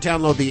 Or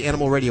download the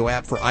Animal Radio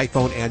app for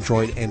iPhone,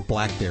 Android, and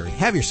BlackBerry.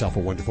 Have yourself a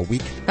wonderful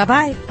week.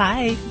 Bye-bye.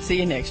 Bye. See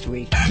you next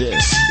week.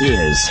 This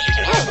is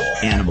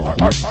Animal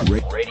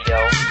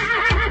Radio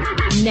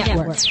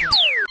Network.